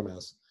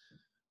mass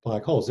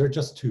black holes. They're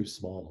just too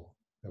small.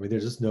 I mean,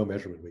 there's just no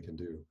measurement we can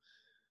do.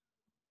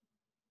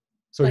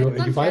 So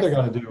you've either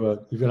got to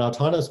do an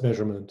autonomous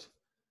measurement,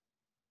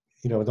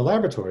 in the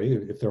laboratory,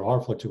 if there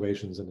are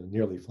fluctuations in a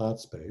nearly flat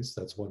space,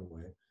 that's one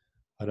way.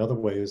 Another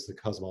way is the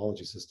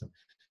cosmology system.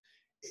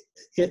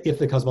 If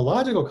the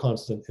cosmological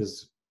constant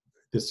is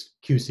this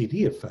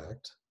QCD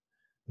effect,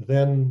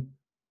 then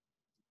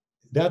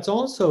that's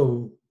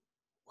also,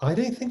 I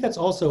think that's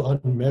also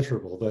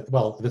unmeasurable.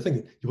 The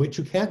thing which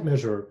you can't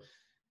measure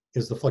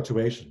is the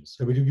fluctuations.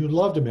 I mean, you'd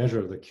love to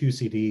measure the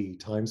QCD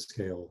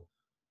timescale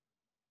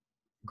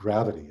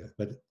gravity,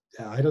 but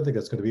I don't think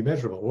that's going to be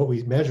measurable. What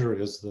we measure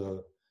is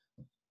the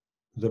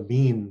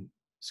mean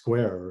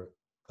square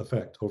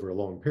effect over a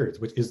long period,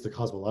 which is the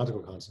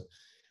cosmological constant.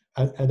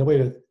 And the way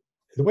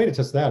to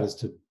test that is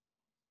to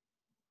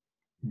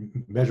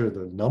measure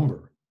the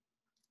number.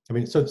 I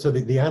mean, so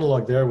the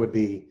analog there would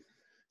be,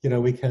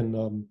 we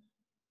can,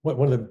 one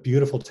of the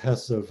beautiful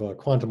tests of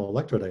quantum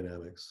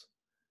electrodynamics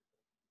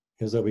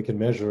is that we can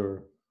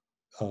measure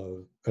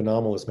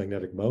anomalous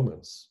magnetic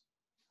moments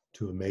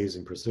to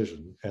amazing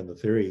precision, and the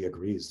theory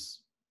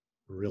agrees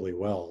really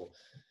well.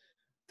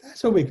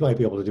 That's what we might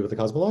be able to do with the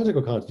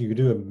cosmological constant. You could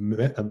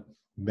do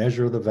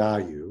measure the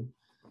value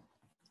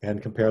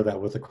and compare that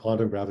with the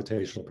quantum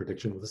gravitational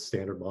prediction with the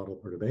standard model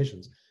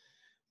perturbations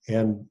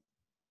and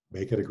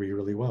make it agree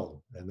really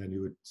well. And then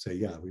you would say,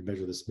 yeah, we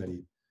measure this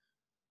many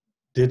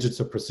digits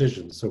of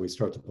precision, so we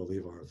start to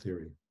believe our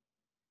theory.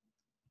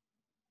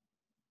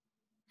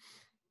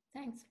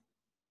 Thanks.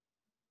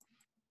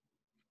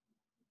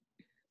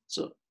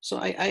 So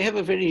I have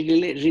a very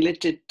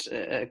related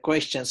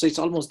question. So it's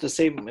almost the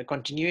same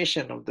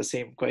continuation of the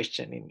same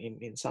question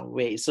in some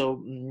way.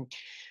 So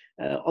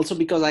also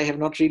because I have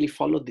not really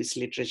followed this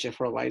literature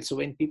for a while. So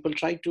when people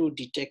try to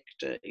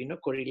detect,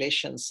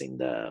 correlations in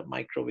the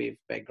microwave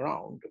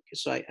background, okay,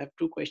 so I have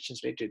two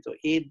questions related. So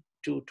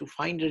to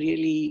find a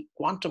really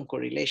quantum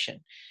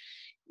correlation,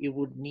 you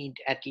would need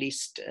at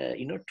least,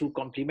 two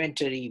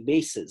complementary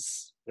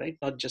bases, right?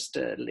 Not just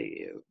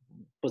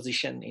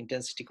position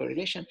intensity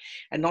correlation.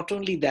 And not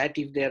only that,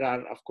 if there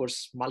are, of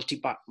course,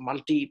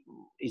 multi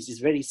is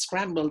very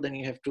scrambled, then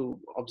you have to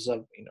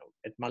observe,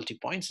 at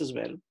multi-points as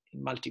well,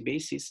 in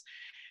multi-basis.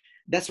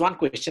 That's one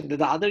question.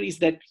 The other is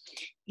that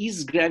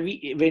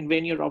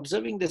when you're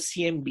observing the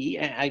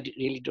CMB, I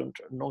really don't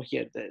know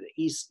here,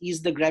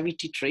 is the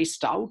gravity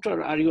traced out,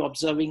 or are you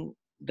observing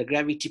the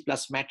gravity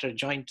plus matter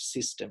joint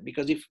system?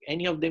 Because if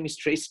any of them is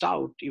traced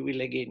out, you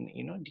will again,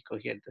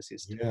 decohere the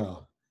system.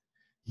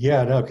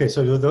 Yeah, no, okay,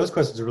 so those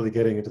questions are really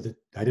getting into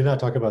I did not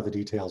talk about the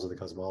details of the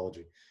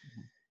cosmology.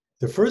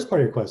 The first part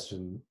of your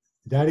question,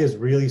 that is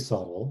really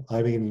subtle.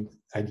 I mean,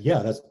 and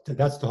yeah,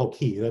 that's the whole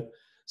key, that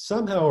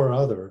somehow or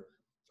other,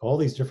 all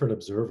these different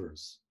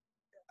observers,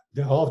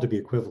 they all have to be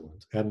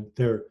equivalent, and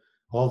they're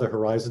all the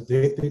horizons,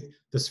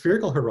 the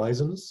spherical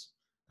horizons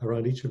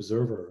around each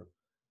observer,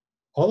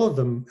 all of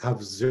them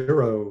have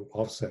zero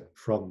offset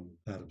from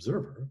that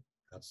observer.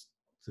 That's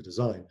the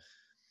design.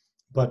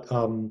 But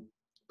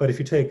if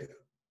you take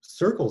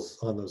circles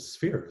on those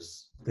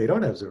spheres, they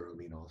don't have zero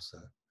mean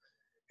offset.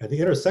 And the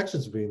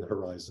intersections between the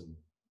horizon,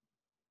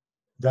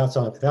 that's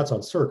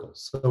on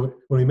circles. So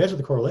when we measure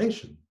the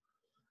correlation,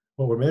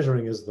 what we're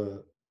measuring is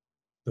the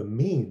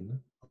mean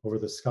over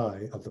the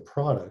sky of the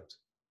product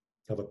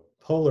of a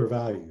polar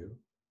value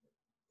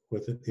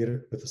with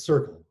a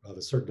circle of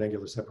a certain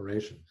angular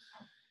separation.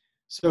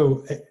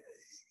 So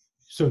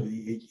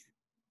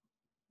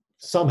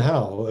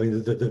somehow, I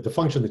mean, the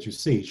function that you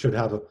see should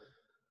have it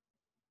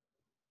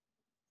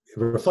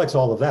reflects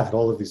all of that,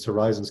 all of these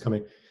horizons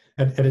coming.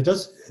 And it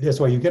does, that's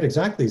why you get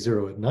exactly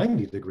 0 at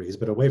 90 degrees,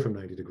 but away from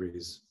 90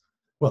 degrees.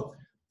 Well,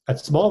 at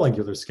small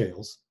angular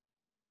scales,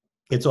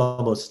 it's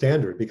almost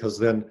standard, because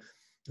then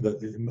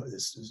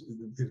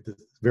the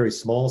very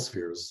small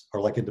spheres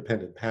are like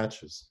independent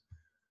patches.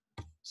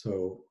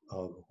 So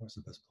what's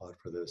the best plot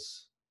for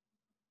this?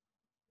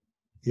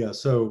 Yeah,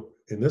 so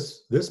in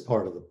this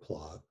part of the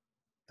plot,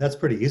 that's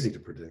pretty easy to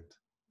predict,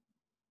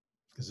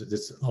 because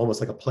it's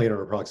almost like a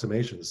planar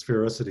approximation. The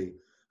sphericity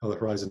of the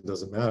horizon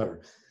doesn't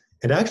matter.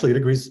 And actually, it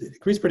agrees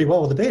pretty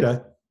well with the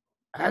data,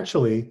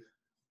 actually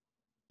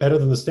better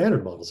than the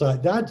standard model. So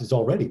that is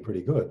already pretty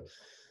good.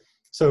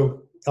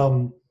 So,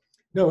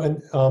 no,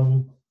 and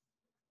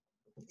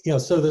yeah,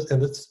 so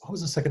what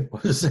was the second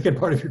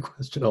part of your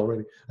question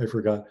already? I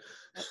forgot.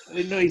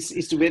 No,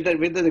 it's whether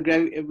the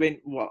gravity,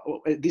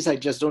 this I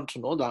just don't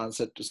know the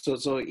answer to.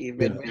 So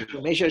when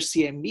you measure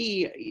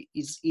CMB,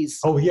 is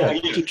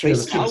gravity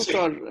traced out,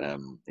 or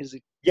is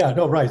it? Yeah,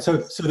 no, right. So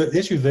the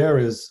issue there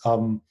is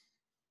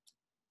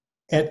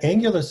at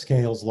angular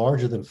scales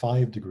larger than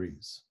 5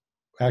 degrees,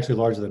 actually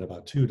larger than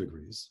about 2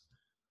 degrees,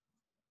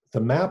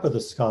 the map of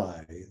the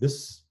sky,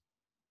 this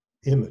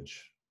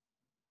image,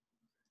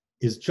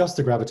 is just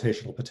the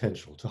gravitational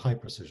potential to high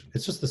precision.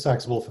 It's just the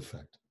Sachs-Wolf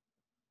effect.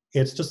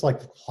 It's just like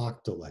the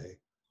clock delay.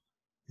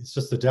 It's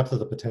just the depth of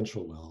the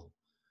potential well,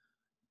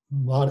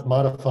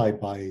 modified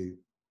by,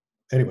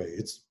 anyway,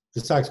 it's the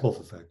Sachs-Wolf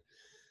effect.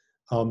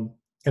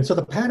 And so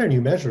the pattern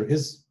you measure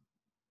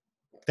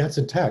that's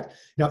intact.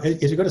 Now,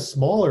 as you go to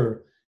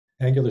smaller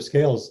angular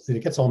scales,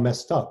 it gets all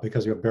messed up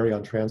because you have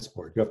baryon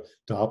transport, you have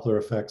Doppler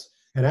effects,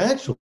 and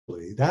actually,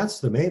 that's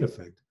the main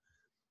effect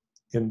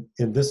in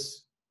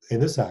this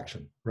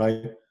action,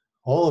 right?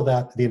 All of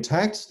that, the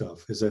intact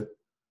stuff is at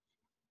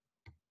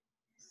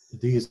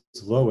these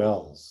low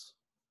L's.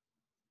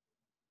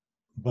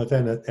 But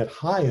then at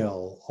high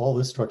L, all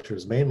this structure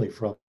is mainly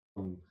from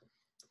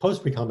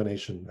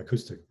post-recombination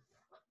acoustic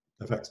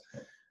effects,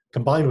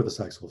 combined with the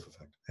Sachs-Wolf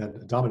effect, and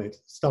it's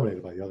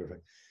dominated by the other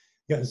effect.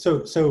 Yeah,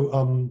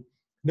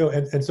 no,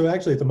 and so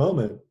actually at the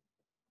moment,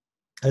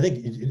 I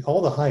think in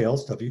all the high L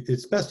stuff,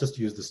 it's best just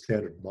to use the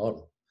standard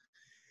model.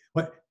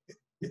 But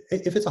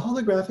if it's a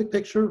holographic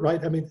picture,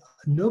 right? I mean,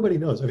 nobody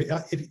knows. I mean,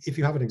 if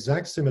you have an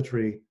exact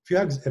symmetry, if you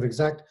have an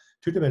exact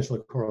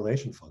two-dimensional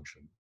correlation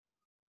function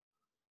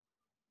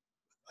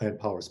and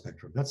power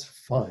spectrum, that's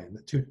fine.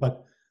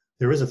 But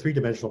there is a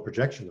three-dimensional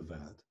projection of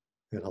that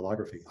in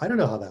holography. I don't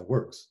know how that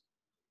works,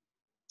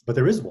 but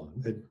there is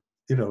one.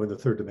 In the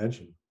third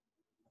dimension.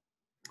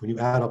 When you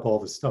add up all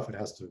this stuff, it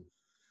has to.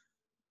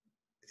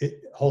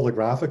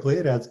 Holographically,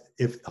 it adds.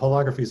 If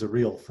holography is a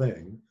real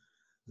thing,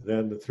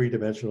 then the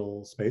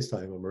three-dimensional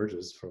spacetime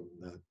emerges from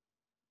that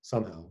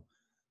somehow,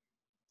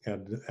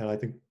 and I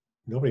think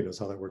nobody knows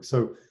how that works.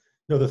 So,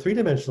 no, the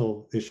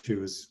three-dimensional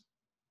issue is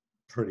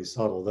pretty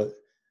subtle.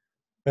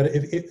 But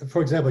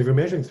for example, if you're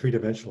measuring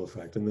three-dimensional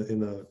effect if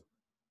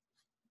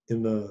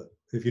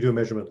you do a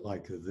measurement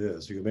like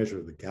this, you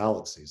measure the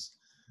galaxies.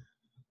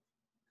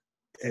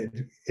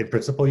 And in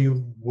principle,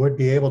 you would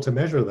be able to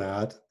measure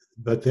that,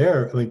 but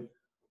the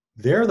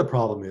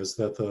problem is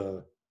that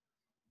the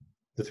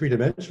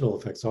three-dimensional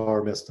effects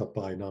are messed up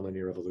by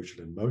nonlinear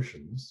evolution and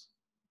motions.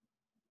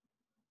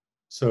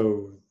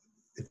 So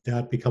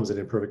that becomes an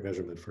imperfect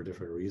measurement for a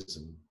different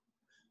reason.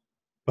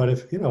 But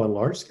if, on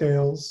large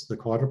scales, the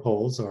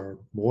quadrupoles are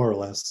more or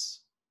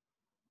less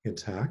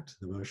intact,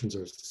 the motions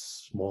are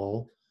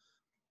small,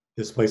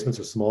 displacements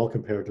are small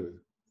compared to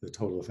the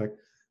total effect.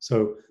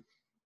 So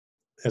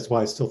that's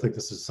why I still think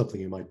this is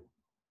something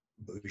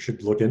we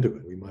should look into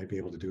it. We might be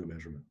able to do a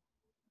measurement.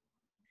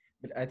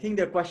 But Good. I think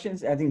the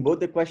questions, I think both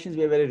the questions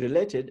were very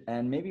related,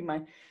 and maybe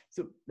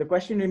so the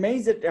question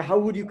remains that how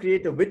would you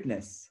create a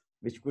witness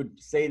which could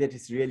say that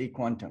it's really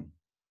quantum?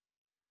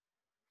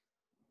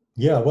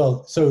 Yeah,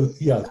 well, so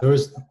yeah, there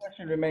is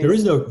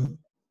no,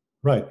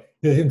 right.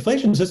 The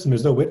inflation system,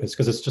 there's no witness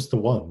because it's just the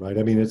one, right?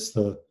 I mean, it's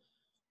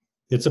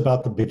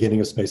about the beginning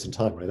of space and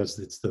time, right?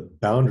 It's the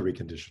boundary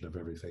condition of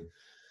everything.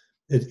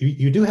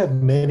 You do have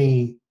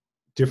many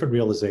different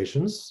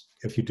realizations.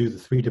 If you do the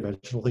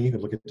three-dimensional thing, you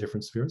can look at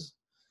different spheres.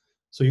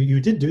 So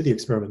you did do the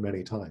experiment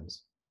many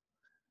times.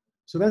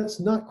 So that's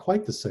not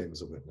quite the same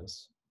as a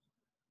witness.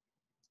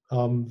 Yeah,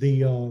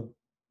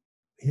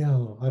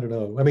 I don't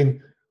know. I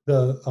mean,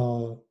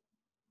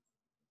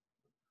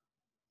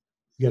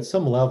 at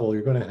some level,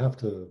 you're going to have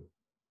to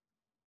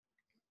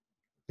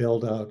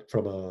build out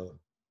from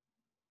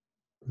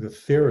the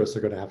theorists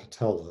are going to have to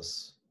tell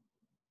us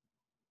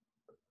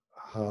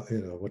how,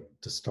 what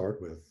to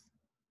start with.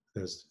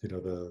 There's, you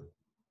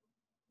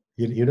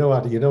know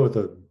what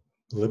the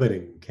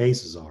limiting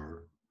cases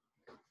are.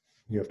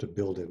 You have to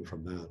build in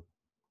from that.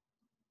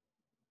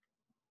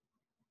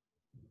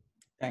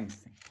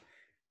 Thanks.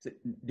 So,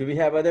 do we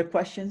have other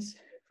questions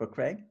for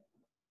Craig?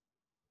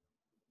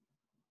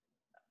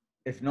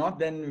 If not,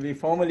 then we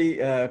formally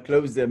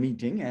close the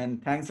meeting.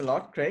 And thanks a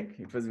lot, Craig.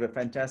 It was a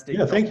fantastic.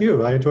 Yeah, thank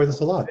you. I enjoyed this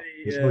a lot.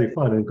 It's really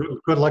fun, and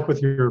good luck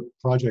with your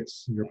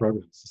projects and your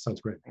programs. It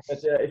sounds great. But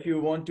if you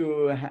want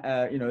to,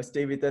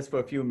 stay with us for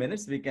a few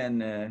minutes, we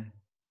can.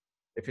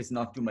 If it's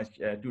not too much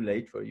too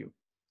late for you.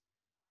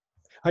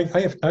 I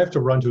have to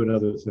run to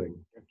another thing.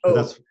 Oh,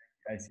 that's.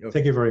 I see. Okay.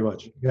 Thank you very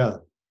much. Yeah.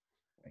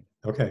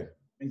 Okay.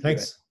 Thank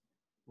Thanks.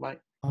 Bye.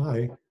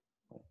 Bye.